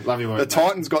 Manly? Love your work, The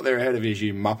Titans got there ahead of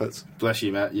you muppets. Bless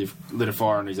you, Matt. You've lit a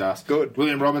fire on his ass. Good.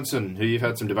 William Robinson, who you've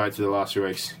had some debates with the last few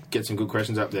weeks. Get some good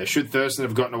questions up there. Should Thurston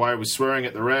have gotten away with swearing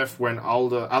at the ref when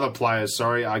other players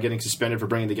are getting suspended for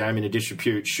bringing the game into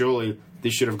disrepute? Surely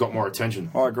this should have got more attention.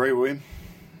 I agree, William.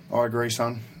 I agree,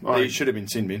 son. He should have been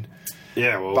sin binned.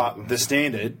 Yeah, well... But the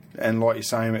standard, and like you're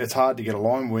saying, it's hard to get a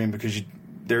line, William, because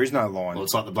there is no line. Well,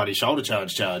 it's like the bloody shoulder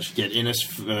charge. Get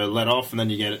Innes let off, and then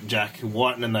you get Jack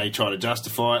White, and then they try to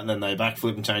justify it, and then they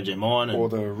backflip and change their mind. And or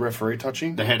the referee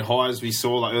touching. The head highs we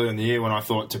saw earlier in the year when I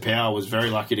thought Tapau was very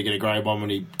lucky to get a grey bomb when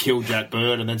he killed Jack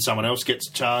Bird, and then someone else gets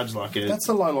charged. That's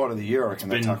the low light of the year, I reckon,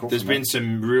 that tackle. There's been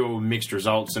some real mixed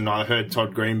results, and I heard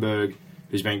Todd Greenberg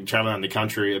who's been travelling around the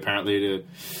country apparently to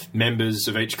members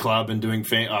of each club and doing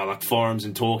like forums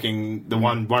and talking.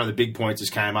 One of the big points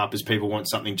that came up is people want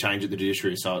something changed at the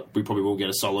judiciary, so we probably will get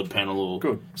a solid panel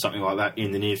or something like that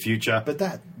in the near future. But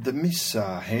the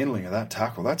mishandling of that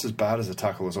tackle, that's as bad as a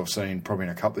tackle as I've seen probably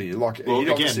in a couple of years. Like, he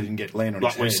obviously didn't get land on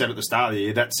his head. Like we said at the start of the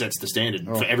year, that sets the standard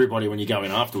for everybody when you go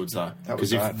in afterwards, though.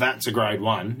 Because if that's a grade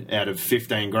 1 out of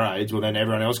 15 grades, well, then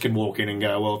everyone else can walk in and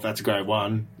go, well, if that's a grade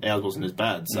 1, ours wasn't as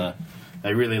bad. So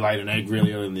they really laid an egg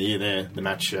really early in the year there, the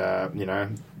match,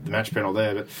 the match panel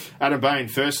there. But Adam Bain,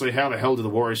 firstly, how the hell do the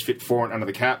Warriors fit Foran under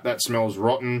the cap? That smells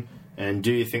rotten. And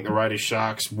do you think the Raiders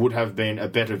Sharks would have been a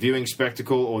better viewing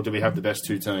spectacle, or do we have the best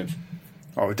two teams?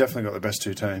 Oh, we've definitely got the best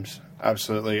two teams.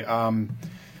 Absolutely. Foran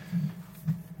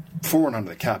under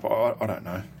the cap, I don't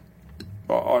know.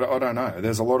 I don't know.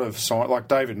 There's a lot of like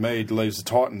David Mead leaves the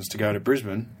Titans to go to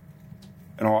Brisbane,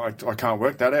 and I can't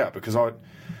work that out because I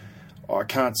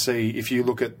can't see, if you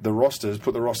look at the rosters,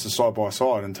 put the rosters side by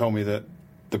side and tell me that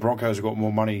the Broncos have got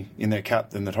more money in their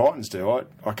cap than the Titans do.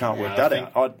 I can't work that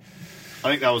out. I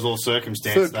think that was all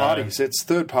circumstance. Third parties. It's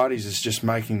third parties is just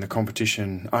making the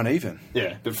competition uneven.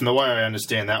 Yeah, but from the way I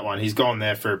understand that one, he's gone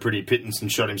there for a pretty pittance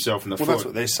and shot himself in the foot. Well, that's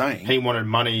what they're saying. He wanted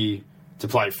money to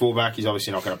play fullback. He's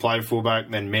obviously not going to play fullback.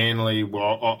 Then Manly were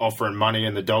offering money,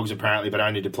 and the Dogs apparently, but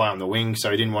only to play on the wing, so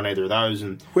he didn't want either of those.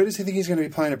 And where does he think he's going to be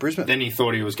playing at Brisbane? Then he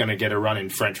thought he was going to get a run in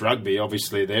French rugby.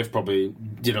 Obviously, they've probably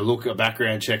did a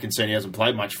background check and seen he hasn't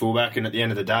played much fullback. And at the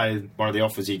end of the day, one of the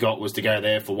offers he got was to go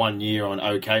there for 1 year on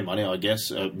okay money, I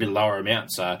guess, a bit lower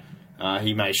amount. So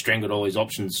he may have strangled all his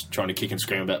options trying to kick and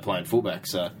scream about playing fullback.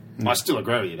 So I still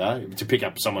agree with you, though, to pick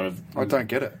up someone of I don't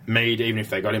get it. Mead, even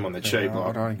if they got him on the cheap.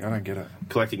 I don't get it.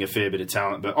 Collecting a fair bit of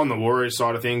talent. But on the Warriors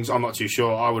side of things, I'm not too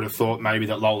sure. I would have thought maybe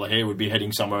that Lola Hare would be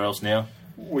heading somewhere else now.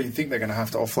 Well, you think they're going to have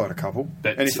to offload a couple.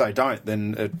 And if they don't,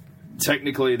 then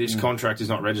technically this contract is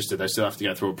not registered. They still have to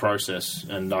go through a process.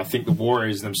 And I think the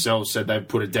Warriors themselves said they've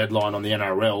put a deadline on the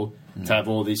NRL to have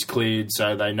all this cleared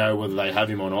so they know whether they have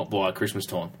him or not by Christmas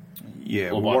time.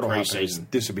 Yeah, or well, by pre-season.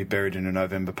 This will be buried in a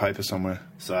November paper somewhere.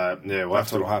 So, yeah,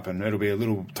 that's what'll happen. It'll be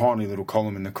a tiny little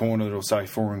column in the corner that'll say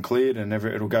foreign cleared, and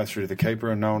it'll go through to the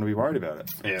keeper, and no one will be worried about it.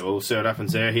 Yeah, we'll see what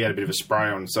happens there. He had a bit of a spray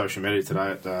on social media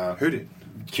today. Who did?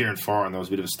 Kieran Foran. There was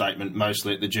a bit of a statement,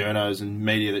 mostly at the journos and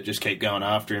media that just keep going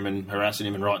after him and harassing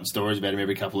him and writing stories about him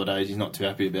every couple of days. He's not too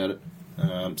happy about it.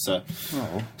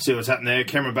 See what's happening there.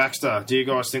 Cameron Baxter, do you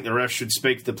guys think the refs should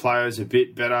speak to the players a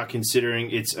bit better, considering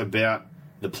it's about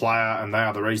the player and they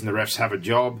are the reason the refs have a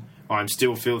job? I'm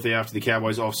still filthy after the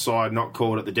Cowboys offside not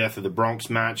called at the death of the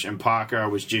Bronx match, and Parker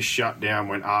was just shut down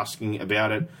when asking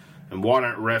about it. And why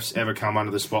don't refs ever come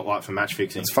under the spotlight for match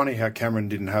fixing? It's funny how Cameron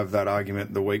didn't have that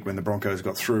argument the week when the Broncos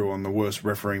got through on the worst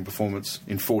refereeing performance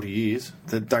in 40 years.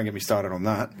 Don't get me started on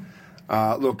that.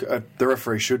 The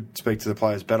referee should speak to the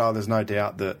players better. There's no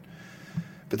doubt that,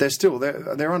 but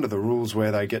they're under the rules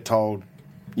where they get told,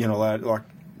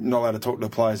 not allowed to talk to the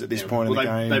players at this point in the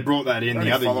game. They brought that in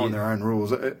the other year. Following their own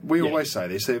rules. We always say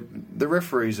this. The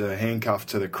referees are handcuffed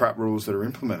to the crap rules that are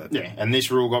implemented. Yeah, and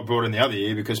this rule got brought in the other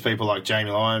year because people like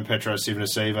Jamie Lyon, Petro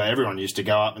Sivanasiva, everyone used to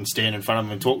go up and stand in front of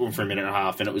them and talk to them for a minute and a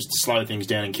half, and it was to slow things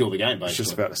down and kill the game, basically. I was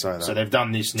just about to say that. So they've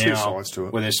done this now Two sides to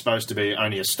it. where there's supposed to be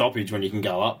only a stoppage when you can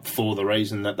go up for the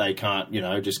reason that they can't,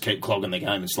 just keep clogging the game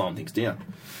and slowing things down.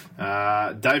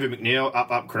 David McNeil,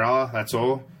 up Cronulla, that's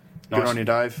all. Good on you,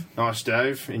 Dave. Nice,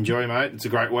 Dave. Enjoy, mate. It's a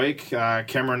great week.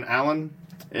 Cameron Allen,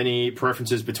 any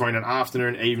preferences between an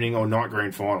afternoon, evening, or night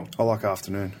green final? I like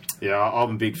afternoon. Yeah,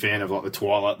 I'm a big fan of the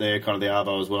twilight there, kind of the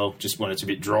arvo as well, just when it's a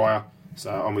bit drier.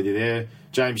 So I'm with you there.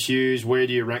 James Hughes, where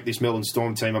do you rank this Melbourne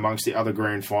Storm team amongst the other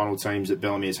grand final teams that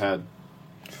Bellamy's had?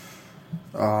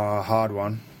 Hard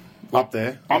one. Up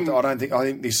there. I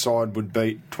think this side would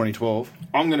beat 2012.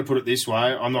 I'm going to put it this way.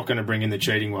 I'm not going to bring in the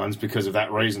cheating ones because of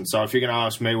that reason. So if you're going to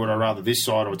ask me would I rather this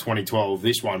side or 2012,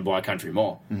 this one by a country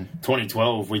mile.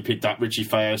 2012, we picked up Richie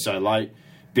Feo so late,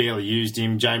 barely used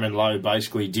him. Jamin Lowe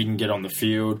basically didn't get on the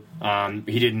field.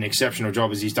 He did an exceptional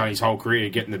job, as he's done his whole career,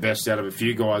 getting the best out of a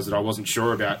few guys that I wasn't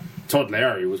sure about. Todd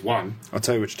Lowry was one. I'll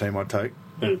tell you which team I'd take.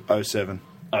 Who? 07.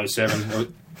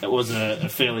 07. It was a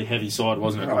fairly heavy side,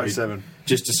 wasn't it? 07.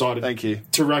 Just decided Thank you.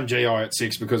 to run GI at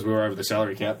 6 because we were over the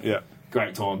salary cap. Yeah.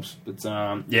 Great times. But,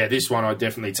 this one I'd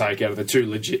definitely take out of the two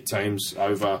legit teams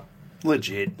over the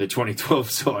 2012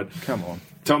 side. Come on.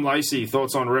 Tom Lacey,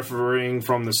 thoughts on refereeing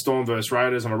from the Storm vs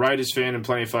Raiders? I'm a Raiders fan and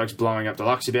plenty of folks blowing up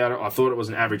Deluxe about it. I thought it was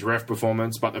an average ref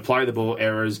performance, but the play the ball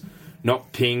errors,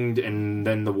 not pinged, and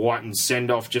then the Whiten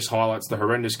send-off just highlights the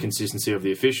horrendous consistency of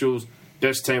the officials.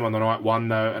 Best team on the night won,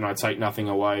 though, and I take nothing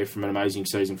away from an amazing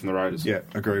season from the Raiders. Yeah,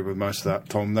 agree with most of that,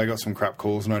 Tom. They got some crap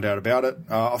calls, no doubt about it.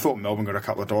 I thought Melbourne got a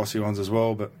couple of dicey ones as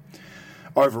well, but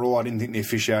overall I didn't think the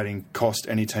officiating cost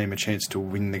any team a chance to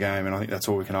win the game, and I think that's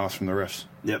all we can ask from the refs.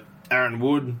 Yep. Aaron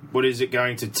Wood, what is it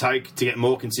going to take to get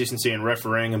more consistency in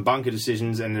refereeing and bunker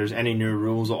decisions, and there's any new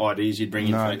rules or ideas you'd bring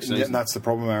in for next season? That's the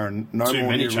problem, Aaron. No Too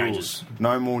more many new changes. rules.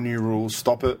 No more new rules.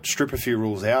 Stop it. Strip a few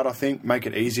rules out, I think. Make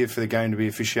it easier for the game to be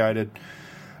officiated.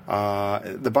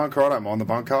 The bunker, I don't mind the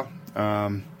bunker.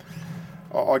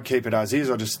 I'd keep it as is.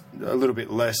 I just a little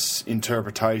bit less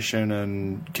interpretation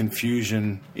and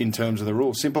confusion in terms of the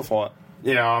rules. Simplify it.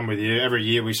 Yeah, I'm with you. Every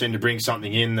year we seem to bring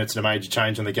something in that's a major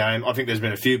change on the game. I think there's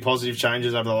been a few positive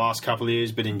changes over the last couple of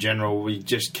years, but in general, we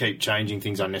just keep changing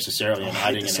things unnecessarily and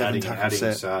adding and adding and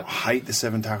adding. So, I hate the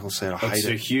 7 tackle set. I hate it. It's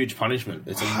a huge punishment.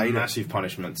 It's a massive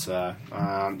punishment. So,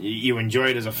 you enjoy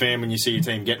it as a fan when you see your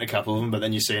team getting a couple of them, but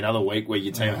then you see another week where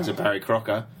your team has a Barry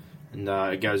Crocker and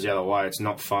it goes the other way. It's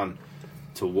not fun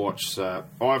to watch. So,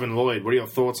 Ivan Lloyd, what are your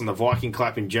thoughts on the Viking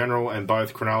clap in general and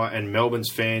both Cronulla and Melbourne's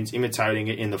fans imitating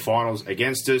it in the finals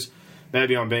against us?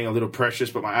 Maybe I'm being a little precious,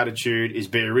 but my attitude is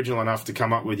be original enough to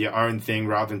come up with your own thing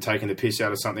rather than taking the piss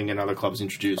out of something another club's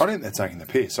introduced. I think they're taking the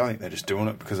piss. I think they're just doing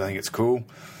it because I think it's cool.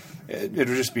 It'll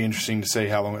just be interesting to see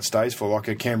how long it stays for. Like,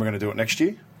 are Canberra going to do it next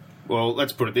year? Well,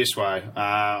 let's put it this way.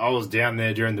 I was down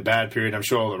there during the bad period. I'm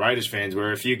sure all the Raiders fans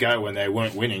were. If you go when they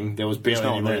weren't winning, there was barely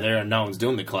anybody there and no one's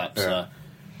doing the clap. Yeah. So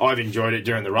I've enjoyed it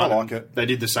during the run. I like it. They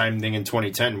did the same thing in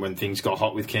 2010 when things got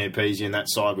hot with Campese and that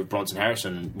side with Bronson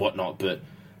Harrison and whatnot. But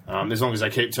as long as they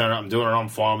keep turning up and doing it, I'm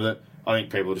fine with it. I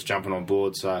think people are just jumping on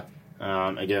board. So,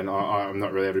 again, I'm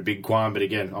not really having a big qualm. But,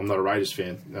 again, I'm not a Raiders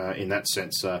fan in that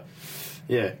sense.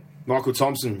 Yeah. Michael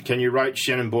Thompson, can you rate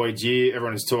Shannon Boyd's year?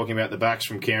 Everyone is talking about the backs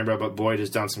from Canberra, but Boyd has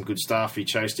done some good stuff. He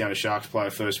chased down a Sharks player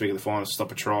first week of the finals to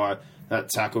stop a try. That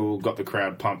tackle got the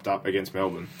crowd pumped up against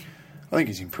Melbourne. I think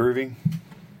he's improving.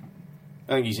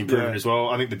 I think he's improving as well.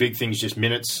 I think the big thing is just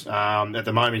minutes. At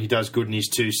the moment, he does good in his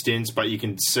 2 stints, but you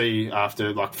can see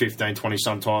after like 15, 20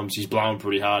 sometimes, he's blowing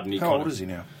pretty hard. And How old is he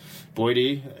now?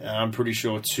 Boydie, I'm pretty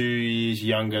sure 2 years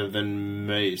younger than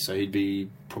me, so he'd be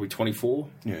probably 24.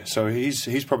 Yeah, so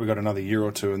he's probably got another year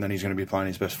or two, and then he's going to be playing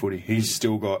his best footy. He's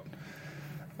still got,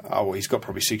 he's got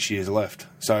probably 6 years left.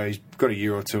 So he's got a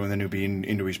year or two, and then he'll be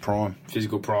into his prime.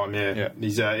 Physical prime, yeah.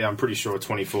 He's, I'm pretty sure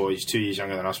 24. He's 2 years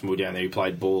younger than us when we were down there. He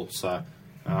played ball, so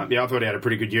I thought he had a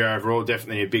pretty good year overall.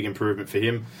 Definitely a big improvement for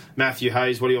him. Matthew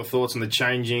Hayes, what are your thoughts on the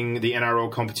changing the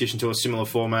NRL competition to a similar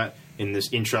format in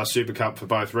this Intra-Super Cup for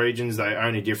both regions? The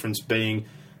only difference being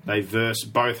they verse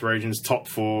both regions' top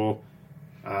 4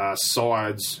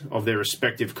 sides of their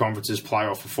respective conferences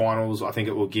playoff for finals. I think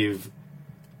it will give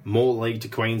more league to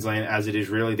Queensland, as it is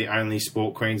really the only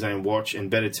sport Queensland watch, and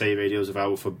better TV deals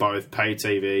available for both pay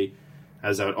TV,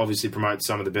 as they would obviously promote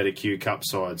some of the better Q Cup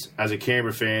sides. As a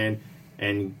Canberra fan,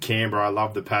 and Canberra, I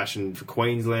love the passion for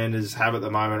Queenslanders have at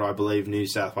the moment. I believe New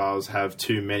South Wales have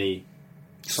too many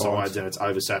sides and it's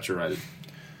oversaturated.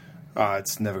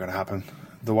 It's never going to happen.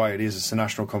 The way it is, it's a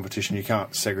national competition. You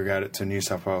can't segregate it to New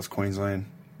South Wales, Queensland.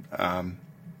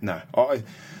 No.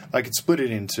 They could split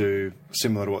it into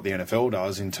similar to what the NFL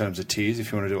does in terms of tiers,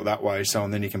 if you want to do it that way. So,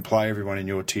 and then you can play everyone in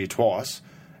your tier twice,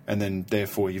 and then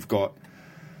therefore you've got,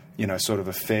 sort of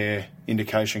a fair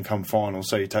indication come final.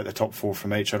 So you take the top 4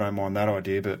 from each. I don't mind that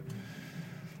idea, but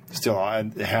still,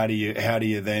 how do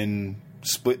you then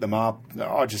split them up?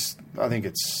 I think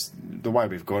it's the way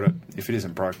we've got it. If it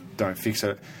isn't broke, don't fix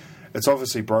it. It's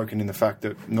obviously broken in the fact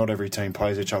that not every team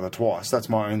plays each other twice. That's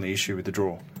my only issue with the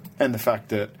draw, and the fact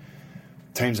that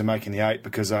teams are making the 8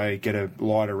 because they get a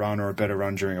lighter run or a better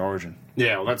run during Origin.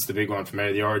 Yeah, well, that's the big one for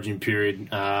me. The Origin period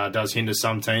does hinder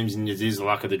some teams, and it is the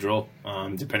luck of the draw,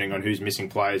 depending on who's missing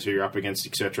players, who you're up against,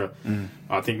 etc.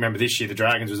 I think, remember this year, the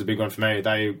Dragons was a big one for me.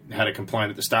 They had a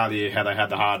complaint at the start of the year how they had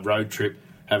the hard road trip,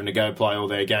 having to go play all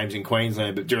their games in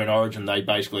Queensland, but during Origin, they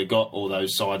basically got all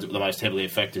those sides that were the most heavily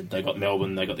affected. They got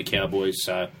Melbourne, they got the Cowboys,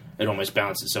 so it almost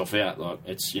balanced itself out. Like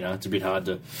it's a bit hard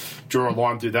to draw a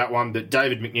line through that one. But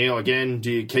David McNeil, again,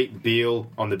 do you keep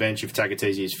Beale on the bench if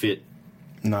Tagatese is fit?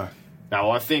 No. No,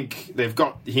 I think they've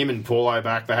got him and Paulo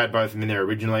back. They had both of them in there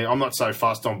originally. I'm not so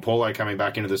fussed on Paulo coming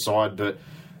back into the side, but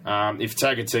if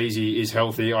Tagatese is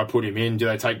healthy, I put him in. Do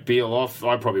they take Beale off?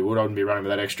 I probably would. I wouldn't be running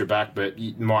with that extra back, but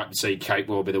you might see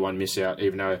Catewell be the one miss out,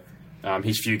 even though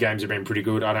his few games have been pretty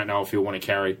good. I don't know if he'll want to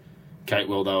carry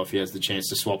Catewell, though, if he has the chance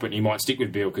to swap it. And he might stick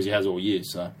with Beale because he has all year,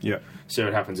 so see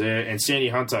what happens there. And Sandy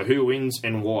Hunter, who wins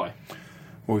and why?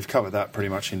 Well, we've covered that pretty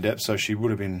much in depth, so she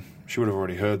would have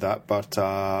already heard that, but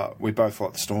we both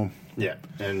like the Storm. Yeah.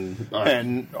 And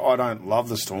I don't love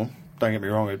the Storm. don't get me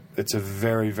wrong, it's a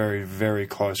very, very, very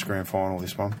close grand final,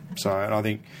 this one. So, and I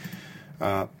think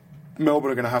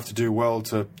Melbourne are going to have to do well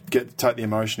to take the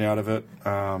emotion out of it,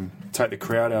 take the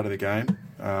crowd out of the game,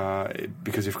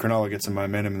 because if Cronulla gets some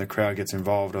momentum and the crowd gets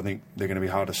involved, I think they're going to be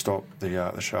hard to stop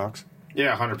the Sharks.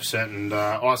 Yeah, 100%. And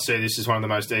I see this as one of the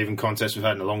most even contests we've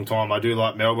had in a long time. I do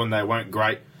like Melbourne. They weren't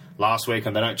great last week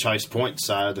and they don't chase points.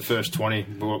 So the first 20,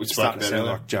 what we spoke about earlier.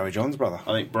 Like Joey Johns' brother.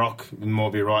 I think Brock would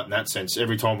more be right in that sense.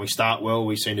 Every time we start well,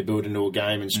 we seem to build into a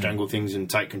game and strangle things and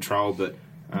take control. But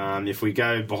if we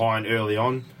go behind early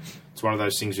on, it's one of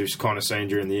those things we've kind of seen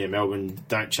during the year. Melbourne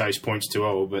don't chase points too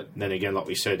well, but then again, like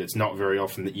we said, it's not very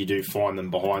often that you do find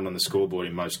them behind on the scoreboard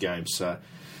in most games. So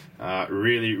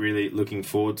really, really looking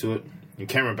forward to it. And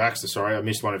Cameron Baxter, I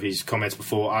missed one of his comments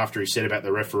before after he said about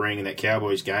the refereeing in that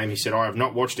Cowboys game. He said, I have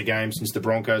not watched a game since the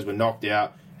Broncos were knocked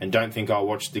out and don't think I'll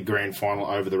watch the grand final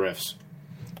over the refs.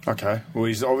 Okay, well,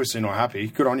 he's obviously not happy.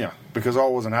 Good on you, because I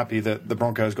wasn't happy that the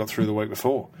Broncos got through the week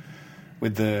before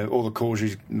with all the calls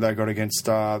they got against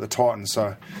the Titans.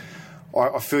 So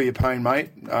I feel your pain,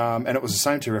 mate. And it was the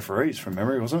same two referees from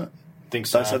memory, wasn't it? I think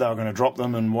so. They said they were going to drop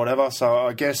them and whatever. So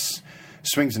I guess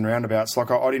swings and roundabouts. Like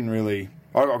I didn't really...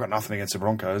 I got nothing against the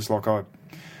Broncos. Like I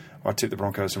tipped the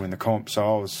Broncos to win the comp,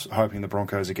 so I was hoping the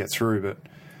Broncos would get through,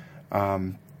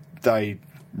 but they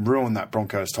ruined that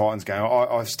Broncos-Titans game.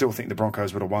 I still think the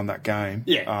Broncos would have won that game.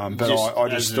 Yeah, but I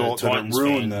just thought that it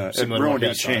ruined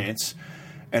his chance,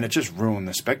 and it just ruined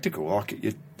the spectacle. Like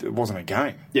it wasn't a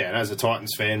game. Yeah, and as a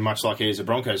Titans fan, much like he is a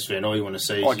Broncos fan, all you want to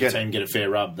see is your team get a fair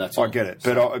rub. That's all. I get it,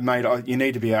 but mate, you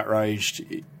need to be outraged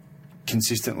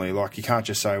consistently. Like, you can't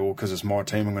just say, well, because it's my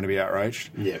team, I'm going to be outraged.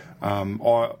 Yeah. And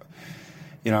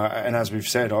as we've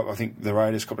said, I think the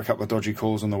Raiders got a couple of dodgy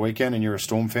calls on the weekend, and you're a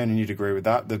Storm fan, and you'd agree with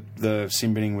that. The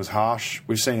sin binning was harsh.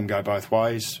 We've seen them go both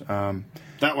ways.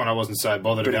 That one I wasn't so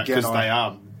bothered about, because they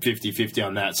are 50-50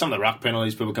 on that. Some of the ruck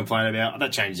penalties people complain about,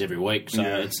 that changes every week,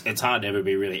 so it's hard to ever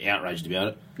be really outraged about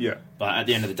it. Yeah. But at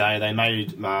the end of the day, they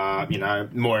made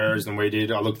more errors than we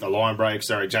did. I looked at the line breaks;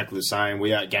 they're exactly the same. We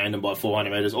outgained them by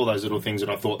 400 metres. All those little things that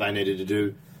I thought they needed to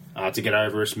do to get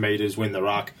over us, metres, win the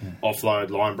ruck, offload,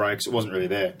 line breaks. It wasn't really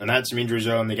there, and they had some injuries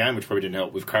early in the game, which probably didn't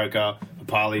help. With Croker,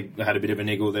 Papali had a bit of a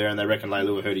niggle there, and they reckon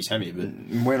Leilua hurt his hammy. But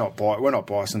we're not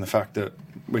biased in the fact that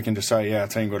we can just say, our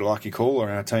team got a lucky call or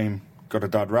our team got a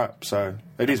dud rap. So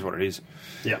it is what it is.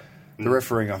 Yeah. The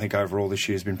refereeing, I think, overall this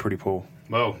year has been pretty poor.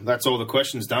 Well, that's all the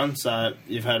questions done. So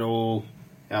you've had all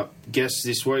our guests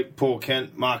this week: Paul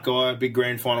Kent, Mark Guy, big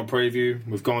grand final preview.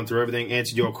 We've gone through everything,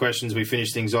 answered your questions. We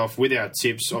finished things off with our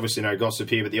tips. Obviously, no gossip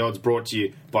here, but the odds brought to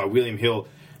you by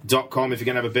WilliamHill.com. If you're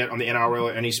going to have a bet on the NRL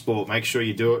or any sport, make sure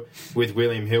you do it with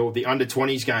William Hill. The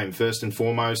under-20s game, first and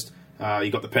foremost.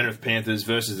 You got the Penrith Panthers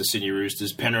versus the Sydney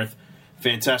Roosters. Penrith,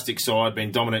 fantastic side,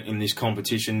 been dominant in this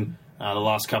competition the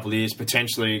last couple of years.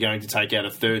 Potentially going to take out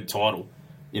a third title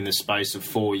in the space of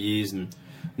 4 years, and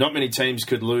not many teams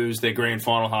could lose their grand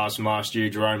final halves from last year.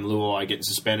 Jerome Luai getting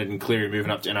suspended and Cleary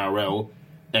moving up to NRL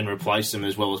and replace them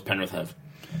as well as Penrith have.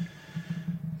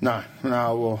 No,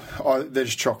 well, they're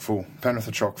just chock full. Penrith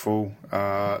are chock full.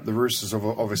 The Roosters have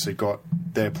obviously got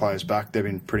their players back. They've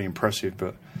been pretty impressive,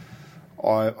 but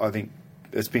I think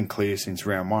it's been clear since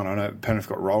round one. I know Penrith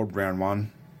got rolled round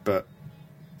one, but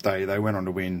they went on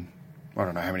to win. I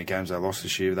don't know how many games they lost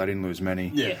this year. They didn't lose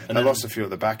many. Yeah, and they lost a few at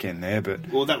the back end there, but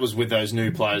that was with those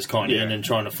new players kind of in and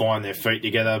trying to find their feet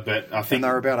together. But I think and they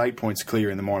were about 8 points clear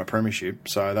in the minor premiership,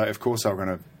 so of course they were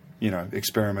going to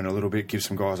experiment a little bit, give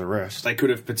some guys a rest. They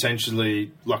could have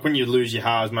potentially, like when you lose your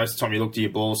halves, most of the time you look to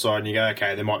your ball side and you go,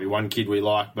 okay, there might be one kid we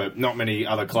like, but not many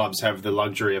other clubs have the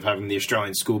luxury of having the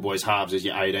Australian schoolboys halves as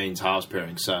your 18s halves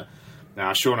pairing. So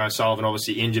Sean O'Sullivan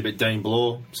obviously injured, but Dean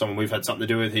Bloor, someone we've had something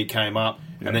to do with, he came up.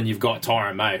 Yeah. And then you've got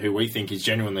Tyrone May, who we think is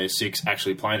genuinely a 6,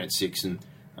 actually playing at 6, and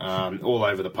all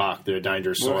over the park. They're a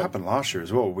dangerous side. Well, it happened last year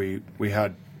as well. We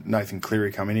had Nathan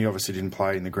Cleary come in. He obviously didn't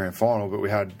play in the grand final, but we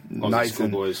had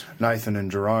Nathan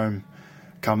and Jerome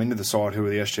come into the side who were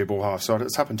the SG Ball halves. So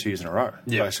it's happened 2 years in a row,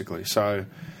 basically. So,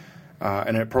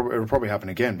 and it'll probably happen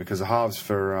again, because the halves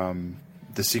for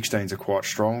the 16s are quite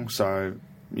strong. So,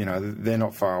 they're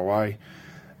not far away.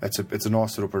 It's a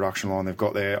nice little production line they've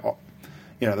got there.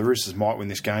 The Roosters might win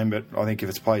this game, but I think if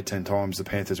it's played 10 times, the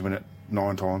Panthers win it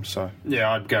 9 times. So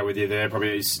yeah, I'd go with you there.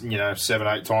 Probably 7,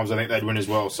 8 times. I think they'd win as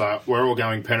well. So we're all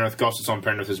going Penrith. Gossip's on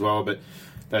Penrith as well, but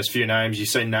those few names you've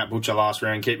seen Nat Butcher last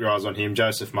round. Keep your eyes on him.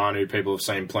 Joseph Manu, people have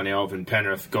seen plenty of, and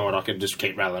Penrith. God, I could just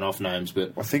keep rattling off names,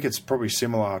 but I think it's probably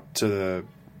similar to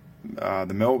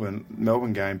the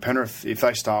Melbourne game. Penrith, if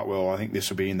they start well, I think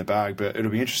this will be in the bag. But it'll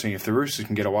be interesting if the Roosters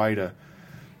can get away to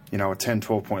a 10,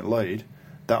 12 point lead.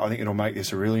 That I think it'll make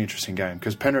this a really interesting game,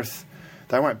 because Penrith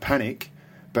they won't panic,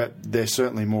 but they're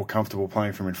certainly more comfortable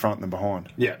playing from in front than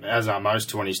behind. Yeah, as are most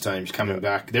 20s teams coming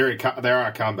back. There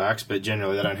are comebacks, but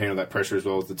generally they don't handle that pressure as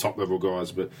well as the top-level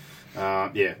guys. But,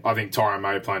 I think Tyrone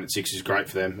May playing at 6 is great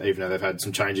for them, even though they've had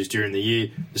some changes during the year.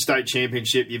 The state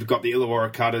championship, you've got the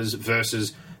Illawarra Cutters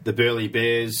versus the Burleigh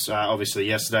Bears. Obviously,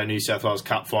 yesterday, New South Wales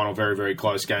Cup final, very, very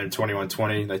close game,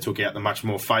 21-20. They took out the much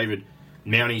more favoured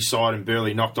Mountie side, and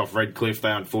Burleigh knocked off Redcliffe.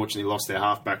 They unfortunately lost their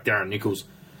halfback, Darren Nichols,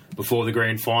 before the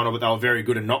grand final, but they were very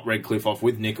good and knocked Redcliffe off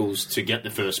with Nichols to get the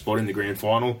first spot in the grand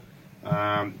final.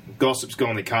 Gossip's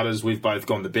gone the Cutters. We've both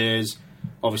gone the Bears.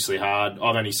 Obviously hard.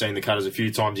 I've only seen the Cutters a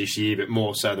few times this year, but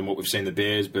more so than what we've seen the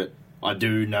Bears. But I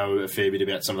do know a fair bit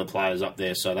about some of the players up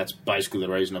there, so that's basically the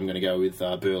reason I'm going to go with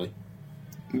Burleigh.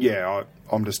 Yeah,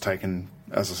 I'm just taking,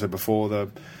 as I said before, the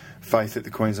faith that the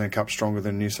Queensland Cup's stronger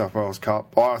than New South Wales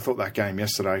Cup. I thought that game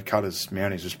yesterday,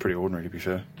 Cutters-Mounties, was pretty ordinary, to be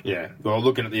fair. Yeah, well,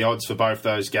 looking at the odds for both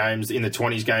those games, in the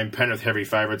 20s game, Penrith heavy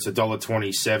favourites,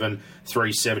 $1.27,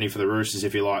 $3.70 for the Roosters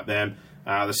if you like them.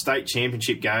 The state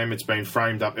championship game, it's been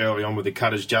framed up early on with the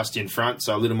Cutters just in front,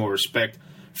 so a little more respect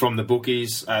from the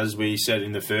bookies. As we said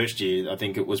in the first year, I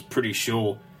think it was pretty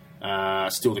sure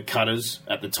still the Cutters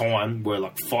at the time were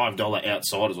like $5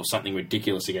 outsiders or something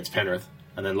ridiculous against Penrith.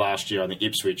 And then last year, I think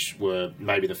Ipswich were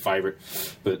maybe the favourite.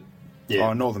 But yeah.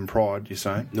 Oh, Northern Pride, you're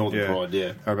saying? Northern Pride,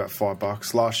 yeah. They're about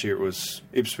 $5. Last year, it was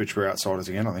Ipswich were outsiders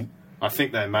again, I think. I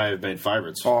think they may have been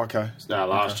favourites. Oh, okay.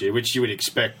 Last year, which you would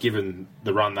expect given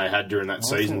the run they had during that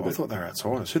season. I thought they were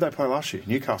outsiders. Who'd they play last year?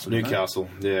 Newcastle,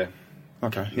 yeah.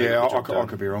 Okay, yeah, I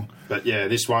could be wrong. But yeah,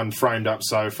 this one framed up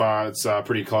so far, it's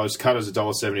pretty close. Cutters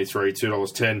 $1.73,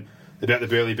 $2.10. About the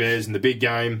Burleigh Bears in the big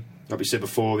game, like we said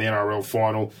before, the NRL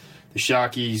final. The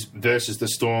Sharkies versus the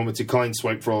Storm. It's a clean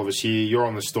sweep for all of us here. You're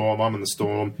on the Storm, I'm on the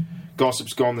Storm.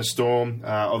 Gossip's gone the Storm.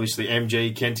 Obviously,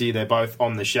 MG, Kenty, they're both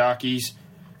on the Sharkies.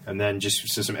 And then just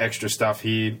some extra stuff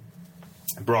here.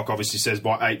 Brock obviously says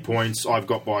by 8 points. I've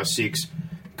got by 6.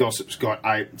 Gossip's got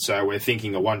 8. So we're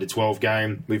thinking a 1-12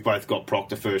 game. We've both got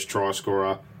Proctor first try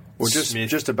scorer. Well,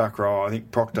 just a back row. I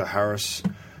think Proctor, Harris,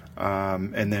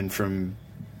 and then from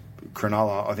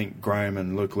Cronulla, I think Graham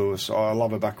and Luke Lewis. I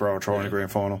love a back row try in a grand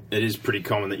final. It is pretty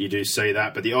common that you do see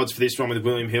that. But the odds for this one with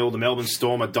William Hill, the Melbourne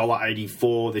Storm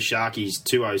 $1.84, the Sharkies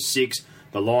 $2.06,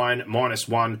 the line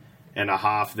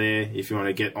 -1.5 there if you want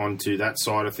to get onto that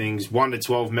side of things.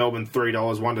 1-12 Melbourne $3,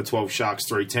 1-12 Sharks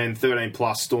 $3.10, 13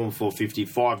 plus Storm $4.50,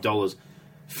 $5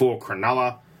 for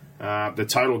Cronulla. The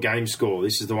total game score,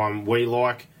 this is the one we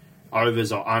like.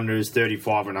 Overs or unders,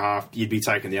 35.5. You'd be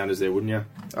taking the unders there, wouldn't you?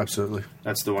 Absolutely.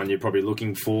 That's the one you're probably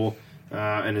looking for.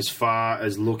 And as far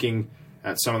as looking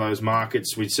at some of those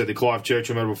markets, we said the Clive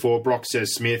Churchill medal before. Brock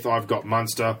says Smith. I've got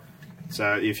Munster.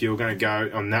 So if you were going to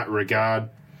go on that regard,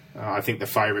 I think the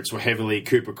favourites were heavily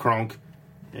Cooper Cronk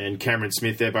and Cameron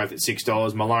Smith. They're both at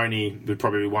 $6. Maloney would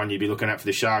probably be one you'd be looking at for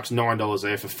the Sharks. $9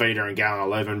 there for Feeder and Gallen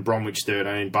 11. Bromwich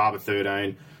 13. Barber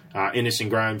 13. Innes and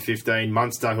Graham 15.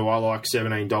 Munster, who I like,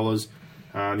 $17.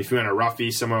 If you want a roughie,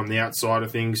 someone on the outside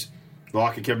of things,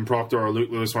 like a Kevin Proctor or a Luke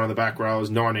Lewis, one of the back rowers,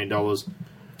 $19,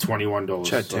 $21.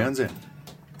 Chad Townsend.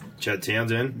 Chad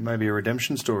Townsend. Maybe a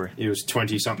redemption story. He was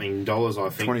 $20-something, I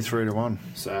think. 23-1.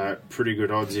 So pretty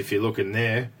good odds if you're looking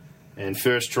there. And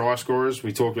first try scorers,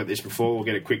 we talked about this before. We'll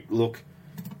get a quick look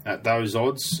at those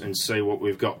odds and see what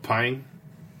we've got paying.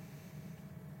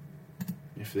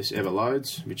 If this ever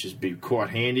loads, which is be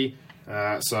quite handy.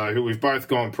 So we've both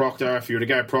gone Proctor. If you were to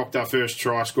go Proctor, first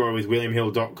try scorer with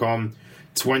WilliamHill.com,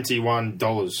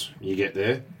 $21 you get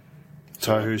there.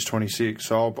 Tohu's 26.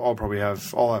 So I'll probably have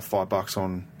 $5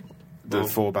 on the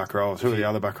 4 back rows. Who are the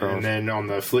other back rows? And then on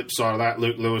the flip side of that,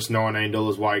 Luke Lewis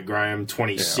 $19, Wade Graham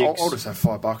 $26. Yeah, I'll just have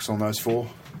 $5 on those 4.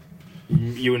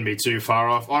 You wouldn't be too far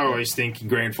off. I always think in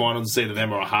grand finals, it's either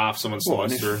them or a half. Someone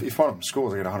slides through. If one of them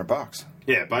scores, I get $100.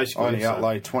 Yeah, basically. I only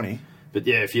outlay 20. But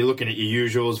yeah, if you're looking at your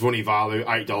usuals, Vunivalu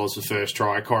 $8 for first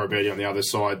try, Corabetti on the other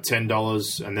side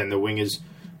 $10, and then the wingers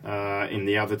in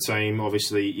the other team.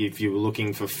 Obviously, if you were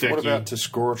looking for Fecky. What about to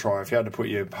score a try? If you had to put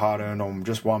your hard-earned on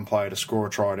just one player to score a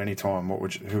try at any time,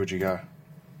 who would you go?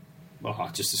 Oh,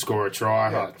 just to score a try,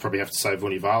 I'd probably have to say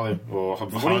Vunivalu or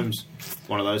Holmes,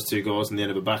 one of those two guys in the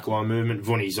end of a backline movement.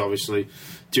 Vuni's obviously,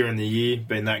 during the year,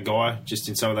 been that guy, just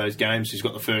in some of those games. He's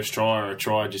got the first try or a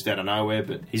try just out of nowhere,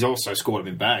 but he's also scored them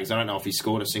in bags. I don't know if he's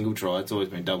scored a single try. It's always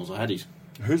been doubles or haddies.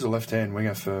 Who's the left-hand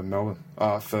winger for Melbourne?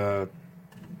 For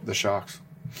the Sharks?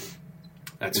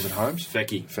 Is it Holmes?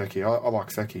 Fecky. Fecky. I like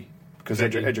Fecky. Because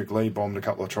Edric Lee bombed a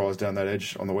couple of tries down that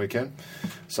edge on the weekend.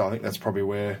 So I think that's probably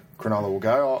where Cronulla will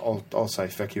go. I'll say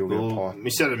Fecky will get a pie. We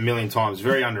said it a million times,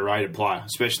 very underrated player,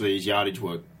 especially his yardage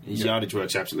work. His yardage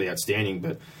work's absolutely outstanding,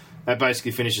 but that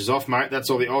basically finishes off, mate. That's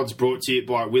all the odds brought to you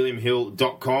by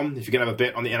WilliamHill.com. If you're going to have a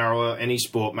bet on the NRL or any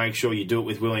sport, make sure you do it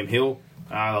with William Hill.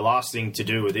 The last thing to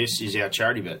do with this is our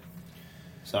charity bet.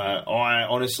 So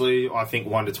I think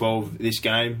 1 to 12 this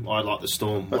game. I'd like the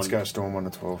Storm. Let's go Storm 1 to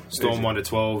 12. Storm Easy. 1 to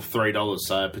 12, $3.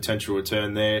 So potential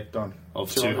return there Done.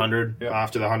 of $200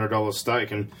 after the $100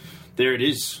 stake. And there it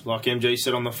is. Like MG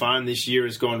said on the phone, this year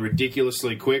has gone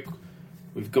ridiculously quick.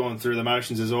 We've gone through the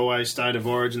motions as always. State of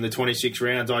Origin, the 26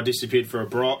 rounds. I disappeared for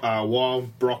a while.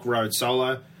 Brock rode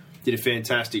solo. Did a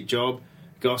fantastic job.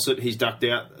 Gossett, he's ducked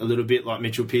out a little bit like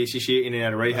Mitchell Pearce this year, in and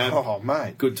out of rehab. Oh,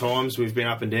 mate. Good times. We've been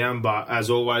up and down, but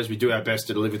as always, we do our best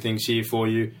to deliver things here for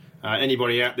you.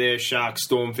 Anybody out there, Sharks,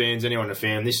 Storm fans, anyone a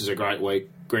fan, this is a great week,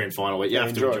 grand final week. You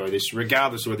have to enjoy this,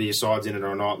 regardless of whether your side's in it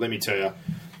or not. Let me tell you,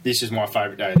 this is my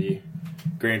favourite day of the year.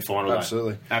 Grand final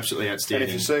Absolutely. day. Absolutely outstanding.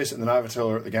 And if you see us at the Novotel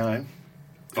or at the game,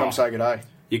 come say good day.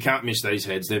 You can't miss these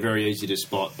heads. They're very easy to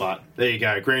spot. But there you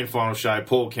go. Grand final show.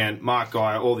 Paul Kent, Mark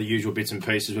Geyer, all the usual bits and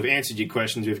pieces. We've answered your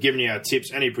questions. We've given you our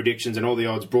tips, any predictions, and all the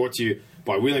odds brought to you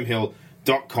by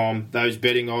WilliamHill.com. Those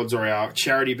betting odds are our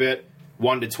charity bet,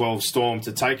 1 to 12 Storm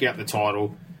to take out the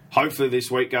title. Hopefully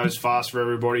this week goes fast for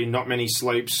everybody. Not many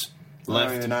sleeps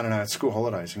left. No. It's school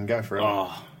holidays. You can go forever.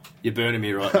 Oh, you're burning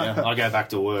me right now. I go back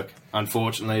to work,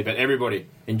 unfortunately. But everybody,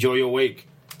 enjoy your week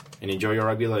and enjoy your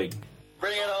rugby league.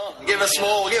 Bring it on. Give us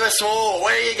more.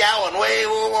 Where are you going?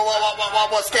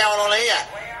 What's going on here?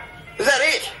 Is that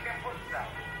it?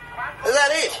 Is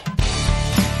that it?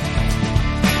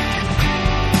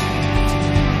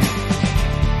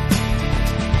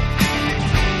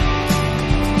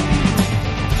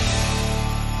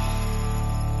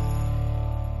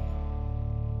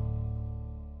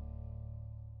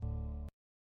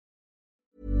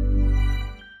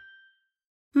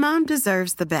 Mom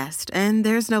deserves the best, and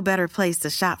there's no better place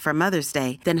to shop for Mother's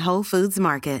Day than Whole Foods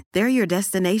Market. They're your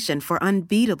destination for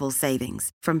unbeatable savings,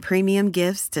 from premium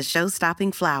gifts to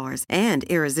show-stopping flowers and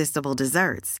irresistible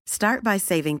desserts. Start by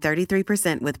saving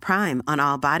 33% with Prime on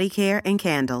all body care and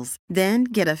candles. Then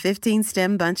get a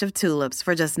 15-stem bunch of tulips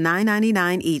for just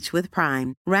 $9.99 each with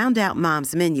Prime. Round out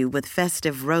Mom's menu with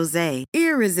festive rosé,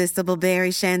 irresistible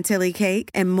berry chantilly cake,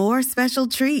 and more special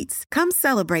treats. Come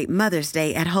celebrate Mother's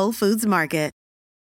Day at Whole Foods Market.